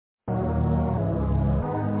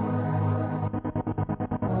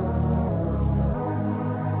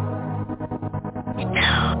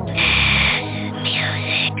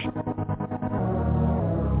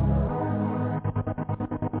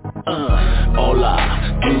All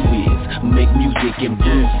I do is make music and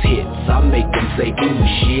blues hits. I make them say ooh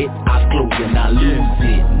shit, eyes closed and I lose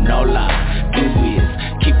it. And all I do is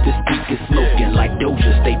keep the speakers smoking like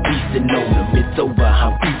Doja, stay beastin' on them. It's over,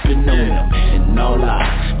 I'm creeping on them. And all I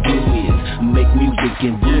do is make music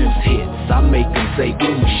and blues hits. I make them say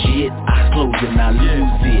ooh shit, eyes closed and I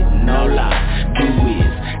lose it. And all I do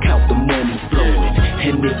is count the money flowing.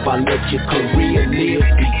 And if I let your career live,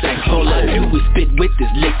 be thankful. All I do is spit with this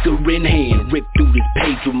liquor in hand, rip through this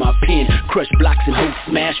page with my pen, crush blocks and hope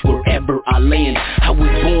smash wherever I land. I was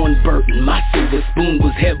born burdened, my silver spoon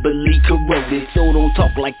was heavily corroded. So don't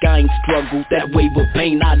talk like I ain't struggled, that wave of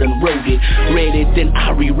pain I done wrote it. Read it, then I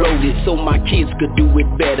rewrote it, so my kids could do it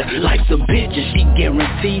better. Life's a bitch and she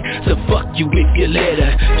guaranteed to fuck you if you let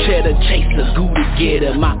her. Cheddar chaser, Gouda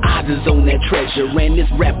getter, my eyes is on that treasure. And this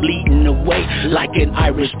rap leading away like an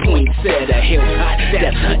Irish poinsettia. Hell's hot,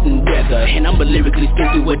 that's hunting weather. And I'ma lyrically spin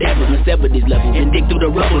through whatever and sever these levels and dig through the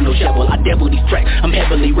rubble, no shovel. I devil these tracks, I'm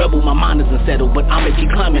heavily rebel. My mind isn't settled, but I'ma keep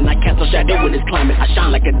climbing. I cast a shadow in this climate, I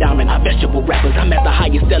shine like a diamond. I vegetable rappers, I'm at the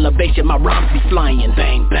highest elevation. My rhymes be flying,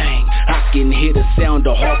 bang bang. I can hear the sound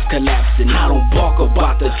of hearts collapsing. I don't bark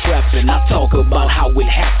about the trapping, I talk about how it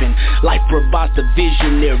happened. Life provides the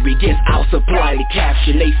visionary, yes I'll supply the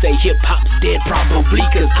caption. They say hip hop's dead, probably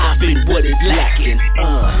cause I've been what it's lacking.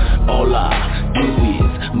 All I do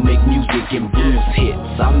is make music and blues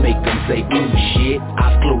hits. I make them say ooh shit,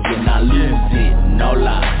 eyes closed and I lose it. And all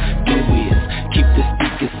I do is keep the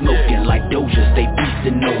speakers smoking like Doja, stay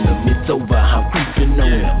beastin' on them. It's over, I'm creeping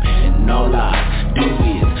on them. And all I do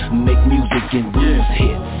is make music and blues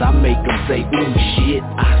hits. I make them say ooh shit,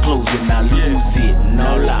 eyes closed and I lose it. And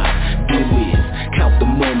all I do is count the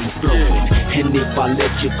money flowing. And if I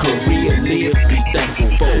let your career live, be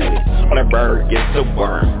thankful for it. On a bird gets a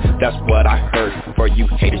worm, that's what I heard. For you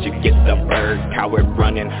haters you get the bird, coward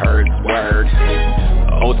running herds, word.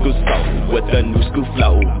 Old school soul with a new school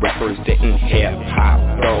flow, representing hip hop,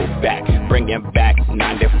 throwback, bringing back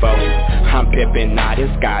 94. I'm pimpin' not as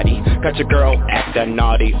Scotty, got your girl actin'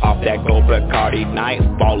 naughty off that gold Bacardi.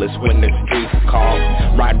 Nightfall is when the streets call,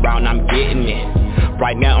 right round I'm getting it.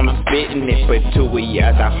 Right now I'm spitting it, but Tui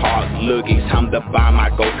as a hard loogies. I'm the bomb, I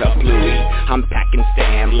go kablooey. I'm packing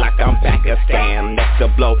stand like I'm Pakistan. Next to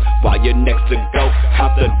blow while you're next to go.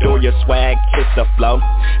 Out the door your swag hits the flow.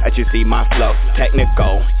 As you see my flow,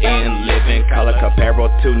 technical in living color, comparable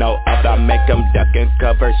to no other. Make them duck and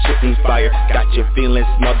cover, shooting fire. Got your feelings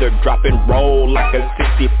smothered, drop and roll like a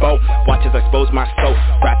 64. Watch as I expose my soul.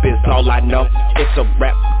 Rap is all I know. It's a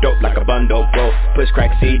rap dope like a bundle bro. Push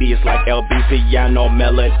crack CD, it's like LBC. I know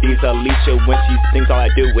melodies. Alicia when she sings, all I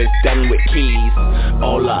do is done with keys.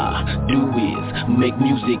 All I do is make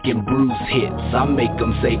music and blues hits. I make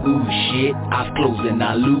them say ooh shit, eyes closed and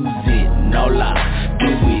I lose it. And all I do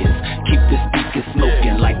is keep the speakers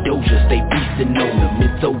smoking like Doja, stay beastin' on them.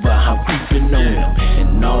 It's over, I'm creeping on them.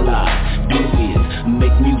 And all I do is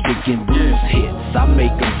make music and blues hits. I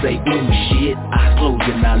make them say ooh shit, eyes closed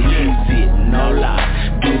and I lose it. And all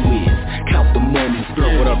I do is count the money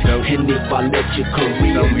flowing. What up, though? And if I let your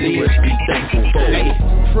career live, be thankful for it.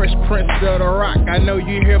 Fresh Prince of the Rock, I know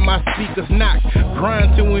you hear my speakers knock.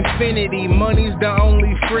 Grind to infinity, money's the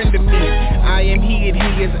only friend of me. I am he and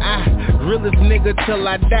he is I, realest nigga till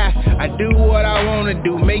I die. I do what I wanna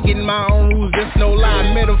do, making my own rules, there's no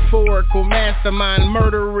lie. Metaphorical mastermind,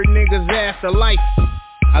 murdering niggas after life.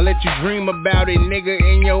 I let you dream about it, nigga,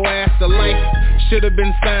 in your afterlife. Should've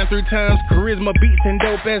been signed 3 times, charisma, beats, and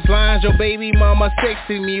dope ass lines. Your baby mama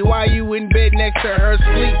texting me, why you in bed next to her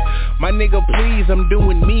sleep? My nigga, please, I'm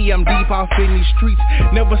doing me, I'm deep off in these streets.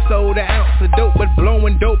 Never sold an ounce of dope, but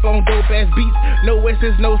blowing dope on dope ass beats. No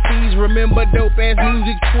S's, no C's, remember dope ass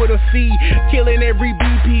music, Twitter feed. Killing every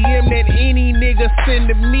BPM that any nigga send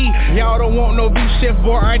to me. Y'all don't want no beef, Chef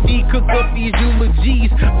Boyardee, cook up these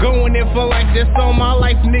eulogies. Going in for like this all my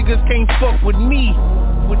life. Niggas can't fuck with me.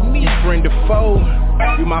 Friend or foe,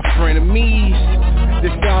 you my friend of me.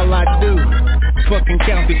 This all I do, fucking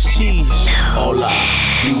count the cheese. All I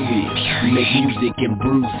do is make music and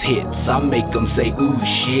blues hits. I make them say ooh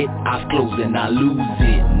shit, eyes closed and I lose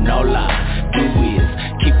it. And all I do is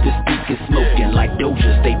keep the speakers smoking like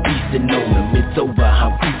Doja, stay beastin' on them. It's over,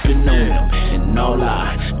 I'm creeping on them. And all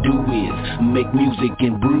I do is make music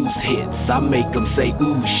and blues hits. I make them say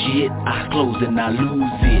ooh shit, eyes closed and I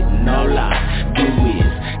lose it. And all I do is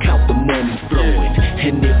count the money flowing.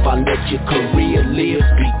 And if I let your career live,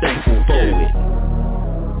 be thankful for it.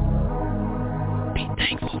 Be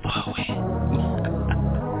thankful for it.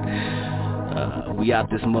 We out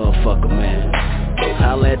this motherfucker, man.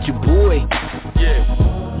 Holla at your boy. Yeah.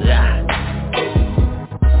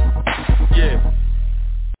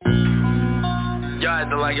 had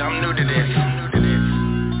to I'm new to this.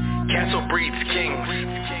 Castle breeds kings.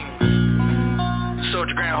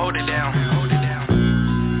 Soldier Grand, hold it down.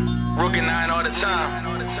 Rookie 9 all the time.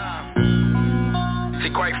 See,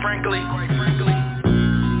 quite frankly,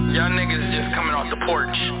 y'all niggas is just coming off the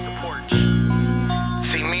porch.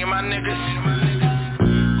 See, me and my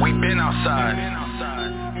niggas, we been outside.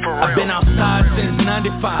 I've been outside since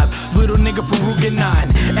 95, little nigga from Rugen 9.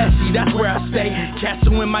 SC, that's where I stay,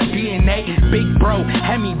 castle in my DNA. Big bro,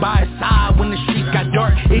 had me by his side when the streets got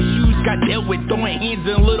dark. Issues got dealt with, throwing hands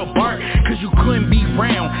in a little bark. Cause you couldn't be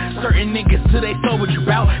round certain niggas till they saw what you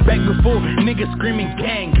bout. Back before, niggas screaming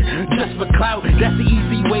gang, just for clout. That's the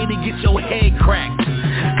easy way to get your head cracked.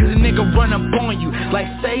 Cause a nigga run up on you, like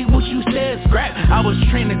say what you said, scrap. I was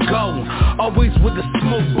trained to go, always with the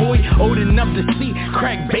smoke boy, old enough to see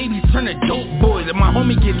crack babies turn to dope boys. If my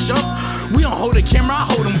homie get jumped, we don't hold the camera, I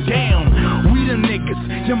hold him down. We the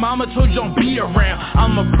niggas, your mama told you don't be around.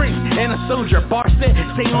 I'm a prince and a soldier, bar said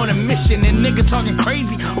stay on a mission. And nigga talking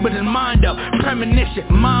crazy, but his mind up, premonition.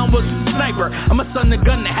 Mine was a sniper, I'm a son of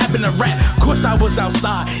gun that happened to rap. Of course I was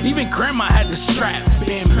outside, even grandma had the strap.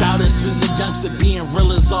 Been bout it since a youngster, being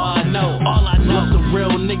real is all I know. All I know, some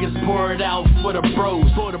real niggas pour it out for the bros,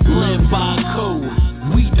 for the live by code.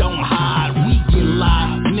 We don't hide, we get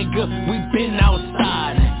live, nigga, we been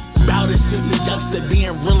outside. Bout it since a youngster,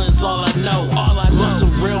 being real is all I know. All I know,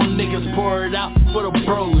 some real niggas pour it out for the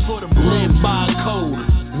bros, for the live by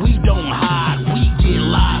code. We don't hide, we get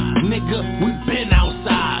live, nigga, we been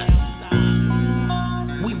outside.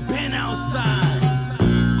 We been outside.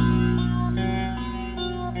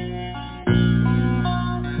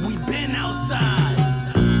 We been outside.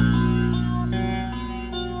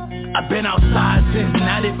 I've been outside since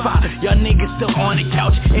 95. Y'all niggas still on the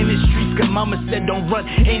couch in the streets, cause mama said don't run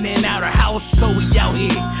in and out of house. So we out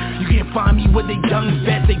here. You can't find me with the young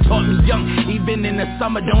vets. They taught me young, even in the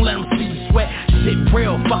summer. Don't let them see you sweat. Shit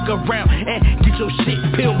real, fuck around and get your shit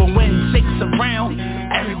peeled. But when chicks around,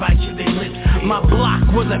 everybody check their lips. My block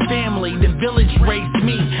was a family, the village raised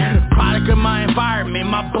me. Product of my environment,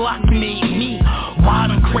 my block made me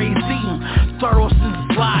wild and crazy. Thorough since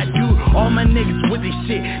the slide, dude. All my niggas with this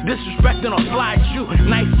shit, disrespecting on slide you.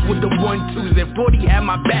 Nice with the 1-2s and 40 had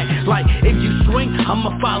my back. Like if you swing,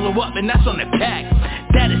 I'ma follow up and that's on the pack.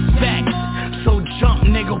 That is facts. So jump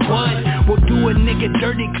nigga, what? We'll do a nigga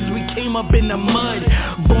dirty cause we came up in the mud.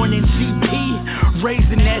 Born in GP,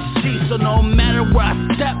 raised in SG. So no matter where I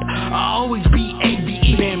step, I'll always be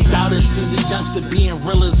ABE. Been bout it since a youngster, being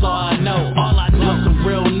real is all I know. All I know, some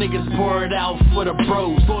real niggas pour it out for the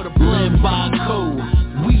bros, for the live by code.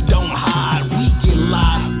 We don't hide, we get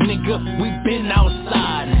live, nigga, we been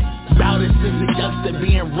outside. Bout it since a youngster,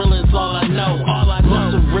 being real is all I know. All I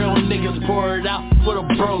know, some real niggas pour it out for the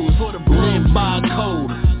bros, for the live by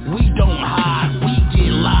code. We don't hide, we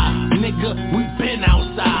get live, nigga, we been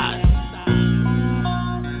outside.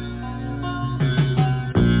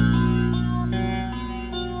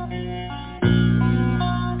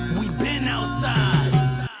 We been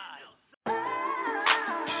outside.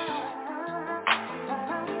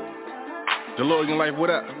 DeLorean Life, what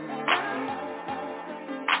up?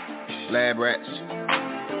 Lab rats.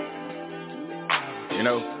 You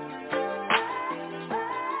know,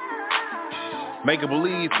 make it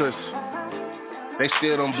believe, cause they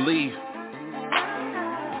still don't believe.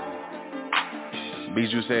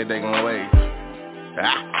 Bijou said they gon' wave.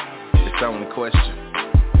 It's the only question.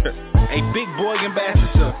 A big boy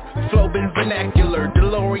ambassador, flow been vernacular.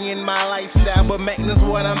 DeLorean my lifestyle, but Magnus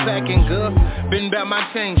what I'm packing, good. Been about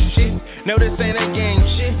my chain shit, no this ain't a game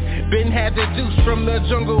shit. Been had the deuce from the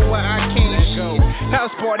jungle where I came shit.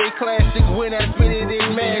 House party classic when I spit it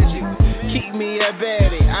in magic. Keep me a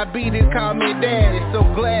baddie, I beat it, call me daddy, so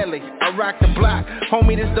gladly I rock the block,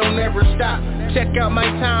 homie this don't never stop. Check out my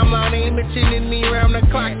timeline, ain't mentioning me around the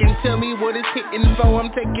clock. And tell me what it's hitting for, I'm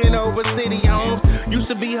taking over city homes. Used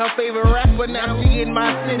to be her favorite rapper, now she in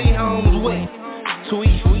my city homes. Wait,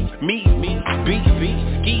 tweet, meet me, beat,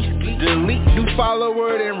 ski, delete, do follow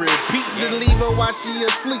word and repeat. Just leave her while she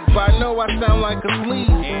asleep, I know I sound like a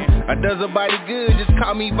sleaze. I does her body good, just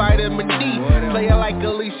call me vitamin D. Play her like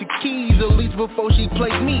Alicia Keys, at least before she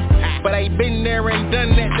play me. But I been there and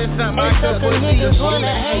done that, that's not my cup of tea. Niggas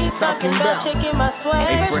wanna hate, talking about checking my swag.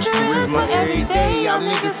 Hey, fresh charisma every day, y'all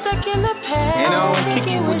niggas stuck in the past. And I don't kick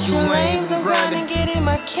it with you lanes and grinding. Getting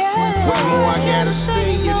my cash. What more I gotta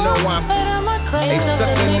say, you know I'm Hey,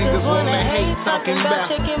 sucker niggas wanna hate, talking about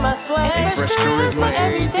checking my swag. Hey, fresh charisma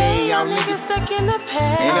every day, y'all niggas stuck in the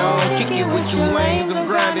past. And I don't kick it with you lanes and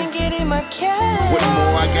grinding. Getting my cash. What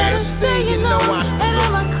more I gotta say, you know I'm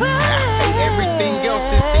Hey, everything else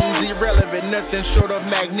it seems irrelevant. nothing short of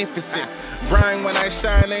magnificent. Grind when I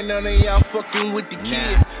shine, ain't none of y'all fucking with the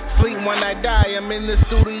kids. Sleep when I die, I'm in the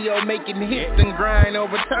studio making hits and grind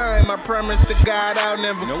over time. I promise to God I'll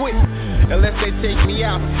never quit. Unless they take me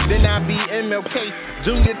out, then I'll be MLK.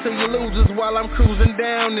 Junior to your losers while I'm cruising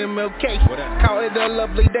down MLK. Call it a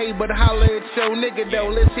lovely day, but holla at your nigga though.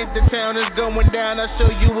 Let's hit the town, it's going down. I'll show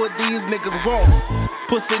you what these niggas want.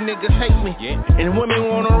 Pussy niggas hate me, and women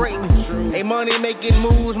wanna rate me. They money making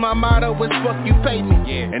moves, my motto is fuck you pay me.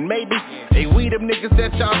 And maybe they we them niggas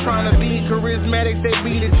that y'all tryna be. Charismatic, they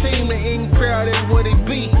be the team, and in crowd is what it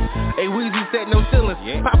be. Hey, Weezy said no ceilings,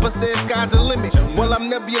 Papa said sky's the limit. Well, I'm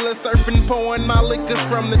nebula surfing, pouring my liquors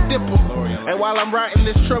from the dipper. And while I'm writing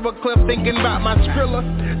this trouble clip, thinking about my Skrilla,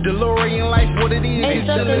 DeLorean life, what it is, is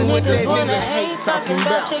chillin' with that nigga hate talking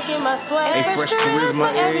about. Hey, fresh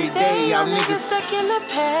charisma every day, y'all niggas stuck in the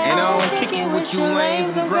past. And I don't kick it with you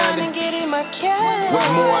lames and grinding. What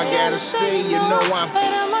more I gotta say, you know I'm.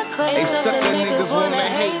 Hey, sucker niggas wanna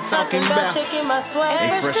hate talking about.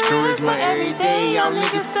 Hey, fresh charisma every day, y'all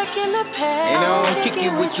niggas stuck in the past. And I don't kick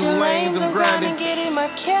it with you lames and grinding.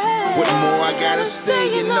 What more I gotta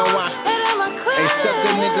say, you know I'm. Hey,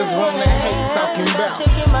 sucker niggas wanna hate talking about.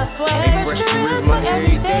 Hey, fresh charisma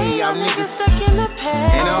every day, y'all niggas stuck in the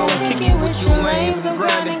past. And I don't kick it with you lames and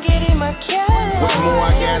grinding. What more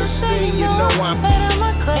I gotta say, you know I'm.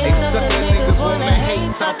 Hey, sucker niggas wanna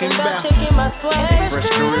hate talking about. Hey, fresh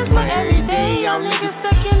charisma every day, y'all niggas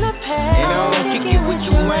stuck in the past. And I don't kick it with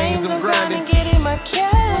you lames and grinding.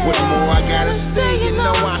 What more I gotta say, you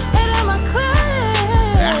know I'm.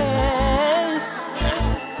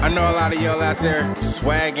 I know a lot of y'all out there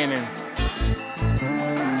swagging and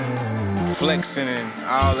flexing and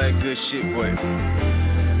all that good shit, but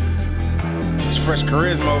it's fresh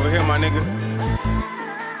charisma over here, my nigga.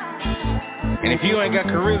 And if you ain't got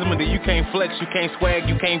charisma, then you can't flex, you can't swag,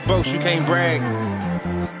 you can't boast, you can't brag.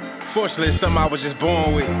 Fortunately, it's something I was just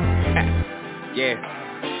born with. Yeah,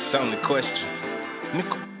 it's only a question.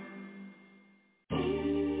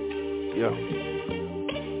 Yo.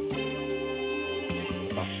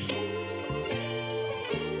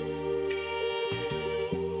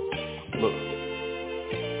 Look,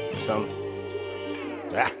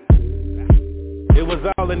 it was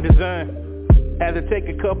all in design. Had to take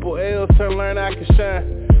a couple L's to learn I can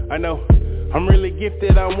shine. I know, I'm really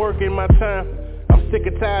gifted, I'm working my time. I'm sick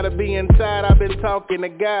and tired of being tired, I've been talking to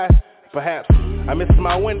God. Perhaps I missed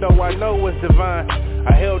my window, I know it's divine.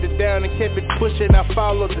 I held it down and kept it pushing, I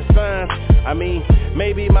followed the signs. I mean,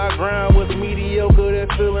 maybe my grind was mediocre,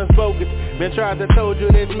 that feeling focused. Been tried to told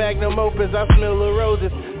you this magnum opus, I smell the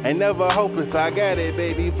roses. Ain't never hopeless, I got it,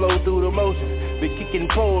 baby, flow through the motions. Been kicking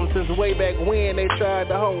poems since way back when they tried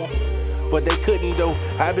to hold them, but they couldn't though,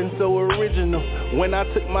 I've been so original. When I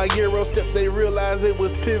took my Euro step, they realized it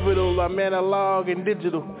was pivotal. I'm analog and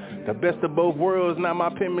digital, the best of both worlds, now my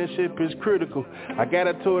penmanship is critical. I got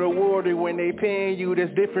a tour the water when they paying you,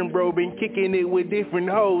 that's different bro, been kicking it with different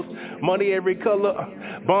hoes. Money every color,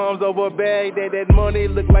 bombs over Baghdad, that money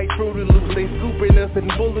look like Fruity Loops. They scooping us in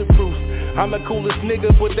bulletproofs. I'm the coolest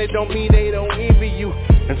nigga, but that don't mean they don't envy you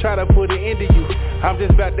and try to put it into you. I'm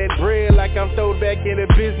just about that bread like I'm thrown back in a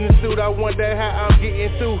business suit. I wonder how I'm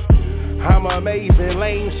getting through. I'm amazing,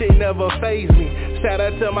 lame shit never faze me. Shout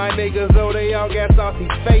out to my niggas, though they all got saucy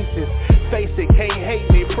faces. Face it, can't hate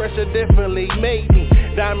me, pressure definitely made me.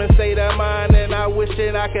 Diamond state of mind and I wish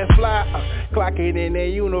that I could fly. Clocking in that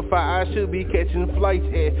Unify, I should be catching flights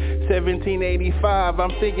at 1785.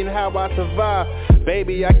 I'm thinking how I survive.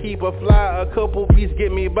 Baby, I keep a fly, a couple beats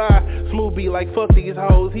get me by. Smooth beat like fuck these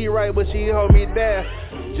hoes, he right but she hold me down.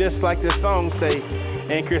 Just like the song say.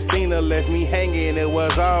 And Christina left me hanging, it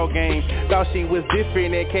was all game. Thought she was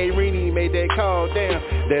different and K-Rini made that call down.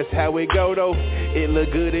 That's how it go though, it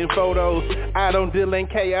look good in photos. I don't deal in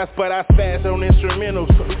chaos, but I spaz on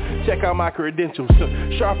instrumentals. Check out my credentials,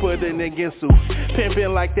 sharper than the Ginsu.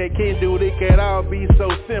 Pimpin' like that kid dude, it can all be so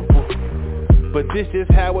simple. But this is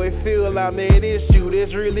how it feel, I'm that issue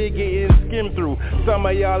that's really getting skimmed through. Some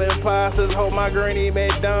of y'all imposters hope my granny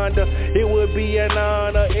made Donda. It would be an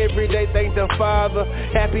honor, every day thank the Father.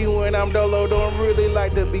 Happy when I'm dolo, don't really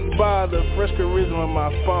like to be bothered. Fresh Charisma, my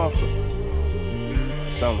sponsor.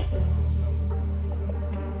 Something.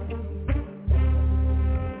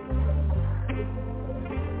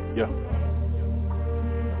 Yeah.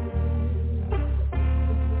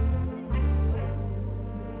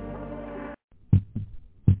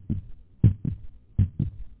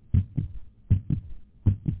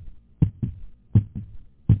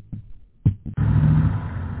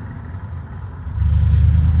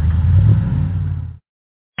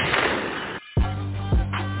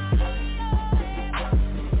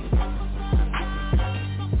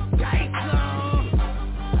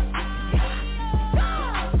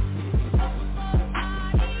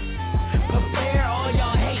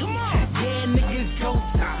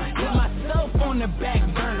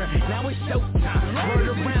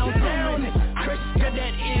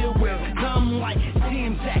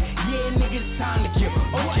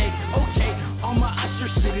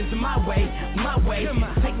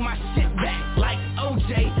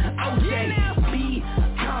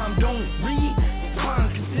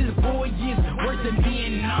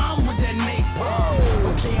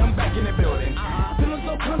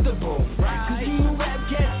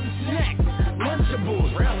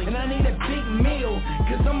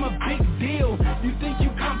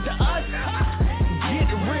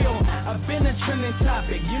 trending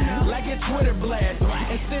topic, like a Twitter blast.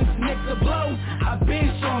 And since Nick's a blow, I've been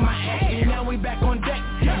showing my ass. And now we back on deck,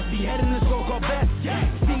 beheading the so-called best.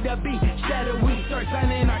 CW, shadow week, start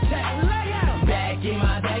signing our checks. Back in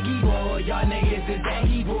my baggy boy, y'all niggas is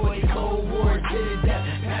baggy boys. Cold war to the death,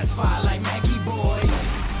 pacify like Mackie boys.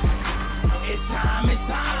 It's time, it's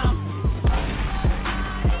time.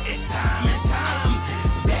 It's time, it's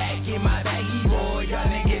time. Back in my baggy boy, y'all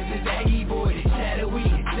niggas is baggy boys. Shadow week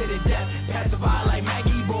to the death, pacify like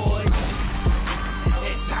Mackie boys.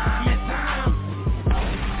 It's time, it's time.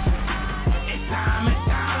 It's time, it's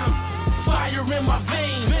time. Fire in my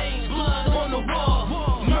veins, blood on the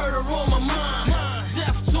wall, murder on my mind,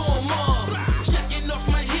 death to them all. Checking off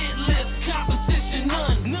my hit list, competition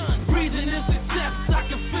none. Breathing in success, I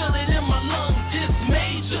can feel it in my lungs. It's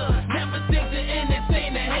major, never think to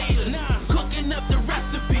entertain a hater. Cooking up the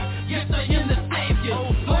recipe, yes I am the savior.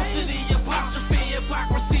 Most of the apostrophe,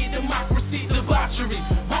 hypocrisy, democracy, debauchery.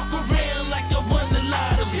 Walk around like I won the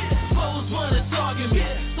lottery. Foes wanna target me,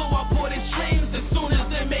 so I board his trains. As soon as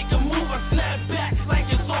they make a move, I snap back like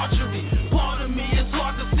it's archery. Part of me is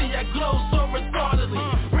hard to see, I glow so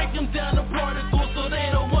retardedly. Break them down to particles so they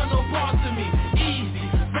don't want no parts of me. Easy,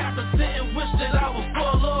 rappers didn't wish that I would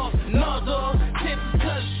fall off. No dog, tips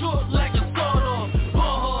cut short like a sawed off.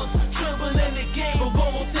 Ball hogs, dribbling in the game but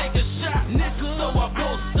won't take a shot, nigga. So I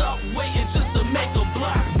post up, waiting just to make a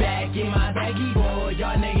block. Back in my baggy boy,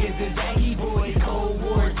 y'all niggas is baggy boys. Cold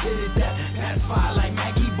war to the death, pacify like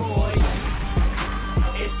Mackie boys.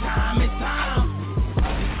 It's time, it's time.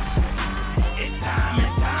 It's time,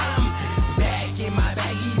 it's time. Back in my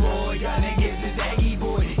baggy boy, y'all niggas is baggy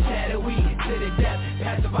boys. Shadowy to the death,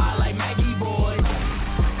 pacify like Mackie boys.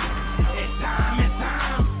 It's time, it's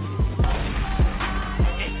time.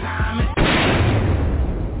 It's time, it's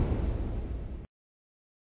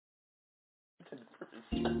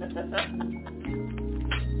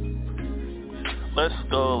Let's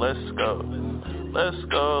go, let's go. Let's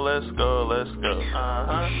go, let's go, let's go.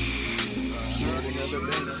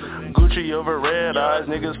 Gucci over red eyes,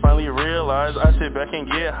 niggas finally realize I sit back and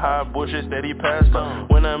get high, bullshit steady passed up.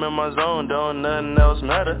 When I'm in my zone, don't nothing else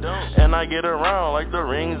matter. And I get around like the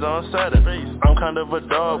rings on Saturn. I'm kind of a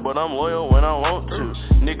dog, but I'm loyal when I want to.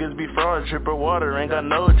 Niggas be fraud, dripper water, ain't got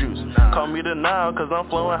no juice. Call me the Nile, cause I'm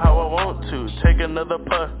flowing how I want to. Take another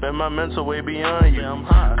puff, and my mental way beyond you.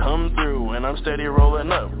 Come through, and I'm steady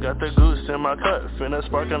rolling up. Got the goose in my cut, finna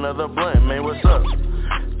spark another blunt, man, what's up?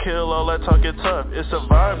 Kill all that talking tough, it's a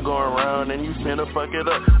vibe going round and you finna fuck it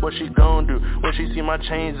up. What she gon' do when she see my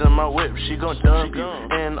chains and my whip? She gon' dump you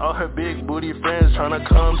and all her big booty friends tryna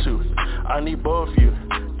come to. I need both you,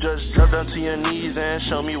 just drop down to your knees and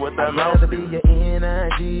show me what that mouth do. I'd rather be your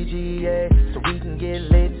N-I-G-G-A, so we can get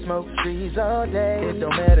lit and smoke trees all day. It don't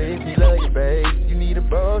matter if you love your babe, you need a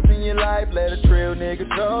boss in your life, let a trail nigga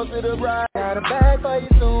toss it up right. Got a bag for you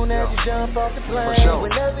soon as you jump off the plane.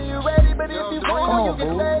 Whenever you ready, but if you want, you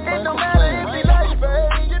can stay. It don't matter if you love your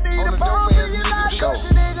babe, you need a boss in your life, cause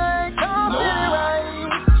your nigga ain't coming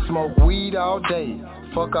right. Smoke weed all day,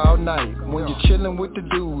 fuck all night. When you're chillin' with the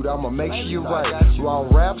dude, I'ma make sure you're right. Raw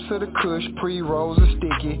raps of the kush, pre-rolls are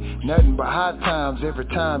sticky. Nothing but hot times every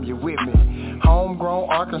time you're with me. Homegrown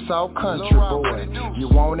Arkansas country boy. You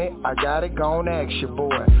want it? I got it, gon' ask your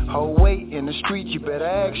boy. Whole weight in the street, you better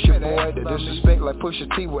ask your boy. The disrespect like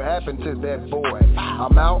Pusha T, what happened to that boy?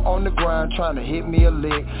 I'm out on the grind trying to hit me a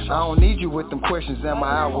lick. I don't need you with them questions, am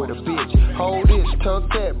I out with a bitch? Hold this, tuck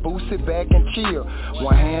that, boost it back and chill.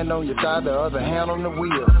 One hand on your thigh, the other hand on the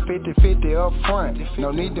wheel. 50-50 up front,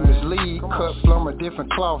 no need to mislead. Cut from a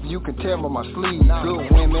different cloth, you can tell by my sleeve.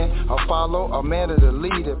 Good women, I follow, a man of the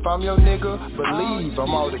lead. If I'm your nigga, believe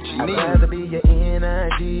I'm all that you need. I'd rather be your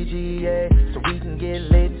N-I-G-G-A, so we can get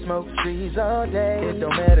lit and smoke trees all day. It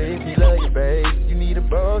don't matter if you love your babe, you need a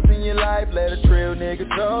boss in your life, let a trail nigga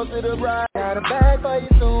toss it up right. Got a bag for you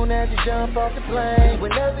soon as you jump off the plane.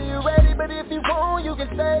 Whenever you ready, but if you want, you can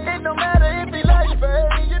stay. It don't matter if you love your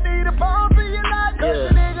babe, you need a boss in your life, cause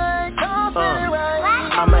your nigga ain't coming right.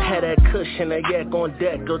 I'ma have that cushion, that yak on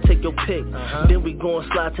deck, go take your pick. Then we gon'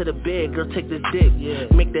 slide to the bed, girl take the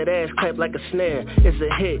dick. Make that ass clap like a snare, it's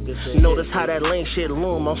a hit. Notice how that lame shit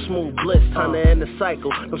loom, I'm smooth bliss. Time to end the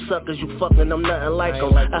cycle, them suckers you fucking, I'm nothing like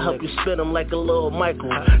them. I help you spin them like a little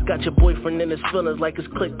Michael. Got your boyfriend in his feelings like his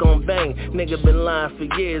click on bang. Nigga been lying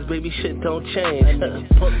for years, baby shit don't change.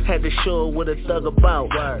 Had to show what a thug about.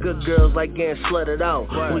 Good girls like getting slutted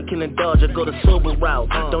out. We can indulge or go the sober route.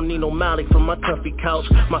 Don't need no Malik from my comfy couch.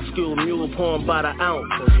 My skill music you a poem by the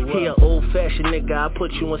ounce. He an old-fashioned nigga, I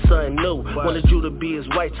put you in something new. Wanted you to be his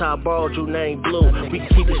white tie, borrowed you name Blue. We can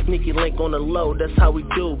keep a sneaky link on the low, that's how we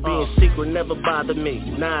do. Being secret never bother me,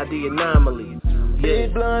 nah, the anomaly.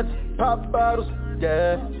 Big blunts, pop bottles,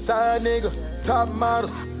 yeah. Side niggas, top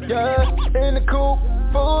models, yeah. In the coupe,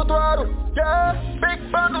 full throttle, yeah.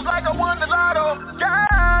 Big bundles like I won the lotto,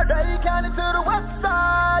 yeah. They counted to the west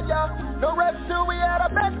side, yeah. No reps till we at our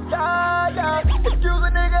best, yeah. Excuse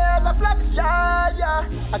a nigga as I flex, yeah.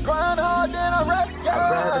 I grind hard, then I rest, yeah.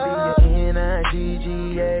 I'd rather be your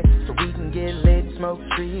N-I-G-G-A, so we can get lit, smoke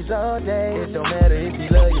trees all day. It don't matter if you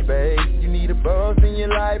love your babe. You need a boss in your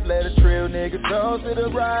life, let a trail nigga toss to the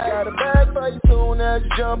right. Got a bag for you soon as you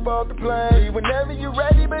jump off the plane. Whenever you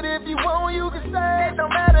ready, but if you want, you can stay. It don't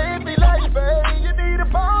matter if you love your babe. You need a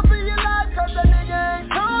boss in your life, cause that nigga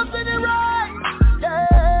ain't tossing it right, yeah.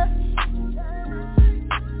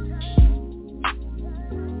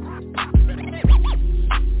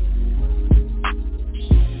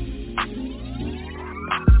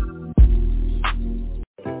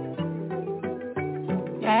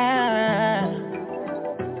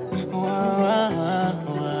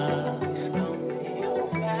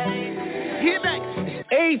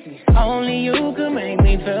 Easy. Only you can make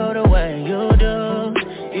me feel the way you do,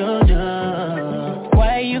 you do.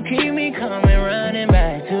 Why you keep me coming running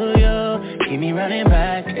back to you, keep me running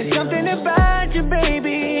back to It's something about you,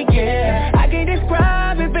 baby, yeah. I can't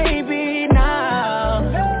describe it, baby,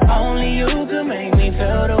 no. Only you can make me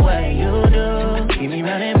feel the way you do, keep me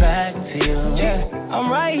running back to you, yeah.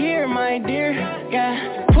 I'm right here, my dear,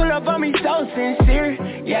 yeah. Pull up on me so sincere,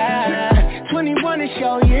 yeah. 21 is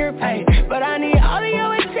your year, hey, but I need all of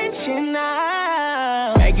your attention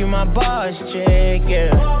now. Make you my boss chick,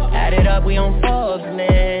 yeah. Add it up, we on Forbes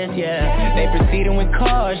list, yeah. They proceeding with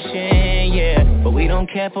caution, yeah, but we don't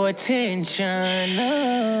care for attention,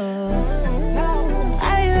 no.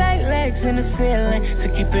 I like legs in the ceiling to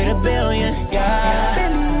keep it a billion, yeah.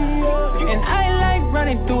 And I like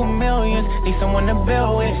running through millions, need someone to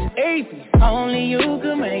build with. Easy. Only you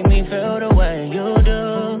can make me feel the way you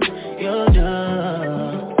do, you do.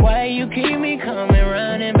 Why you keep me coming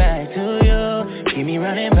running back to you, keep me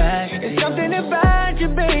running back to It's something about you,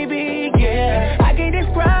 baby, yeah. I can't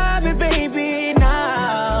describe it, baby,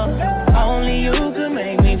 no. Only you can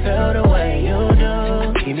make me feel the way you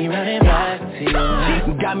do, keep me running back to you.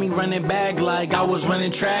 Got me running back like I was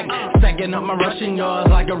running track, stacking up my rushing yards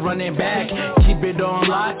like a running back. Keep it on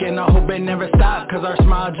lock and I hope it never stop, cause our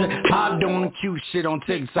smile just pop doing cute shit on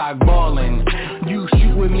TikTok ballin'. You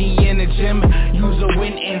shoot with me in the gym, use a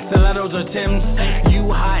win in stilettos or Timbs. You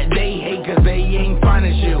hot, they hate cause they ain't fine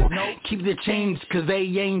as you. Keep the chains cause they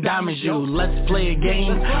ain't diamonds you. Let's play a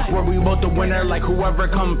game where we both the winner, like whoever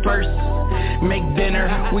come first make dinner.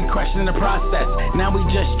 We question the process, now we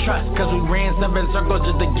just trust, cause we ran 7 circles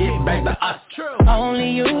just to get back to us.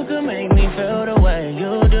 Only you can make me feel the way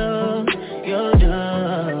you do, you do.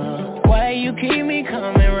 Why you keep me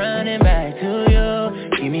coming running back to you,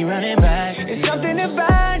 keep me running back. It's something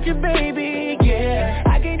about you, baby, yeah.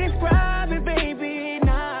 I can't describe it, baby,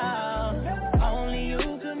 no. Only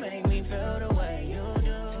you can make me feel the way you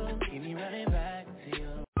do, keep me running back to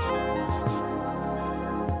you.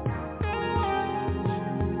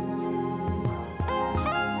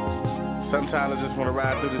 Sometimes I just want to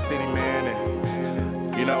ride through the city, man,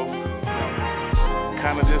 and, you know,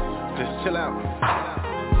 kind of just chill out.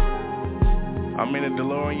 I'm in a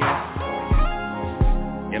DeLorean,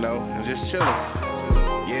 you know, and just chilling,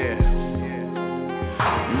 yeah.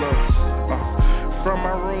 Look, from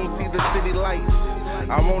my room, see the city lights.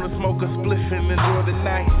 I wanna smoke a spliff and enjoy the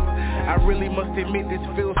night. I really must admit this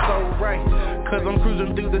feels so right, cause I'm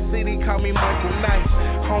cruising through the city, call me Michael Knight.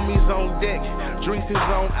 Homies on deck, drinks is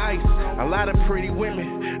on ice. A lot of pretty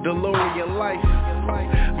women, DeLorean life.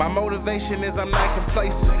 My motivation is I'm not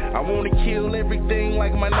complacent. I wanna kill everything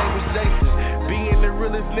like my name was Jason. Being the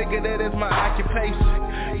realest nigga, that is my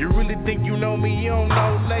occupation. You really think you know me, you don't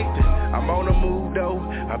know Nathan. I'm on the move though,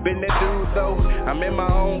 I've been that dude though. I'm in my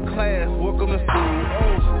own class, welcome to school.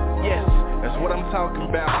 Oh, yes, that's what I'm talking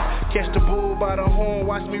about. Catch the bull by the horn,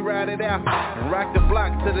 watch me ride it out, and rock the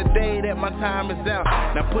block to the day that my time is out.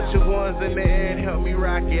 Now put your ones in the air and help me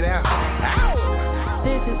rock it out. Ow!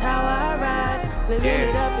 This is how I ride, living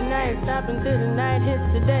it up at night, stopping till the night hits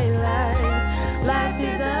the daylight. Life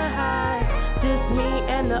is a high, just me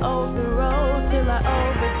and the open road till I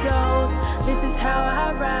overdose. This is how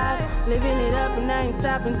I ride, living it up at night,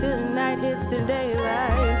 stopping till the night hits the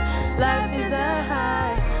daylight. Life is a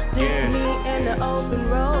high, just me and the open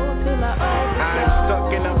road till I overdose. I'm stuck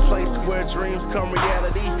in a place where dreams come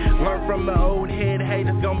reality. Learn from the old head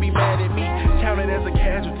haters gon' be mad at me. Count counted as a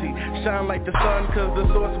casualty. Shine like the sun, cause the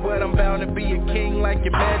source where I'm bound to be a king like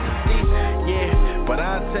your majesty. Yeah, but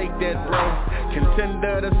I'll take that, bro.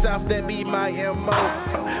 Contender of the South, that be my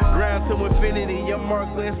M.O. Grind to infinity, your mark,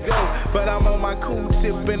 let's go. But I'm on my cool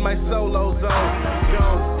tip in my solo zone.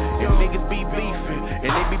 Gone. And niggas be beefing, and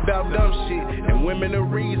they be bout dumb shit, and women the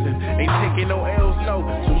reason. Ain't taking no L's, no,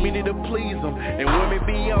 too many to please them. And women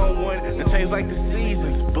be on one, to change like the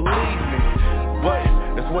seasons, believe me. But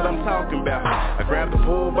that's what I'm talking about. I grab the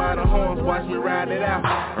bull by the horns, watch me ride it out,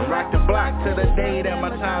 and rock the block till the day that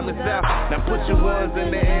my time is out. Now put your ones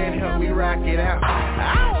in the air and help me rock it out.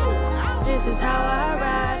 Ow! This is how I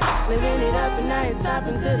ride, living it up at night,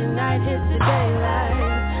 stopping till the night hits the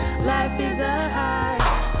daylight. Life is a high,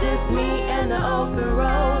 just me and the open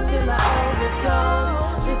road till I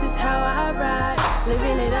overdose. This is how I ride,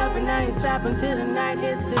 living it up at night, stopping till the night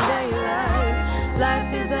hits the daylight.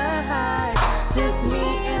 Life is a high, just me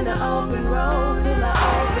and the open road till I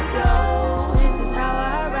overdose. This is how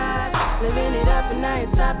I ride, living it up at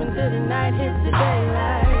night, stopping till the night hits the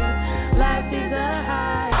daylight. Life is a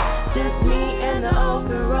high, just me and the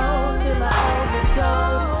open road till I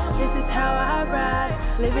overdose. This is how I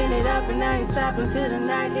ride, living it up at night, stopping till the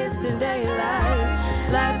night hits the daylight.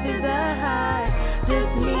 Life is a high,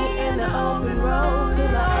 just me and the open road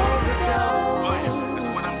till I overdose.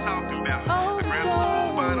 That's what I'm talking about. I grab the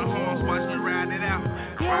bull by the horns, watch me ride it out.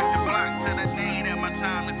 Rock the block till the day that my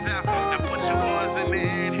time is out. Now put your ones in the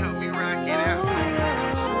air and help me rock it out.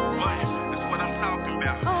 That's what I'm talking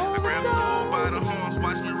about. I grab the bull by the horns,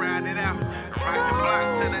 watch me ride it out. Rock the block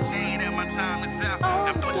till the day that my time is out.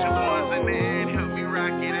 Now put your ones in the air and help me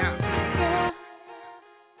rock it out.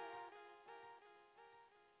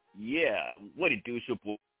 Yeah, what it do, it's your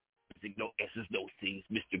boy, no S's, no C's,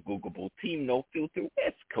 Mr. Googleable, Team No Filter,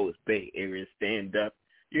 West Coast Bay Area Stand Up.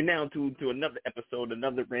 You're now tuned to another episode,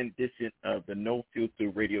 another rendition of the No Filter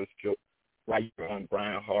Radio Show right here on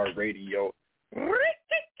Brian Hard Radio.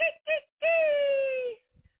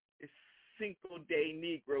 It's Cinco de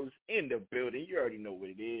Negros in the building. You already know what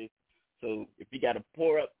it is. So if you got to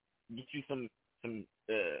pour up, get you some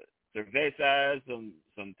cervezas,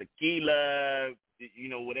 some tequila, you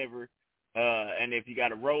know, whatever. And if you got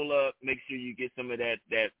to roll up, make sure you get some of that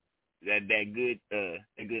good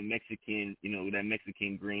Mexican, you know, that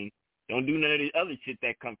Mexican green. Don't do none of the other shit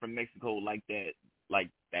that come from Mexico like that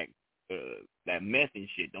meth and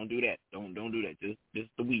shit. Don't do that. Don't do that. Just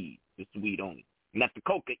the weed. Just the weed only. Not the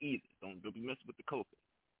coca either. Don't be messing with the coca.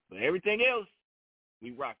 But everything else,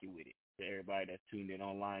 we rock it with it. To everybody that's tuned in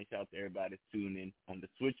online, shout out to everybody that's tuned in on the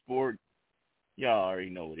switchboard. Y'all already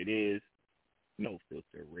know what it is. No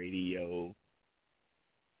Filter Radio.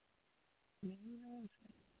 You know what I'm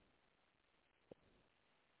saying?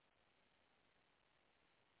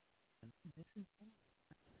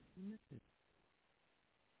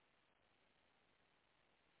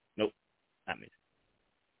 Nope, I missed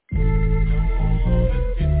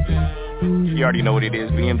it. You already know what it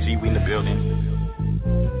is. BMG, we in the building.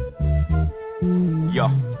 Yo.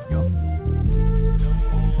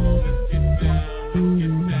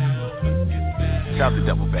 Shout out to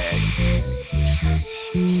Double Bag.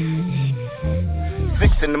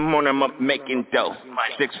 6 in the morning, I'm up making dough.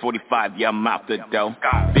 6:45, yeah, I'm out the dough.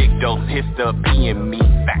 Big dough, hits the P in me.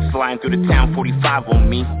 Sliding through the town, 45 on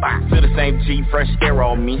me. Still the same G, fresh air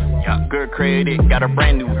on me. Good credit, got a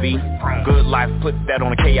brand new V. Good life, put that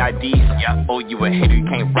on a KID. Oh, you a hater, you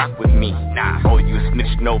can't rock with me. Oh, you a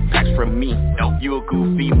snitch, no packs from me. You a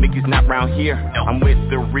goofy, Mickey's not round here. I'm with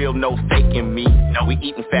the real, no faking me. We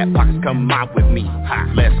eating fat pockets, come out with me.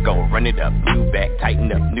 Let's go, run it up, new back,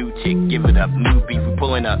 tighten up, new chick, give it up, new beef, we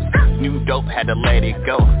pulling up. New dope, had to let it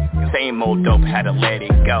go. Same old dope, had to let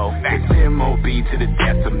it go. It's M.O.B. to the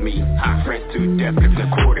death of me. Fresh to death, grip the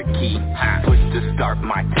quarter key. Push to start,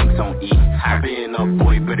 my tanks on E. Being a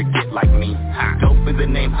boy, better get like me. Dope is the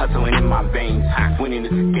name, hustling in my veins. Winning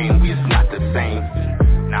this game, we is not the same.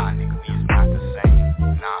 Nah, nigga, we is not the same.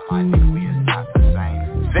 Nah, my nigga, we is not the same.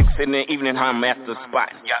 6 in the evening, I'm at the spot.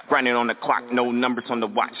 Grinding on the clock, no numbers on the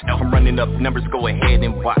watch. I'm running up numbers, go ahead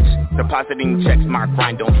and watch. Depositing checks, my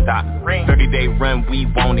grind don't stop. 30-day run, we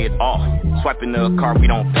want it all. Swiping the car, we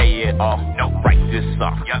don't pay it all. Write this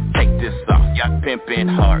off, take this off. Pimping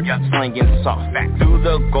hard, slinging soft. Through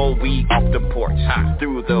the goal, we off the porch.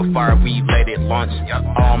 Through the fire, we let it launch.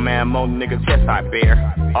 All man, mo niggas, yes I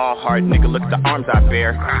bear. All hard nigga, look at the arms I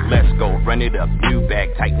bear. Let's go, run it up, new bag,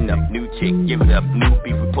 tighten up, new chick, give it up, new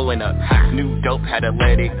beef, we pulling up. New dope, had to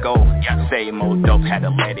let it go. Same old dope, had to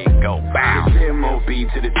let it go. Bow. It's M.O.B.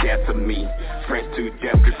 to the death of me. Fresh to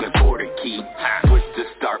death, grip the quarter key. Push to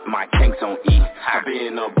start, my tanks on E.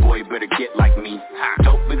 Being a boy, better get like me.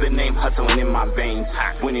 Dope is the name, hustling in my veins.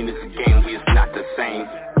 Winning is a game, we is not the same.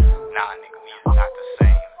 Nah, nigga, we is not the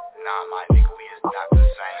same. Nah, my nigga, we is not the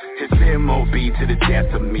same. It's M.O.B. to the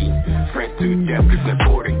death of me. Friends to death, cause the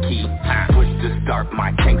border key. Push to start,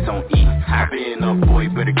 my tanks on E. Been a boy,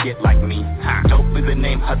 better get like me. Dope is a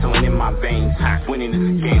name, hustling in my veins. Winning is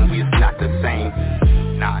a game, we is not the same.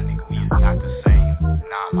 Nah, nigga, we is not the same.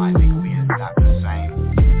 Nah, my nigga, we is not the same.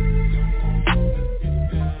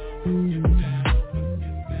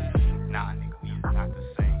 Nah, nigga, we is not the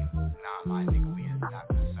same. Nah, my nigga, we is not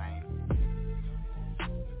the same.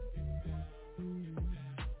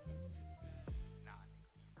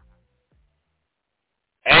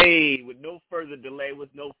 Hey, with no further delay, with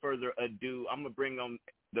no further ado, I'm going to bring on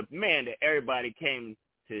the man that everybody came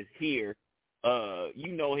to hear.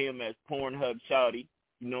 You know him as Pornhub Shawty.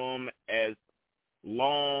 You know him as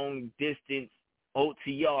Long Distance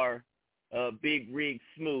OTR, Big Rig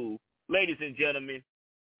Smooth. Ladies and gentlemen,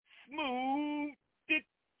 Smooth Dick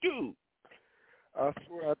Dude. I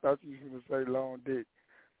swear I thought you was going to say Long Dick.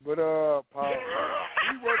 But, Paul,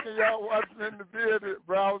 we working y'all watching in the building,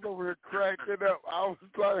 bro. I was over here cracking up. I was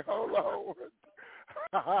like, hold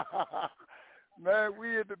on. Man,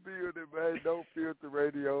 we in the building, man. No Filter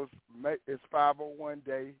Radios. It's 501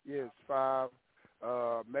 day. Yeah, it's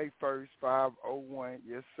May 1st, 501.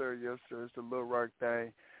 Yes, sir. Yes, sir. It's the Little Rock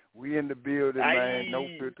thing. We in the building, man. No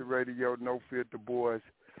Filter Radio, no filter boys.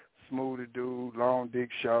 Smooth Dude, Long Dick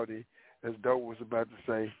Shawty. As Dope was about to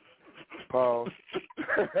say. Pause.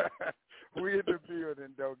 We in the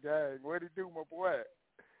building, though, gang. What it do, my boy?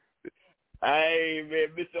 Hey, man,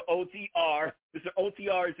 Mr. OTR. Mr.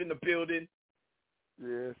 OTR is in the building.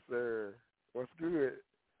 Yes, sir. What's good?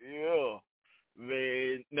 Yeah.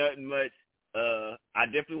 Man, nothing much. I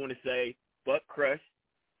definitely want to say fuck Crush,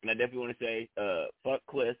 and I definitely want to say fuck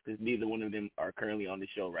Cliff, because neither one of them are currently on the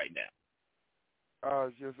show right now.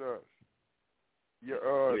 It's just us.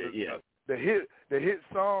 Yeah. The hit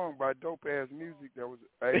song by Dope Ass Music that was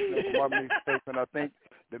actually for my mixtape, and I think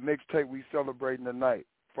the mixtape we celebrating tonight.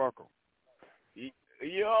 Fuck 'em.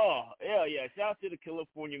 Yeah. Shout out to the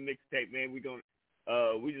California mixtape, man.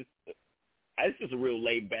 It's just a real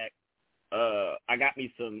laid back. I got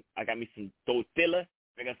me some tortilla.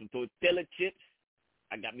 I got some tortilla chips.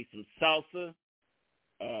 I got me some salsa.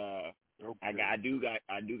 Okay. I do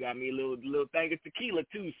got me a little thing of tequila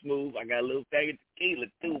too, Smooth. I got a little thing of tequila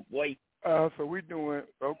too, boy. So we doing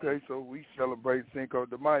okay. So we celebrate Cinco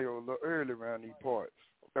de Mayo a little early around these parts.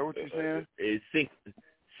 Is that what you're saying? It's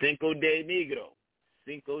Cinco de Negros.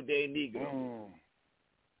 Cinco de Negros.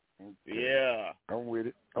 Okay. Yeah. I'm with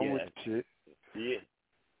it. I'm with the shit. Yeah.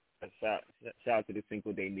 Shout out to the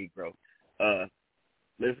Cinco de Negro.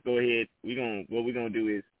 Let's go ahead. What we're gonna do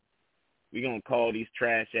is we're gonna call these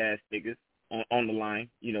trash ass niggas on the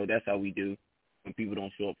line. You know, that's how we do when people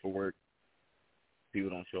don't show up for work. People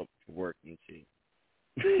don't show up for work and shit.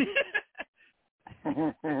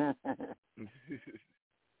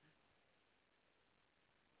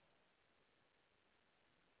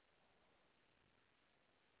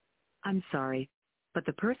 I'm sorry, but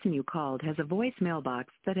the person you called has a voicemail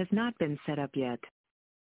box that has not been set up yet.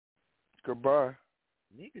 Goodbye.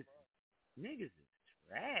 Niggas is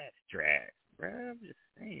trash, bro. I'm just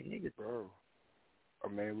saying, niggas. Bro, I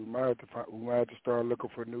mean, we might have to start looking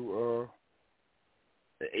for new.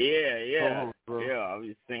 Yeah. Bro. Yeah, I'm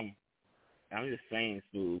just saying,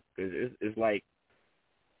 Smooth, because it's like,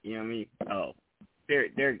 you know what I mean? Oh,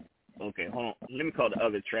 they're okay. Hold on. Let me call the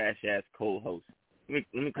other trash ass co-host. Let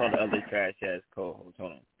me call the other trash ass co-host.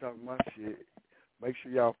 Hold on. Talking my shit. Make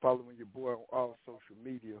sure y'all following your boy on all social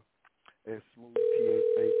media at Smooth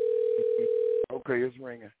THA. Okay, it's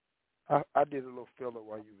ringing. I did a little filler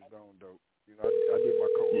while you was gone, Dope. You know, I did my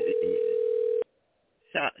co-host.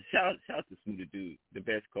 Shout out to Smooth Dude, the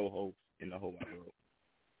best co-host in the whole wide world.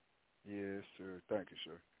 Yes, sir. Thank you,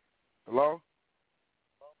 sir. Hello?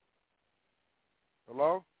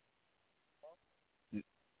 Hello?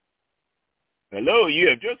 Hello, you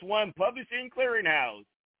have just won Publishing Clearinghouse.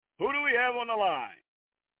 Who do we have on the line?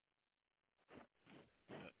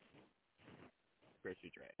 Press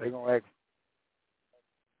your track. They gonna ask.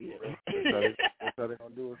 Yeah. That's how they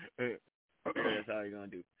gonna do it. That's how they gonna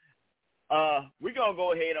do. We're gonna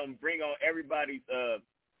go ahead and bring on everybody's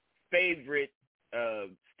favorite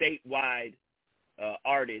statewide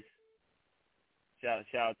artist. Shout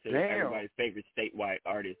out to everybody's favorite statewide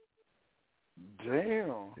artist.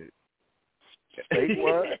 Damn.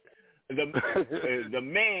 Statewide? the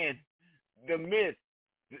man, the myth,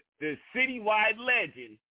 the citywide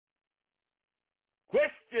legend.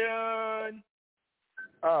 Question.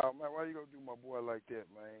 Oh, man, why you gonna do my boy like that,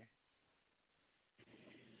 man?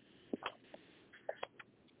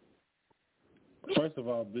 First of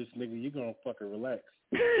all, bitch, nigga, you gonna fucking relax.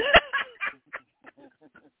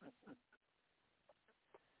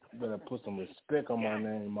 Better put some respect on my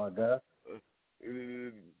name, my guy.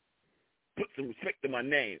 Put some respect to my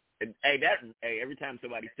name. And, every time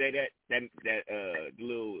somebody say that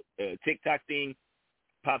little TikTok thing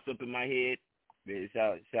pops up in my head, man,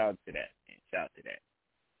 shout out to that, man. Shout out to that.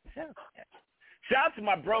 Shout out to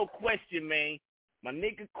my bro question, man. My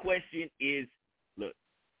nigga question is, look,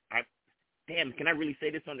 can I really say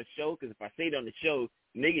this on the show? Because if I say it on the show,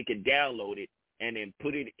 nigga can download it and then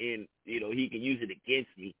put it in, he can use it against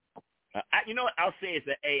me. You know what? I'll say it's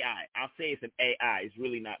an AI. It's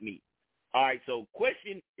really not me. All right, so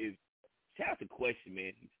question is, shout out to Question,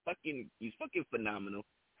 man. He's fucking phenomenal.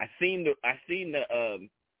 I seen the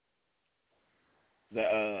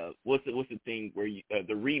what's the thing where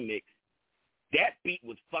the remix. That beat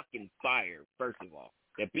was fucking fire. First of all,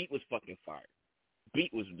 that beat was fucking fire. The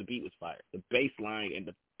beat was fire. The bass line and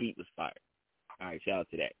the beat was fire. All right, shout out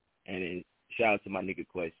to that. And then shout out to my nigga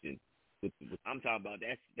Question. I'm talking about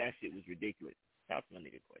that shit was ridiculous. Shout out to my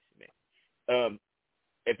nigga Question, man.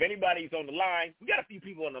 If anybody's on the line, we got a few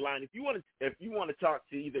people on the line. If you want to talk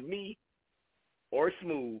to either me or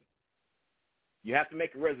Smooth, you have to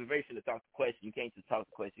make a reservation to talk to Question. You can't just talk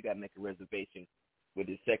to Question. You got to make a reservation with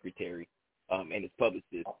his secretary and his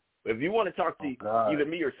publicist. But if you want to talk to either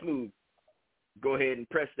me or Smooth, go ahead and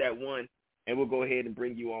press that one, and we'll go ahead and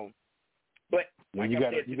bring you on. But like I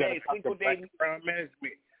said, today is Cinco Day.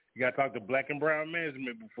 You got to talk to Black and Brown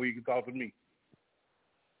Management before you can talk to me.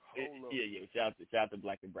 Yeah. Shout out to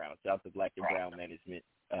Black and Brown. Shout out to Black and Brown Management.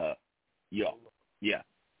 Yeah.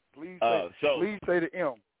 Please say the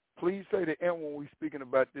M. Please say the M when we're speaking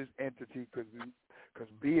about this entity, because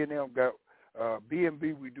B and M got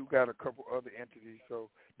B&B. We do got a couple other entities. So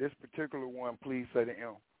this particular one, please say the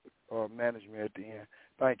M management at the end.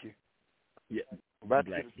 Thank you. Yeah. I'm about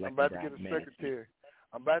to get a secretary.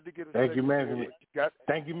 Thank you, management.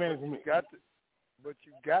 Thank you, management. But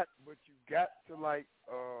you got to like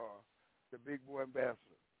the big boy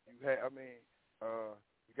ambassador. You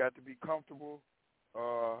got to be comfortable,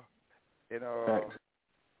 and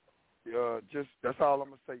just that's all I'm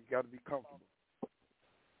gonna say. You got to be comfortable.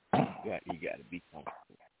 You got to be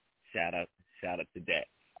comfortable. Shout out to that.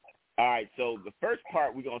 All right, so the first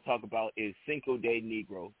part we're gonna talk about is Cinco de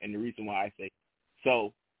Negro, and the reason why I say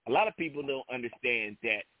so. A lot of people don't understand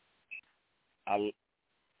that.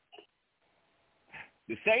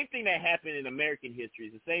 The same thing that happened in American history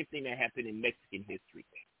is the same thing that happened in Mexican history.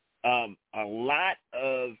 A lot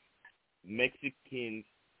of Mexicans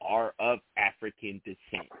are of African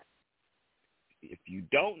descent. If you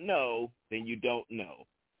don't know, then you don't know.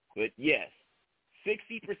 But yes,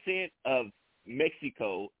 60% of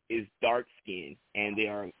Mexico is dark-skinned, and they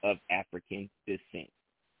are of African descent.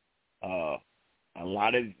 A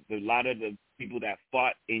lot of the people that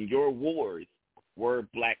fought in your wars were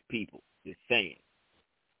black people. Just saying.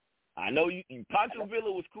 I know Pancho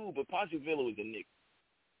Villa was cool, but Pancho Villa was a nigga.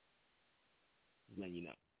 Just letting you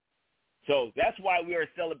know. So that's why we are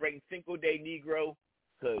celebrating Cinco de Negro,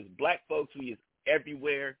 because black folks, we is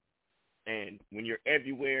everywhere, and when you're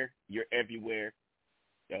everywhere, you're everywhere.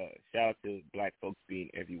 Shout out to black folks being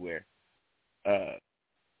everywhere.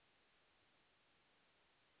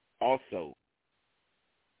 Also,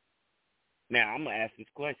 now I'm gonna ask this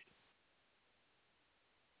question.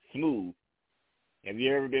 Smooth, have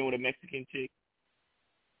you ever been with a Mexican chick?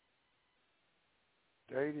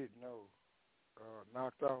 Dated? No.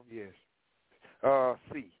 Knocked off? Yes.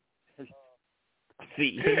 C.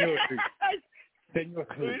 C.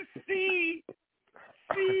 C.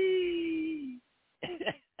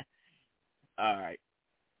 All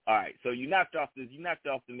right. So you knocked off the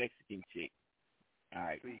Mexican chick. All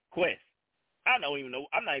right. Quest. I don't even know.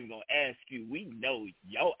 I'm not even gonna ask you. We know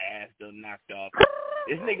your ass done knocked off.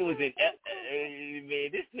 This nigga was man.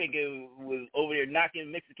 This nigga was over there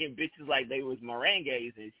knocking Mexican bitches like they was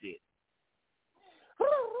merengues and shit.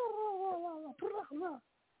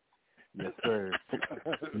 Yes, sir.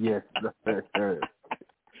 Yes, sir.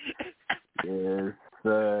 Yes,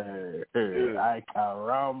 sir. Ay,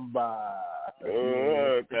 caramba.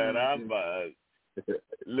 Oh, caramba.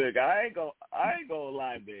 Look, I ain't gonna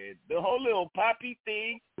lie, man. The whole little poppy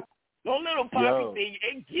thing, it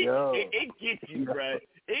gets you, bro.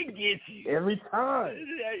 It gets you every time.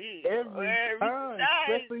 Every time,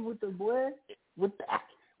 especially with the boy, with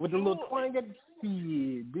the little twang at the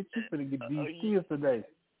shit. Bitch, you finna get these kills today.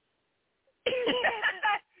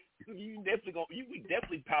 You be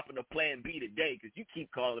definitely popping a plan B today, because you keep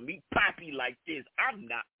calling me poppy like this. I'm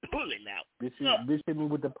not pulling out. Bitch hit me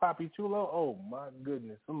with the poppy chulo. Oh my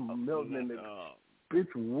goodness, I'm melting in it.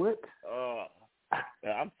 Bitch, what?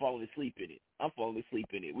 I'm falling asleep in it.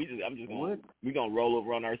 We gonna roll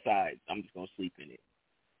over on our sides. I'm just gonna sleep in it.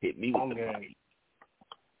 Hit me with the body.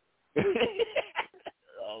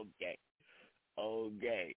 Okay.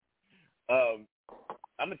 I'm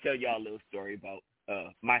gonna tell y'all a little story about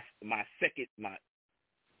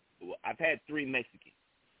I've had 3 Mexicans.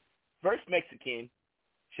 First Mexican,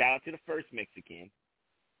 shout out to the first Mexican.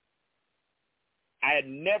 I've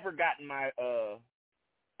never got my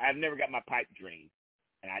pipe drained,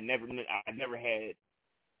 and I never had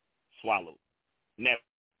swallowed. Never.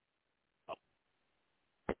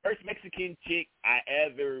 First Mexican chick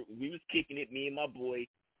we was kicking it, me and my boy.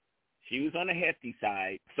 She was on the hefty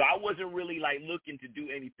side, so I wasn't really like looking to do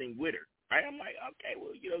anything with her. Right? I'm like, okay,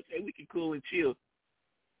 well, say we can cool and chill.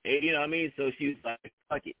 And, you know what I mean? So she was like,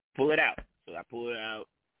 fuck it, pull it out. So I pulled it out.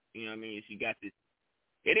 You know what I mean? She got this.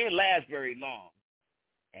 It didn't last very long.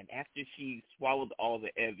 And after she swallowed all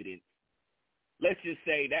the evidence, let's just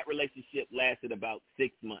say that relationship lasted about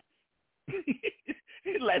 6 months.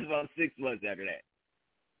 It lasted about 6 months after that.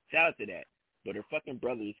 Shout out to that. But her fucking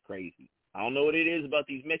brother is crazy. I don't know what it is about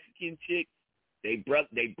these Mexican chicks. They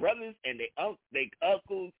brothers and they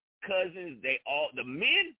uncles, cousins. The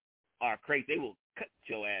men are crazy. They will cut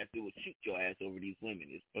your ass. They will shoot your ass over these women.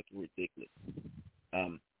 It's fucking ridiculous.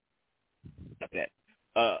 Not that.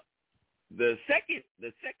 The second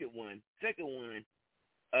one.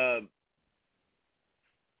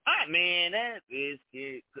 Man, that is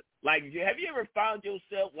it. Like, have you ever found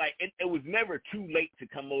yourself like it was never too late to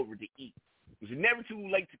come over to eat? It was never too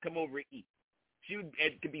late to come over and eat.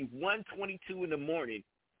 It could be 1:22 in the morning.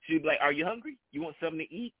 She'd be like, "Are you hungry? You want something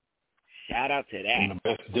to eat?" Shout out to that.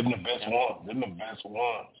 Them the best ones.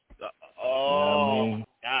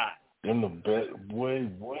 God. Them the best. Boy,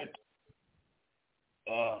 what?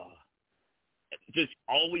 Just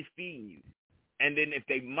always feeding you. And then if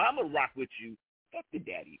they mama rock with you, fuck the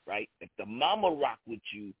daddy, right? If the mama rock with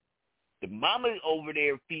you, the mama over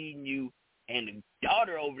there feeding you, and the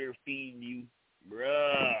daughter over there feeding you,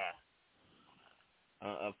 bruh.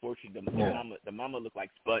 Unfortunately, the mama looked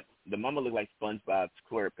like SpongeBob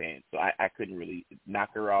SquarePants, so I couldn't really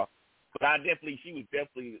knock her off. But she was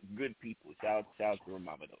definitely good people. Shout out to her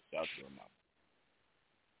mama though. Shout out to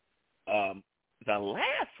her mama. The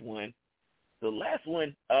last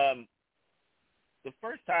one. The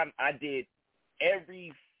first time I did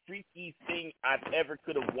every freaky thing I've ever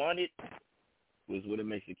could have wanted was with a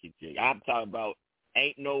Mexican chick. I'm talking about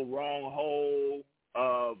ain't no wrong hole.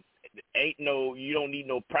 You don't need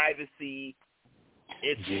no privacy.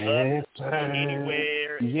 It's up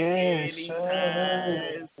anywhere,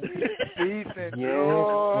 anytime. Decent,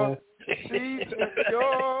 Cinco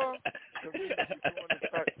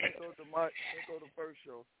the first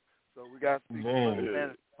show, so we got to speak as much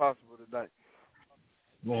as possible tonight.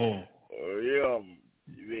 Man. Oh yeah,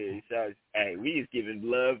 man. Hey, we is giving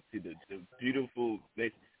love to the beautiful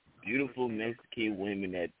Mexican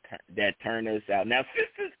women that turn us out. Now,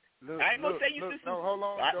 sisters, I ain't gonna say you sisters. No, hold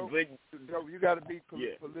on, Joe, you got to be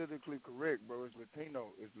politically correct, bro. It's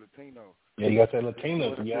Latino. Yeah, you got that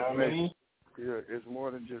Latino. You know what I mean? Yeah, it's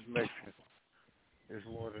more than just Mexican.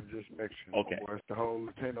 Okay. Boy, it's the whole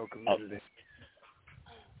Latino community.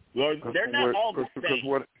 Well, they're not all the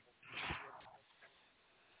same.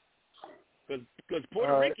 Because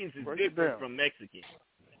Puerto Ricans is different from Mexicans.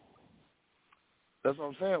 That's what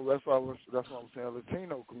I'm saying. That's what I'm saying.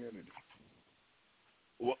 Latino community.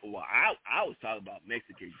 Well, I was talking about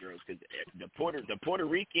Mexican girls because the Puerto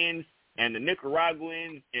Ricans and the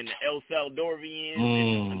Nicaraguans and the El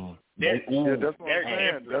Salvadorians. That's what I'm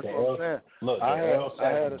saying. Look, I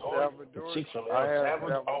had a Salvadorian.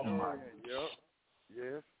 Yep.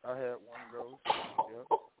 Yes, I had one of those. Yep.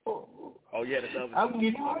 Oh yeah, the Salvadorian. I'm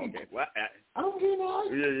getting hyped. Okay. Well, I'm getting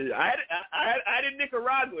hyped. Yeah. I had a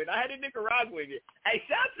Nicaraguan. Hey,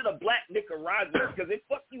 shout out to the black Nicaraguans because they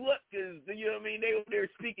fuck you up because you know what I mean. They over there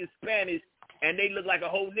speaking Spanish and they look like a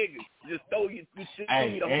whole nigga. Just throw you.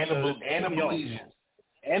 Hey, and the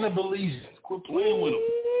Belizeans. Quit playing with them.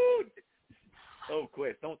 Oh,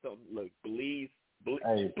 quit! Don't look. Belize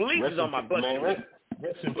is on my butt. Man, rest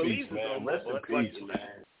in peace, man. Rest in peace,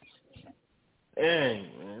 man. Hey,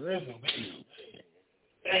 man, rest in peace.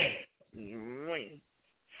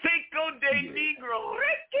 Cinco de Negros.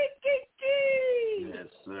 Yes,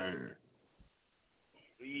 sir.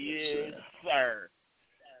 Yes, sir.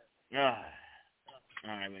 All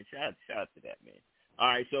right, man. Shout out to that, man. All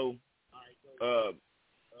right, so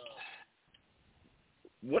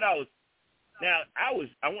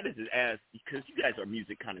I wanted to ask because you guys are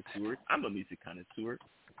music connoisseurs. I'm a music connoisseur.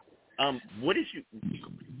 What is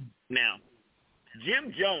now?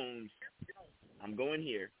 Jim Jones. I'm going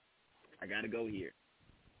here. I gotta go here.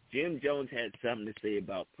 Jim Jones had something to say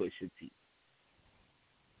about Pusha T.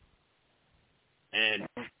 And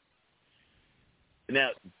now,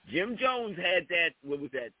 Jim Jones had that, what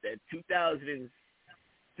was that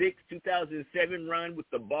 2006, 2007 run with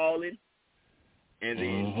the Ballin'. And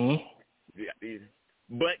then,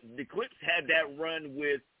 but the Clips had that run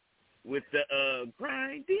with the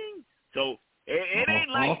Grinding. So it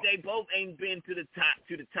ain't like they both ain't been to the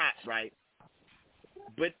top, right?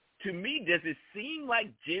 But to me, does it seem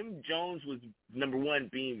like Jim Jones was, number one,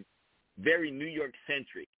 being very New York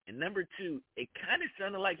centric, and number two, it kind of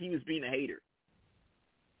sounded like he was being a hater?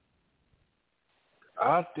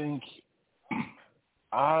 I think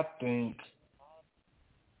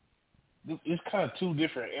it's kind of two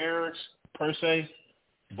different eras per se,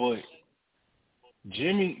 but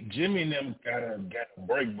Jimmy and them got a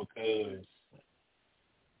break because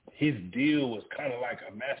his deal was kind of like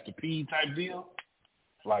a Master P type deal.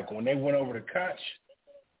 Like when they went over to Koch,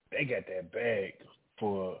 they got that bag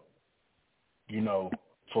for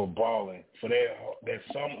balling, for that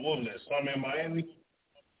summer in Miami.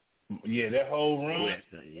 Yeah, that whole run.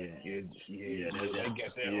 They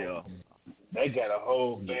got that. They got a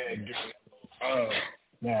whole bag.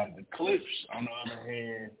 Now the Clips, on the other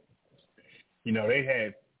hand, they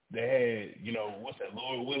had what's that?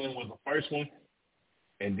 Lord Willing was the first one,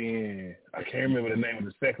 and then I can't remember the name of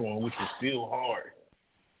the second one, which was still hard.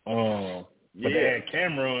 But they had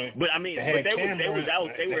Cameron. But I mean, they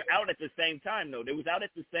were out at the same time though. They was out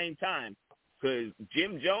at the same time. Because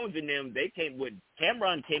Jim Jones and them,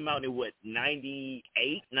 Cameron came out in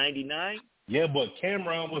 98, 99? Yeah, but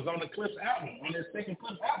Cameron was on the Clips album, on their second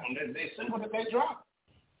Clips album. They single that they dropped.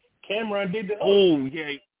 Cameron did the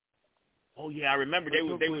Oh yeah, I remember they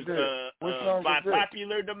was by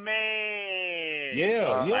popular demand.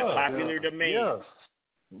 By popular demand.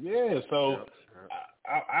 Yeah. So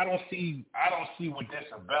I don't see what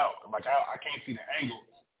that's about. Like I can't see the angle.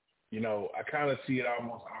 I kind of see it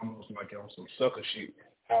almost like on some sucker shit.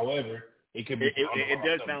 However, it could be. It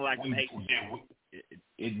does sound like some hate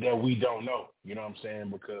that we don't know. You know what I'm saying?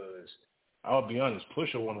 Because I'll be honest,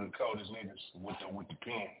 Pusha one of the coldest niggas with the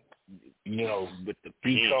pen. With the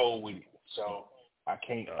pen. He cold with it. So I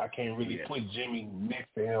can't really put Jimmy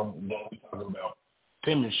next to him when we talking about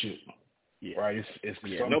penmanship. Yeah. Right? It's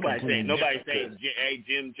nobody's saying hey,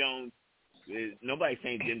 Jim Jones. Nobody's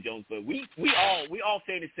saying Jim Jones, but we all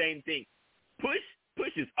say the same thing. Push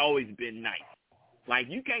has always been nice. Like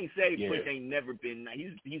you can't say Push ain't never been nice.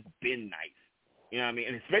 He's been nice. You know what I mean?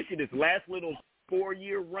 And especially this last little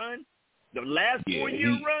 4-year run, the last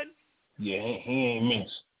 4-year run. Yeah, he ain't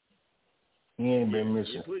missed. He ain't been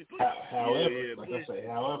missing.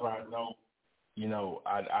 However, I know,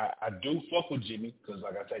 I do fuck with Jimmy because,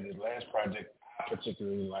 like I said, this last project I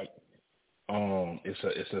particularly like. It's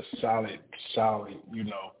a solid.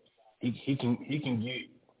 He can get.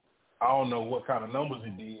 I don't know what kind of numbers he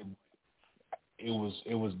did. It was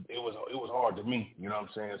hard to me. You know what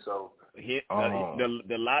I'm saying? So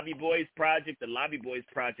the Lobby Boys project. The Lobby Boys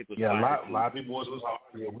project was fire. Lobby Boys was hard.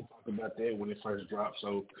 Yeah, we talked about that when it first dropped.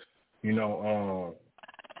 So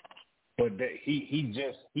but that he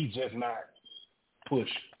just not Push.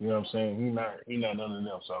 You know what I'm saying? He not none of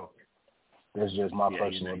them. So that's just my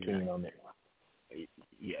personal opinion on that.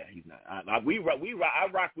 Yeah, he's not. I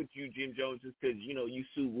rock with you, Jim Jones, just because you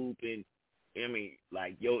Sue Whoop and I mean,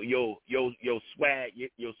 like your swag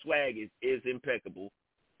is impeccable.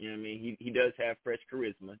 You know what I mean? He does have fresh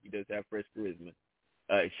charisma.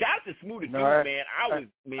 Shout out to Smoothie too,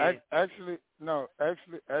 man. Actually,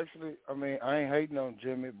 I mean, I ain't hating on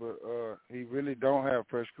Jimmy, but he really don't have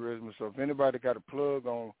fresh charisma. So if anybody got a plug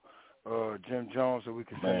on Jim Jones, so we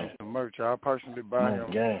can send him some merch, I'll personally buy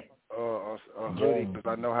him a hoodie because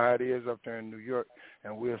I know how it is up there in New York,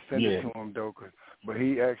 and we'll send it to him though. But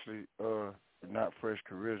he actually not fresh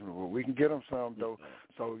charisma, but we can get him some though.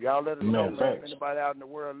 So y'all let us know if anybody out in the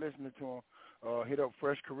world listening to him. Hit up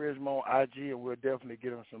Fresh Charisma on IG, and we'll definitely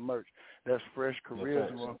get him some merch. That's Fresh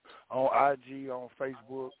Charisma on IG, on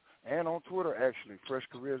Facebook, and on Twitter, actually. Fresh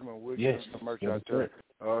Charisma, and we'll get him some merch out there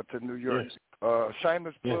to New York.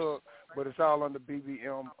 Shameless plug, but it's all under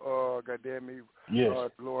BBM, goddamn me,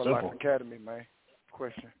 Lower Life Academy, man.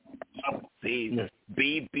 Question. See,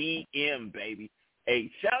 BBM, baby.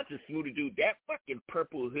 Hey, shout out to Smoothie Dude. That fucking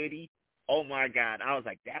purple hoodie, oh, my God. I was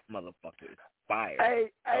like, that motherfucker is fire.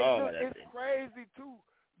 Hey, look, it's crazy, too,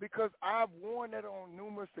 because I've worn that on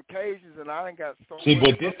numerous occasions, and I ain't got so much. See,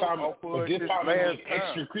 but this time it looked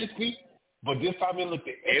extra crispy. But this time it looked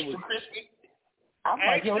extra crispy. I'm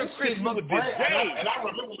like, yo, this shit look bright. And I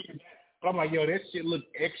remember that. But I'm like, yo, that shit look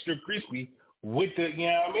extra crispy with the, you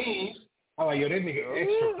know what I mean? I'm like, yo, that nigga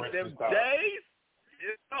extra fresh. Them days,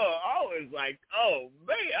 I was like, oh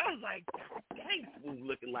man, I was like, dang, was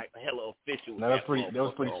looking like a hella official. No, that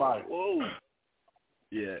was pretty fire. Whoa.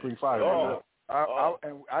 Yeah, pretty fire.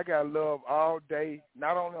 I got love all day,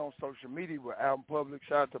 not only on social media but out in public.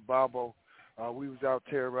 Shout out to Bobo. We was out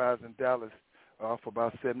terrorizing Dallas for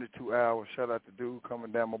about 72 hours. Shout out to dude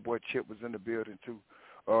coming down. My boy Chip was in the building too.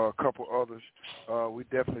 A couple others. We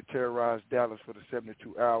definitely terrorized Dallas for the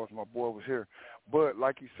 72 hours. My boy was here. But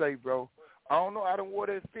like you say, bro, I don't know. I don't wear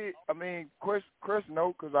that fit. I mean, Chris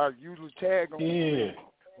know because I usually tag him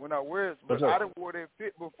when I wear it. But I didn't wear that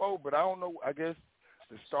fit before. But I don't know. I guess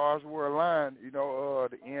the stars were aligned. You know,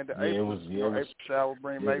 the end of April. April shower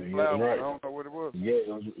bring May flowers. Right. I don't know what it was. Yeah, it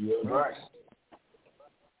was right.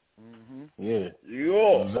 Mm-hmm. Yeah. It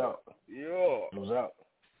was out. Yeah. It was out.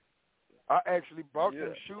 I actually bought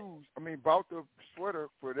them shoes. I mean, bought the sweater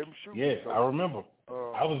for them shoes. Yeah, so, I remember.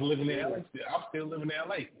 I was living in LA. I'm still living in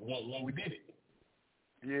LA when we did it.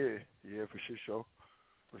 Yeah, for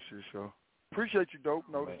sure. Appreciate you, Dope,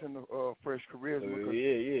 noticing the fresh careers.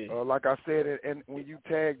 Yeah. Like I said, and when you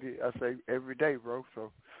tagged it, I say every day, bro.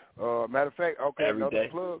 So, matter of fact, okay, every another day.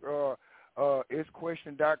 plug.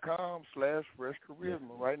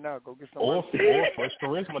 itsquestion.com/freshcharisma right now. Go get some. Or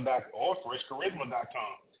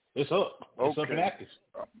freshcharisma.com. It's up. It's up and active.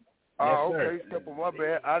 Okay, simple. My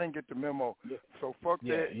bad. I didn't get the memo. So fuck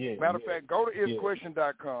that. Matter of fact, go to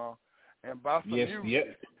itsquestion.com and buy some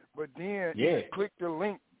music. But then you can click the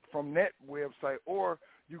link from that website, or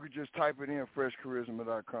you could just type it in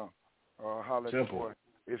freshcharisma.com. Holler at the boy.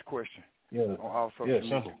 It's Question. Yeah. On all social media.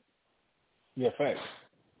 Simple. Yeah, facts.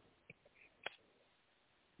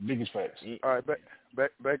 Biggest facts. All right,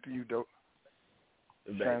 back to you, Dope.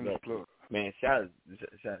 Man, shout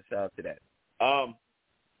out to that.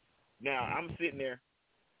 Now I'm sitting there.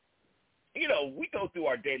 You know, we go through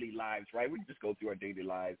our daily lives, right? We just go through our daily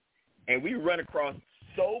lives, and we run across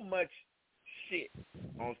so much shit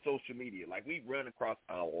on social media. Like, we run across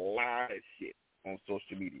a lot of shit on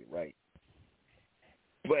social media, right?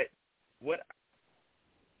 But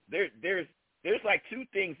there's like two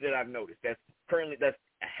things that I've noticed that's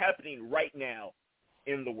happening right now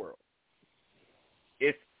in the world.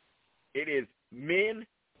 It is men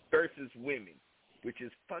versus women, which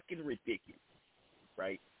is fucking ridiculous,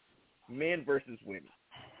 right? Men versus women.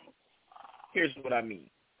 Here's what I mean.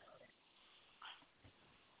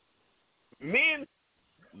 Men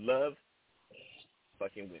love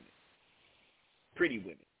fucking women. Pretty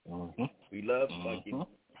women. Mm-hmm. We love fucking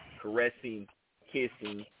caressing,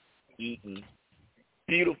 kissing, eating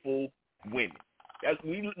beautiful women. That's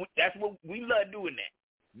what we love doing that.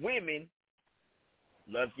 Women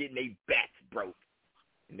love getting their backs broke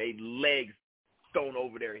and their legs thrown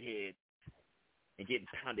over their head and getting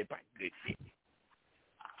pounded by good shit.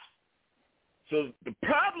 So the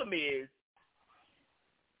problem is,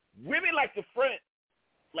 women like the front,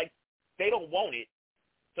 like they don't want it,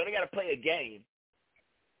 so they got to play a game.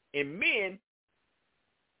 And men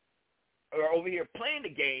are over here playing the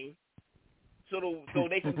game so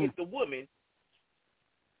they can get the woman.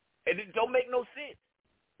 And it don't make no sense.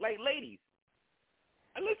 Like, ladies,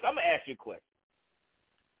 listen, I'm going to ask you a question.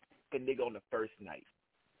 A nigga on the first night.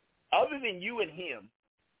 Other than you and him,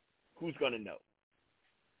 who's going to know?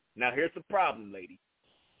 Now, here's the problem, lady.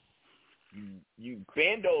 You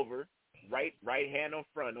bend over, right hand on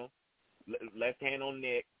frontal, left hand on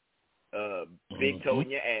neck, big toe in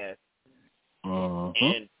your ass.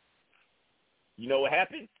 And you know what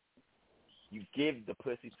happens? You give the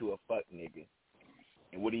pussy to a fuck nigga.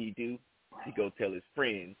 And what do? He go tell his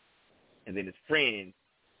friends, and then his friends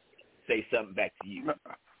say something back to you.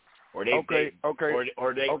 Or they Okay.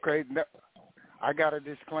 Now, I got a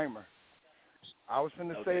disclaimer. I was going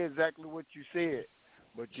to say exactly what you said,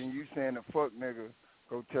 but then you saying the fuck nigga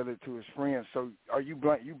go tell it to his friends. So are you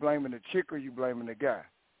blaming the chick or you blaming the guy?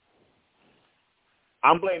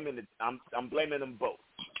 I'm blaming them both.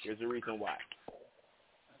 Here's the reason why.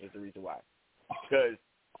 Because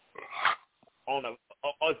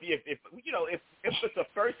if it's a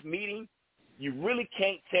first meeting, you really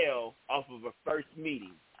can't tell off of a first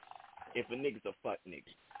meeting if a nigga's a fuck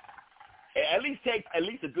nigga. It at least takes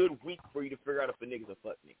a good week for you to figure out if a nigga's a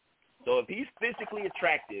fuck nigga. So if he's physically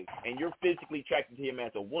attractive and you're physically attracted to him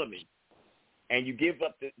as a woman, and you give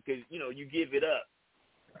up because you give it up.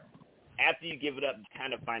 After you give it up, you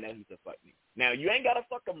kind of find out he's a fuck nigga. Now you ain't gotta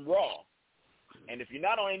fuck him raw, and if you're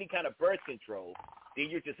not on any kind of birth control, then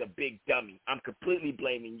you're just a big dummy. I'm completely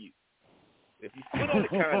blaming you. If you put on the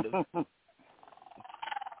condom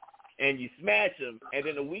and you smash him, and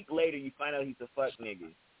then a week later you find out he's a fuck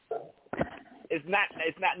nigga, it's not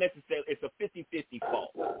necessarily. It's a 50-50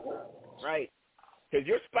 fault. right? Because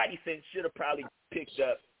your spidey sense should have probably picked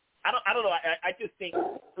up. I don't know. I just think,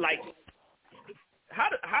 like,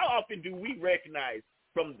 how often do we recognize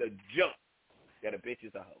from the jump that a bitch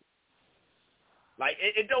is a hoe? Like,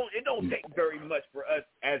 it don't take very much for us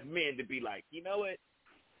as men to be like, you know what,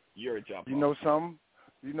 you're a jump. You know something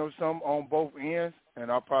on both ends, and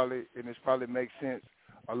this probably makes sense.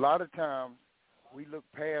 A lot of times we look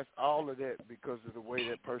past all of that because of the way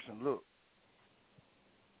that person looks.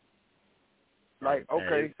 Like,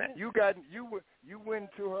 okay, you went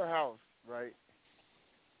to her house, right?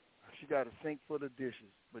 She got a sink full of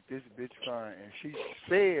dishes, but this bitch fine, and she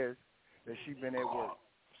says that she been at work,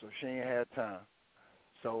 so she ain't had time.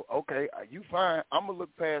 So, okay, you fine. I'm gonna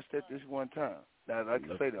look past that this one time. Now, I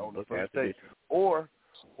can say that on the first date, or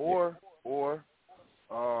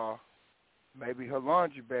maybe her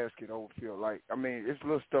laundry basket overfilled. Like, I mean, it's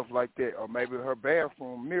little stuff like that, or maybe her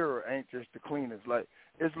bathroom mirror ain't just the cleanest. Like,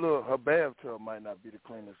 it's little, her bathtub might not be the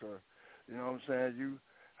cleanest, or, you know what I'm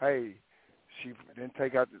saying? She didn't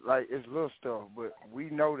take out, like, it's little stuff, but we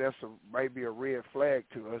know that's maybe a red flag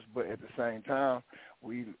to us, but at the same time,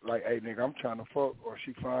 we like, hey, nigga, I'm trying to fuck, or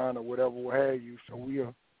she fine, or whatever, what have you, so we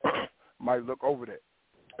might look over that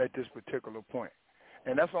at this particular point.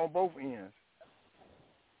 And that's on both ends.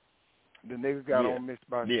 The nigga got on mixed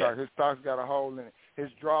by stock. His stock's got a hole in it. His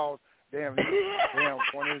drawers, damn,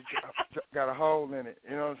 one of his got a hole in it.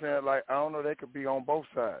 You know what I'm saying? Like, I don't know, they could be on both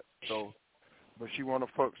sides, so... But she want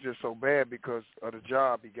to fuck just so bad because of the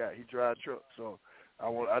job he got. He drive trucks, so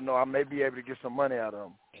I know I may be able to get some money out of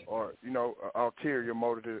him, or, you know, an ulterior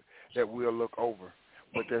motive that we'll look over.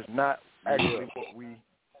 But that's not actually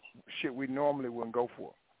what we normally wouldn't go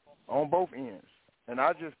for on both ends. And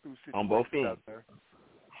I just threw situations out there.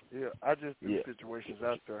 Yeah, I just threw situations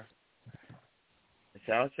out there.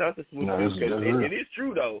 Shout out to Smooth. It is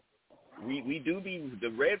true though. We do be, the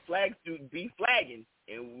red flags do be flagging.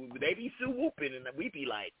 And they be so whooping, and we be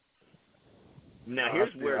like, now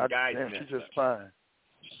here's where guys mess up. She's just fine.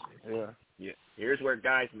 Yeah. Here's where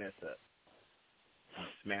guys mess up. You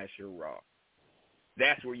smash your raw.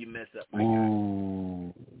 That's where you mess up, my guy.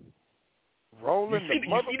 Rolling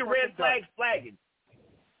you see the red flags flagging.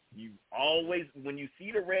 You always, when you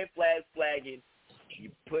see the red flags flagging,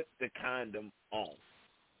 you put the condom on.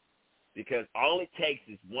 Because all it takes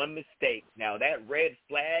is one mistake. Now, that red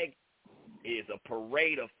flag is a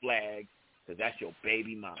parade of flags, because that's your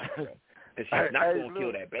baby mama, bro. Because she's not going to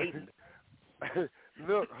kill that baby.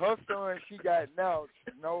 Look, her son, she got now,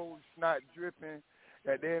 no snot dripping,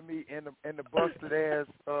 goddamn me, in the busted ass,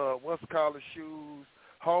 what's called shoes,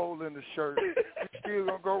 hole in the shirt. You still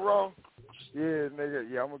going to go wrong? Yeah, nigga,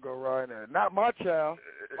 I'm going to go right now. Not my child.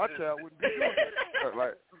 My child wouldn't be doing that.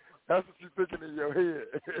 Like, that's what you're thinking in your head.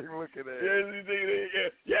 Looking at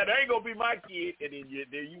it. Yeah, that ain't gonna be my kid. And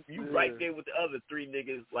then you right there with the other three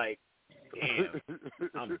niggas. Like, damn,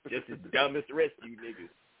 I'm just as dumb as the rest of you niggas.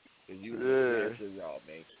 Cause you raw,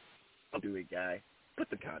 man. Don't do it, guy. Put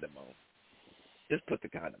the condom on. Just put the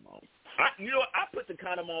condom on. I put the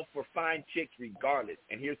condom on for fine chicks regardless.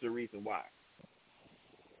 And here's the reason why.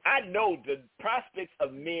 I know the prospects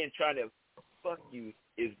of men trying to fuck you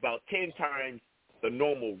is about 10 times the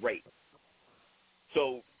normal rate.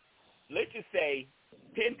 So let's just say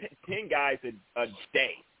 10 guys a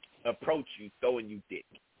day approach you throwing you dick.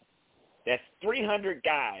 That's 300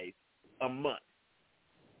 guys a month.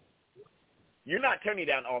 You're not turning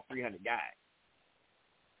down all 300 guys.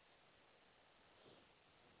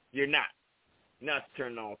 You're not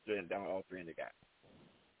turning down all 300 guys.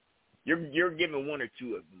 You're giving one or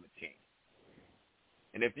two of them a chance.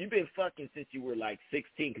 And if you've been fucking since you were like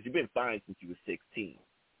 16, because you've been fine since you were 16,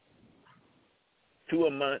 2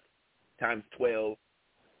 a month times 12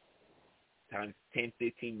 times 10,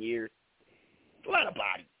 15 years, it's a lot of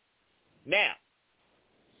bodies. Now,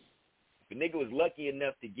 if a nigga was lucky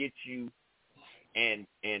enough to get you and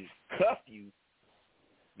cuff you,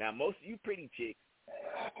 now most of you pretty chicks,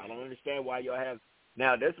 I don't understand why y'all have,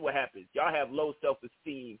 now this is what happens. Y'all have low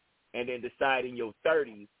self-esteem and then decide in your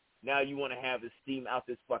 30s, now you want to have esteem out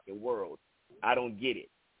this fucking world. I don't get it.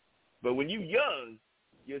 But when you young,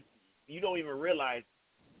 you don't even realize,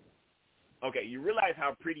 okay, you realize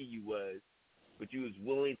how pretty you was, but you was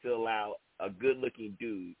willing to allow a good-looking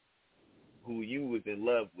dude who you was in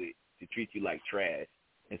love with to treat you like trash.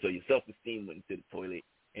 And so your self-esteem went into the toilet.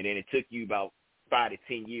 And then it took you about 5 to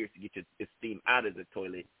 10 years to get your esteem out of the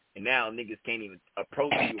toilet. And now niggas can't even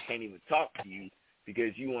approach you or can't even talk to you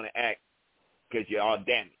because you want to act because you're all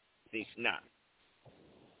damaged. See, nah.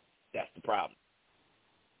 That's the problem.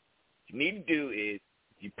 What you need to do is,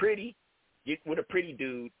 if you're pretty, get with a pretty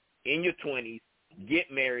dude in your 20s, get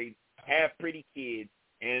married, have pretty kids,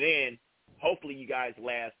 and then you guys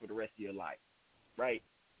last for the rest of your life, right?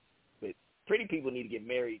 But pretty people need to get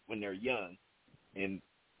married when they're young, and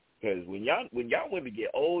because when y'all women get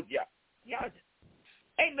old, y'all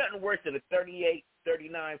ain't nothing worse than a 38,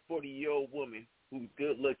 39, 40-year-old woman who's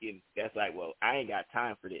good looking. That's like, well, I ain't got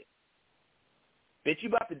time for this. Bitch, you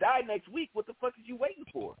about to die next week. What the fuck is you waiting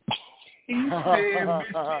for? He said, bitch,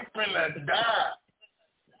 you finna die.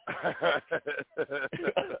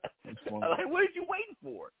 Like, what are you waiting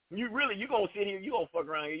for? You gonna sit here, you gonna fuck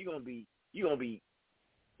around here, you gonna be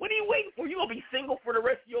what are you waiting for? You gonna be single for the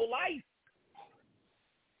rest of your life.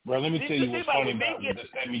 Bro, let me tell you what's funny about the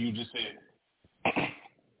statement you just said.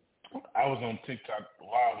 I was on TikTok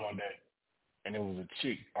live one day, and there was a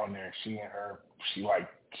chick on there. She like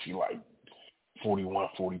 41,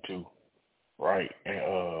 42, right?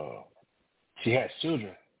 And she has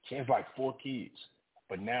children. She has like 4 kids,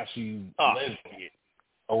 but now she's lesbian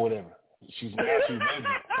or whatever. She's lesbian.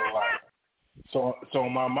 So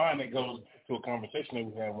in my mind, it goes to a conversation that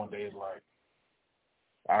we had one day. It's like,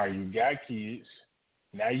 all right, you got kids.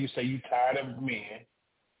 Now you say you tired of men,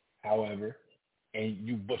 however,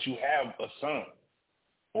 but you have a son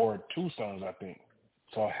or 2 sons, I think.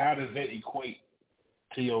 So how does that equate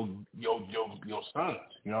to your sons?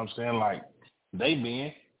 You know what I'm saying? Like, they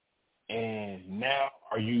men, and now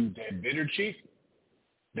are you that bitter chick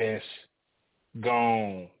that's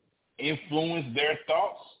gonna influence their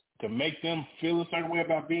thoughts to make them feel a certain way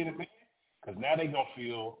about being a man? Because now they gonna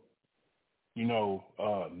feel,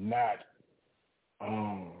 not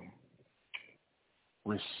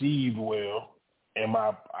received well. I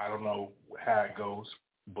don't know how it goes,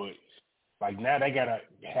 but like now they gotta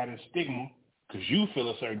have a stigma because you feel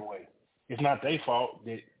a certain way. It's not their fault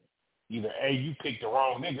that either A, you picked the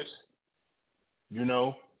wrong niggas,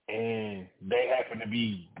 and they happen to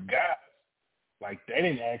be guys. Like, they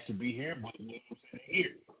didn't ask to be here, but they're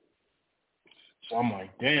here. So I'm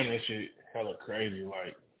like, damn, that shit hella crazy.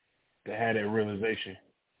 Like, to have that realization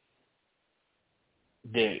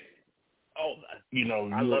that, you're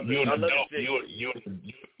an adult.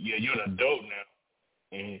 You're an adult now,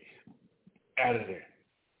 and out of there.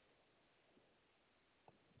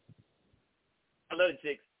 I love the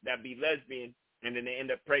chicks that be lesbian and then they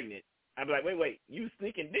end up pregnant. I'd be like, wait, you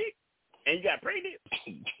sneaking dick and you got pregnant?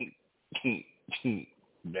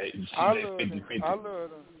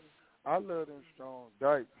 I love them strong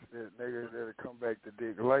dykes that niggas that'll come back to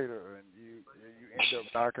dick later, and you end up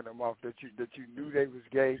knocking them off that you knew they was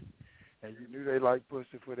gay, and you knew they like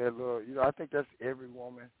pussy for that little. I think that's every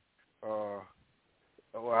woman. Well,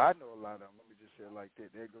 I know a lot of them. Let me just say it like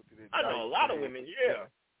that. They go through that. I know a lot of women. Yeah.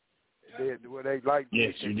 They like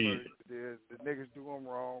yes, you did. The niggas do them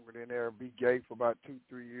wrong, and then they'll be gay for about 2,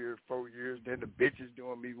 3 years, 4 years. Then the bitches do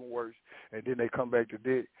them even worse, and then they come back to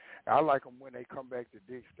dick. I like them when they come back to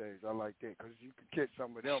dick stage. I like that because you can catch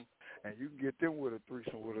some of them, and you can get them with a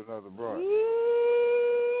threesome with another broad.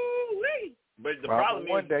 Ooh-wee. But the problem is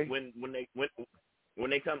when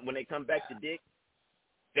they come back to dick,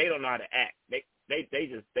 they don't know how to act. They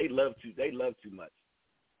love too much.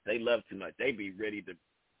 They love too much. They be ready to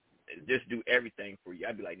just do everything for you.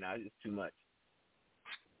 I'd be like, nah, it's too much.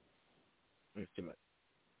 It's too much.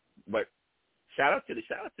 But shout out to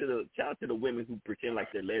the women who pretend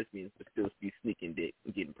like they're lesbians but still be sneaking dick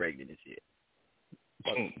and getting pregnant and shit.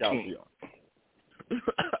 That was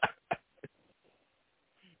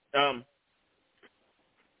y'all.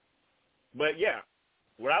 But yeah,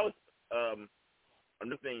 what I was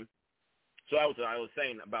another thing. So I was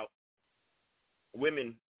saying about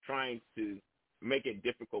women trying to make it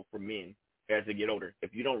difficult for men as they get older.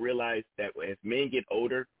 If you don't realize that as men get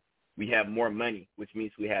older, we have more money, which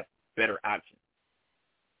means we have better options.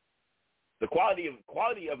 The quality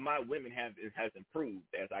of my women has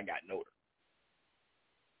improved as I gotten older.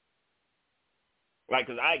 Like,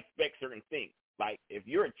 because I expect certain things. Like, if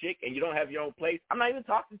you're a chick and you don't have your own place, I'm not even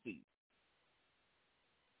talking to you.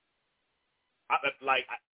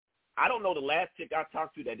 I don't know the last chick I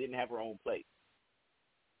talked to that didn't have her own place.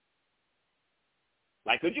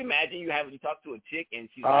 Like, could you imagine you talk to a chick and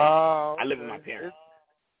she's like, I live with my parents.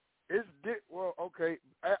 Okay.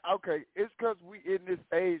 It's because we in this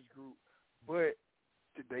age group, but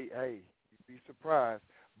today, you'd be surprised.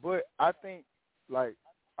 But I think, like,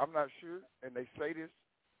 I'm not sure, and they say this,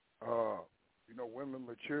 women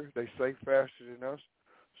mature, they say faster than us.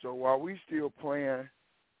 So while we still playing,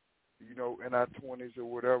 in our 20s or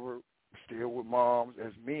whatever, still with moms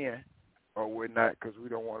as men, or we're not because we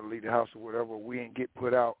don't want to leave the house or whatever, we ain't get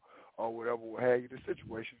put out or whatever, we'll have you the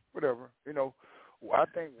situation, whatever. I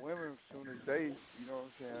think women, as soon as they,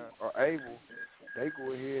 are able, they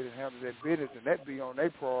go ahead and handle that business, and that be on their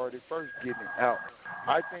priority first, getting it out.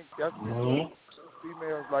 I think that's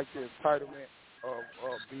females like the entitlement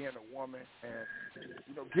of being a woman and,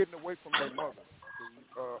 getting away from their mother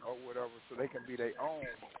or whatever so they can be their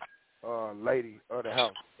own lady of the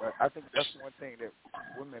house. Right? I think that's one thing that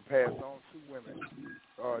women pass on to women,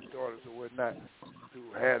 daughters or whatnot,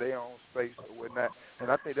 to have their own space or whatnot.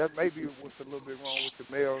 And I think that maybe what's a little bit wrong with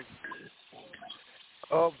the males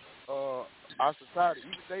of our society,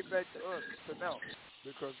 even day back to us, to now.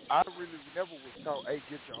 Because I really never was taught, hey,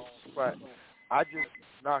 get your own spot. I just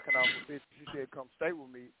knocking off a bitch. She said, come stay with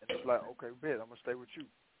me. And it's like, okay, bitch, I'm going to stay with you.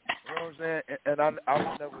 You know what I'm saying? And I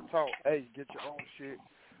was never taught, hey, get your own shit.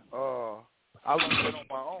 I learned that on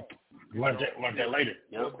my own. Learned that later.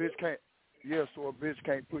 So a bitch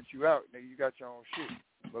can't put you out. Now you got your own shit.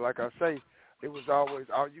 But like I say, it was always,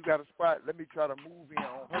 oh, you got a spot, let me try to move in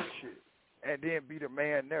on her shit. And then be the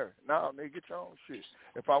man there. No, nigga, get your own shit.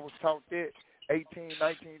 If I was taught that 18,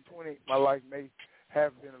 19, 20, my life may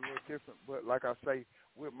have been a little different. But like I say,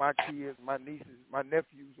 with my kids, my nieces, my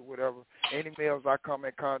nephews or whatever, any males I come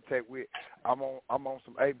in contact with, I'm on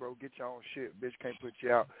some, hey, bro, get your own shit. Bitch can't put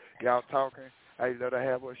you out. Y'all talking, hey, let her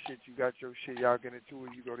have her shit. You got your shit. Y'all get into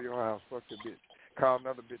it. You go to your house. Fuck the bitch. Call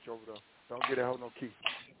another bitch over there. Don't get that hoe no key.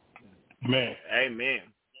 Man. Amen.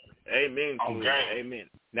 Amen. Okay. Amen.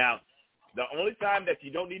 Now, the only time that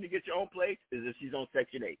you don't need to get your own place is if she's on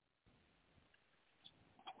Section 8.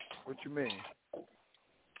 What you mean?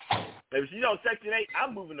 If she's on Section 8,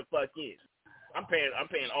 I'm moving the fuck in. I'm paying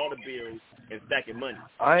all the bills and stacking money.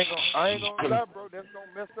 I ain't gonna lie, bro. That's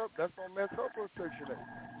gonna mess up her Section 8.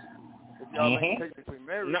 If y'all ain't technically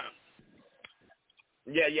married. No.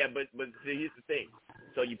 Yeah, but see, here's the thing.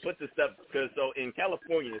 So you put the stuff, so in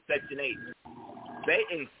California, Section 8, they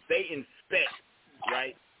inspect,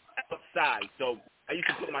 right, outside. So I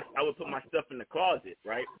would put my stuff in the closet,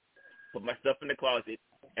 right? Put my stuff in the closet,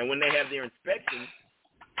 and when they have their inspection,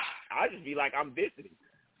 I just be like, I'm visiting.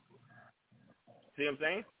 See what I'm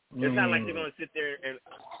saying? It's not like they're gonna sit there and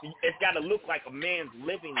it's got to look like a man's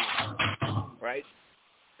living room, right?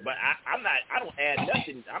 But I don't add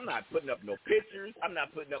nothing. I'm not putting up no pictures. I'm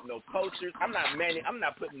not putting up no posters. I'm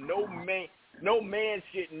not putting no man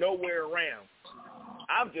shit nowhere around.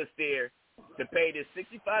 I'm just there to pay this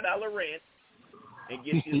 $65 rent and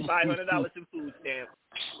get this $500 in food stamps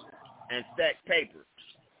and stack paper.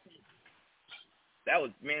 That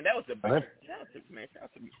was the best.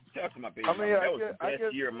 Shout out to my baby. I mean, that was the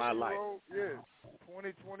best year of my life. Yeah,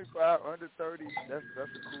 20, 25, under 30. That's a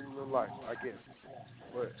cool little life, I guess.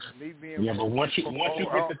 But me being but once you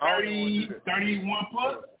get to 30, 31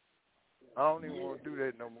 plus, I don't even want to do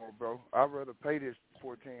that no more, bro. I'd rather pay this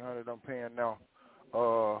 $1,400 I'm paying now. You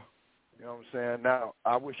know what I'm saying? Now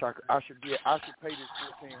I wish I should pay this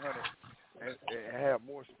 $1,400 and have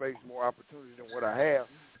more space, more opportunity than what I have.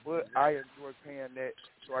 But I enjoy paying that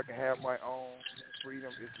so I can have my own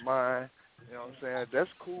freedom. It's mine. You know what I'm saying? That's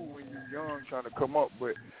cool when you're young trying to come up,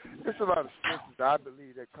 but there's a lot of stresses I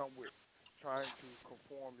believe that come with trying to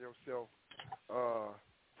conform yourself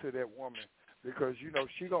to that woman. Because,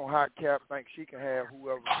 she gonna hot cap, think she can have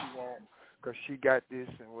whoever she want because she got this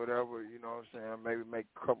and whatever, you know what I'm saying? Maybe make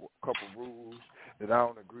a couple rules that I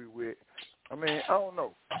don't agree with. I mean, I don't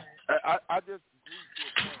know. I just agree to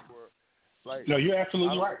a point where, like, no, you're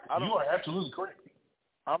absolutely right. You are absolutely correct.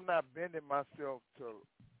 I'm not bending myself to,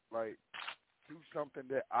 like, do something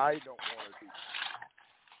that I don't want to do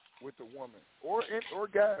with a woman or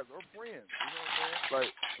guys or friends. You know what I'm saying?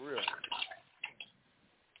 Like, for real.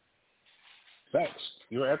 Facts.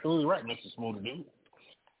 You're absolutely right, Mr. Smooth Dude.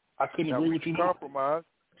 I couldn't agree with you more. Compromise.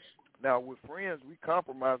 Now, with friends, we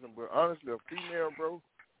compromising, but honestly, a female, bro,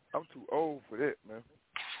 I'm too old for that, man.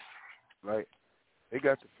 Like, they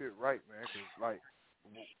got to fit right, man, because, like,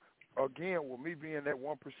 again, with me being that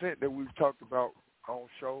 1% that we've talked about on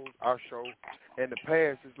shows, our show, in the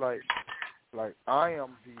past, it's like I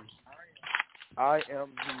am the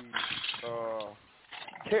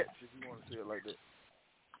catch, if you want to say it like that.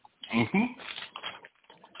 Mm-hmm.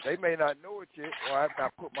 They may not know it yet, or I've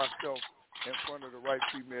not put myself in front of the right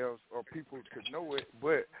females or people to know it,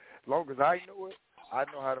 but as long as I know it, I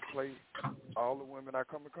know how to play all the women I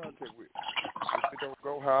come in contact with. If it don't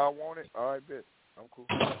go how I want it, all right, bet. I'm cool.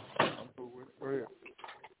 I'm cool with it. Go ahead.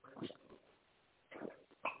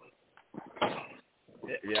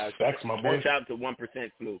 Yeah, that's my boy. Shout out to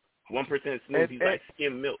 1% Smooth. 1% Smooth, he's like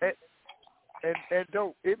skim milk. And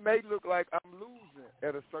though it may look like I'm losing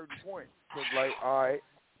at a certain point, because, like, all right,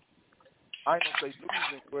 I ain't gonna say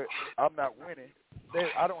losing, but I'm not winning.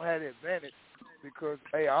 I don't have the advantage because,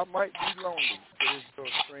 hey, I might be lonely for this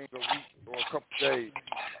little string of weeks or a couple days,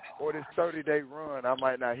 or this 30-day run. I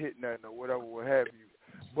might not hit nothing or whatever, what have you.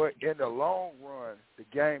 But in the long run, the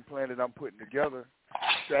game plan that I'm putting together, the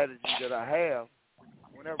strategy that I have,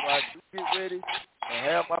 whenever I do get ready and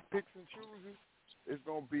have my picks and chooses, it's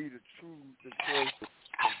gonna be the choice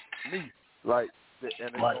for me. Like, and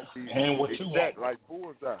it's gonna be and what you want. Like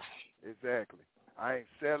bullseye. Exactly. I ain't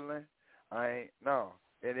settling. No.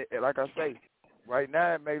 And like I say, right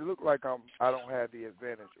now it may look like I don't have the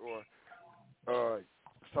advantage, or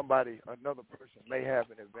another person may have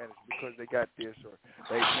an advantage because they got this, or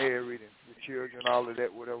they married and the children, all of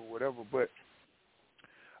that, whatever. But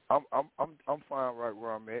I'm fine right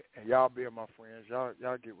where I'm at, and y'all being my friends,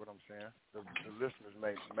 y'all get what I'm saying. The listeners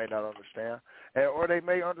may not understand, or they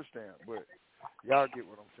may understand, but y'all get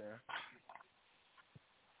what I'm saying.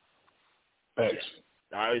 Thanks.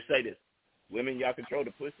 I always say this: women, y'all control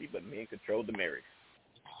the pussy, but men control the marriage.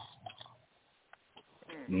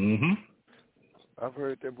 Mm-hmm. I've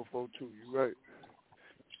heard that before too. You're right,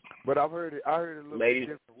 but I heard it a little bit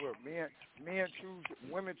different. Where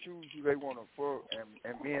women choose who they want to fuck,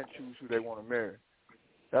 and men choose who they want to marry.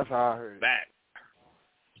 That's how I heard it. Back.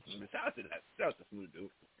 Shout to that. Shout to Smooth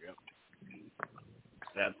Dude. Yep.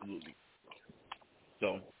 Absolutely.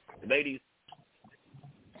 So, ladies,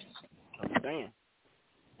 I'm saying,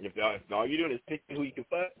 if all you're doing is picking who you can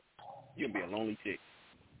fuck, you're gonna be a lonely chick.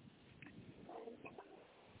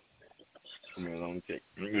 I'm a lonely chick.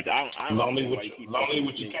 I'm lonely with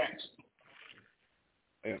your cats.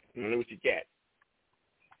 Yeah, lonely with your cat.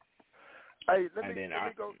 Hey, let me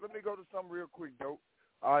go to something real quick, dope.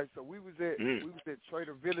 All right, so we was at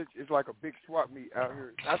Trader Village. It's like a big swap meet out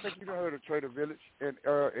here. I think you done heard of Trader Village in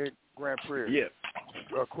Grand Prairie. Yeah.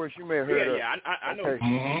 Of course, you may have heard of it. Yeah, I know. Okay.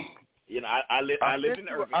 Mm-hmm. You know, I live in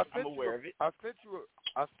Irving. I'm aware of it. I sent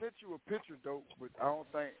you a picture, dope, but I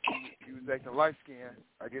don't think you was acting light skinned.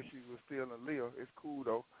 I guess you was feeling Lil. It's cool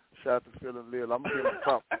though. Shout out to feeling Lil. I'm gonna give him a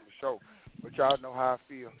top for the show, but y'all know how I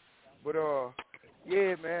feel. But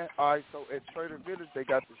yeah, man. All right, so at Trader Village they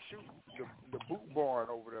got the boot barn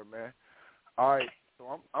over there, man. All right,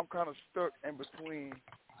 so I'm kind of stuck in between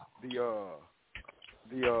the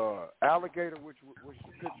alligator, which the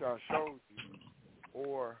picture I showed you,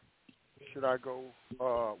 or should I go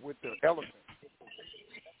with the elephant?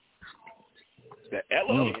 The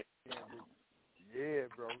elephant? Yeah,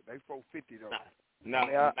 bro. They $450 though. No,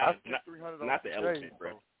 I spent $300 not the elephant, J's,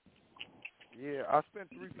 bro. Yeah, I spent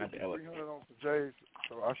 $300 on some J's,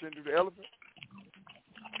 so I shouldn't do the elephant.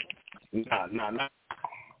 Nah.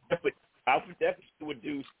 But I definitely would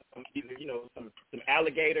do either some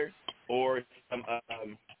alligator or some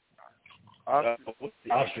what's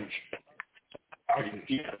the ostrich.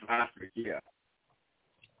 Ostrich, yeah.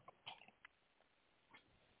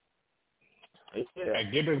 Hey,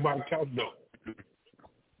 get back by the couch, though.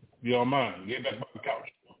 You don't mind? Get back by the couch.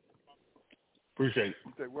 Appreciate it.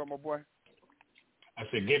 You say, what, my boy? I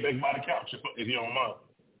said, get back by the couch if you don't mind.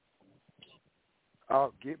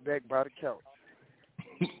 I'll get back by the couch.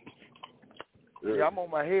 Yeah, I'm on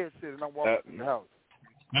my headset and I'm walking through the house.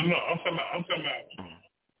 No, I'm talking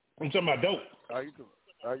about dope. You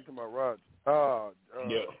talking about Roger?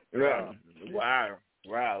 Yeah.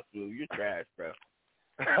 Wow, Sue, you're trash, bro.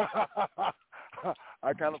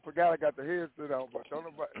 I kind of forgot I got the headset on, but don't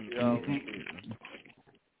nobody.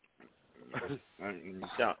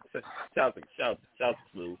 Shout to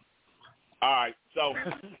Sue. All right, so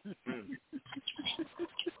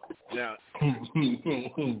now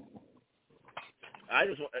I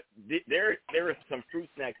just want there are some fruit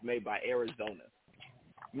snacks made by Arizona.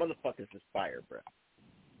 Motherfuckers is fire, bro.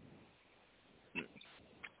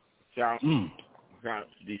 Shout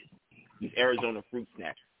these Arizona fruit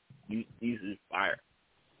snacks. These is fire.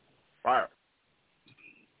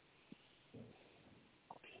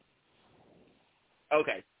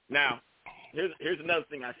 Okay, now here's another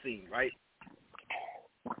thing I seen, right?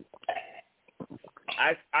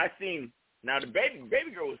 I seen now the baby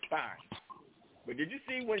girl was fine, but did you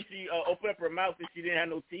see when she opened up her mouth and she didn't have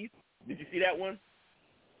no teeth? Did you see that one?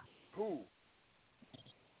 Who?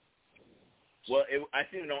 Well, I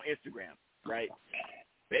seen it on Instagram, right?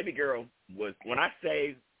 Baby girl was, when I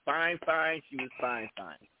say fine, she was fine.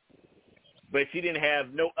 But she didn't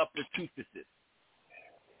have no upper toothpieces.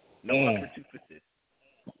 Upper toothpieces.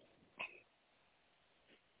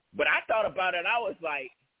 But I thought about it and I was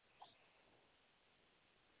like,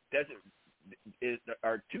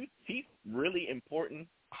 are teeth really important?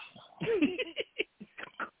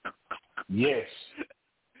 Yes.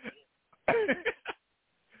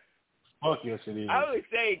 Fuck yes it is. I would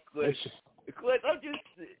say, Cliff, I'm just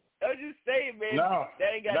saying, man,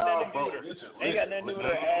 that ain't got nothing to do with her. Ain't got nothing to do with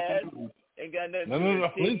her ass. Ain't got nothing to do with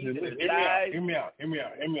her teeth. Listen. Hear me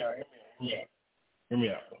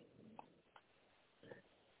out.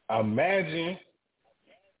 Imagine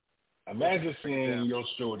seeing your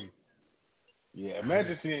shorty. Yeah,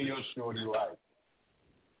 imagine seeing your shorty like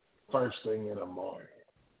first thing in the morning.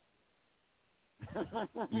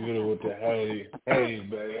 You know what the hey, babe,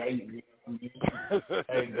 hey,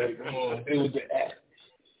 babe, come on, it was the act.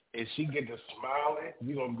 And she get to smiling,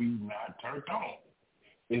 you gonna be not turned on.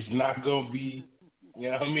 It's not gonna be, you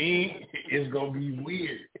know what I mean? It's gonna be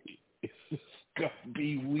weird. It's gonna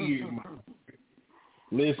be weird, man.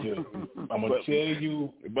 Listen, I'm gonna tell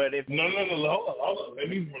you. But if no, hold on.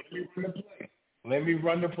 Let me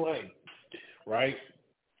run the play. Right?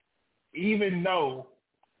 Even though,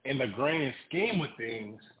 in the grand scheme of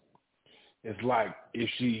things, it's like if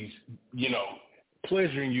she's,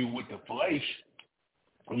 pleasuring you with the flesh.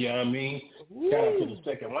 You know what I mean? Shout out to the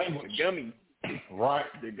second language. The gummy. Right?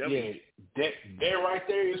 The gummy. Yeah. That right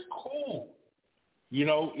there is cool.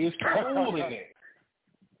 It's cool in it.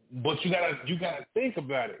 But you gotta think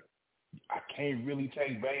about it. I can't really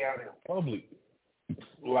take Bay out in public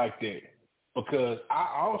like that because I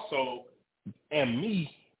also am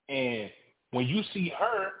me, and when you see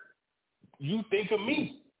her, you think of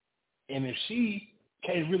me. And if she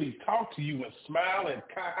can't really talk to you and smile and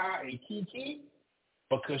ka-ha and kiki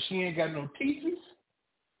because she ain't got no teethers,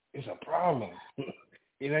 it's a problem.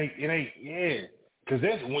 It ain't, yeah. Because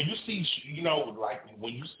that's when you see, like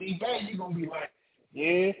when you see Bay, you're gonna be like,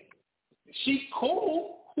 yeah, she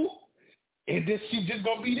cool. And then she just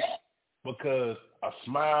gonna be that. Because a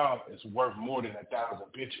smile is worth more than 1,000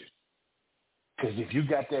 pictures. Because if you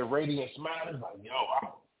got that radiant smile, it's like,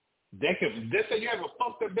 they say you have a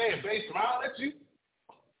fucked up day and they smile at you.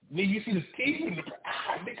 Then you see the teeth and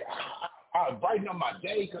I brighten up my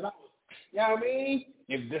day because you know what I mean?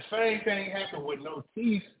 If the same thing happened with no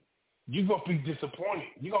teeth, you're going to be disappointed.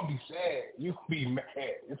 You're going to be sad. You're going to be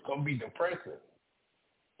mad. It's going to be depressing.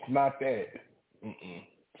 It's not that.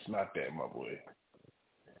 It's not that, my boy.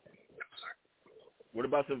 What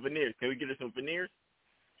about some veneers? Can we get her some veneers?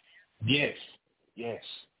 Yes.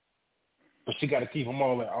 But she got to keep them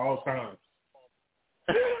on at all times.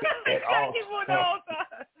 At all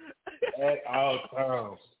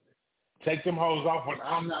times. Take them hoes off when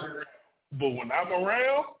I'm not around. But when I'm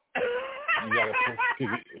around,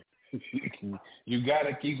 you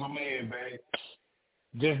gotta keep them in, babe.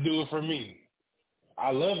 Just do it for me.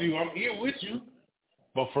 I love you. I'm here with you.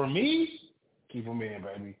 But for me, keep them in,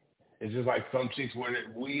 baby. It's just like some chicks wear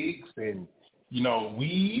their wigs and,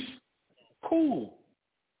 weave. Cool.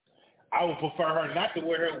 I would prefer her not to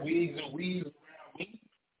wear her wigs and weaves around me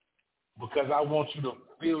because I want you to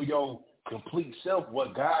feel your complete self,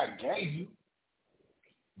 what God gave you.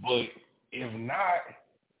 But if not,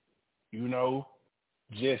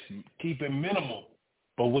 just keep it minimal.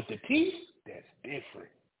 But with the teeth, that's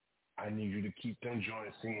different. I need you to keep them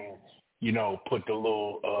joints in, put the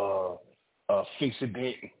little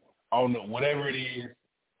fix-a-dent on the, whatever it is,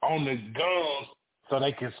 on the gums so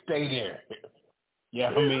they can stay there.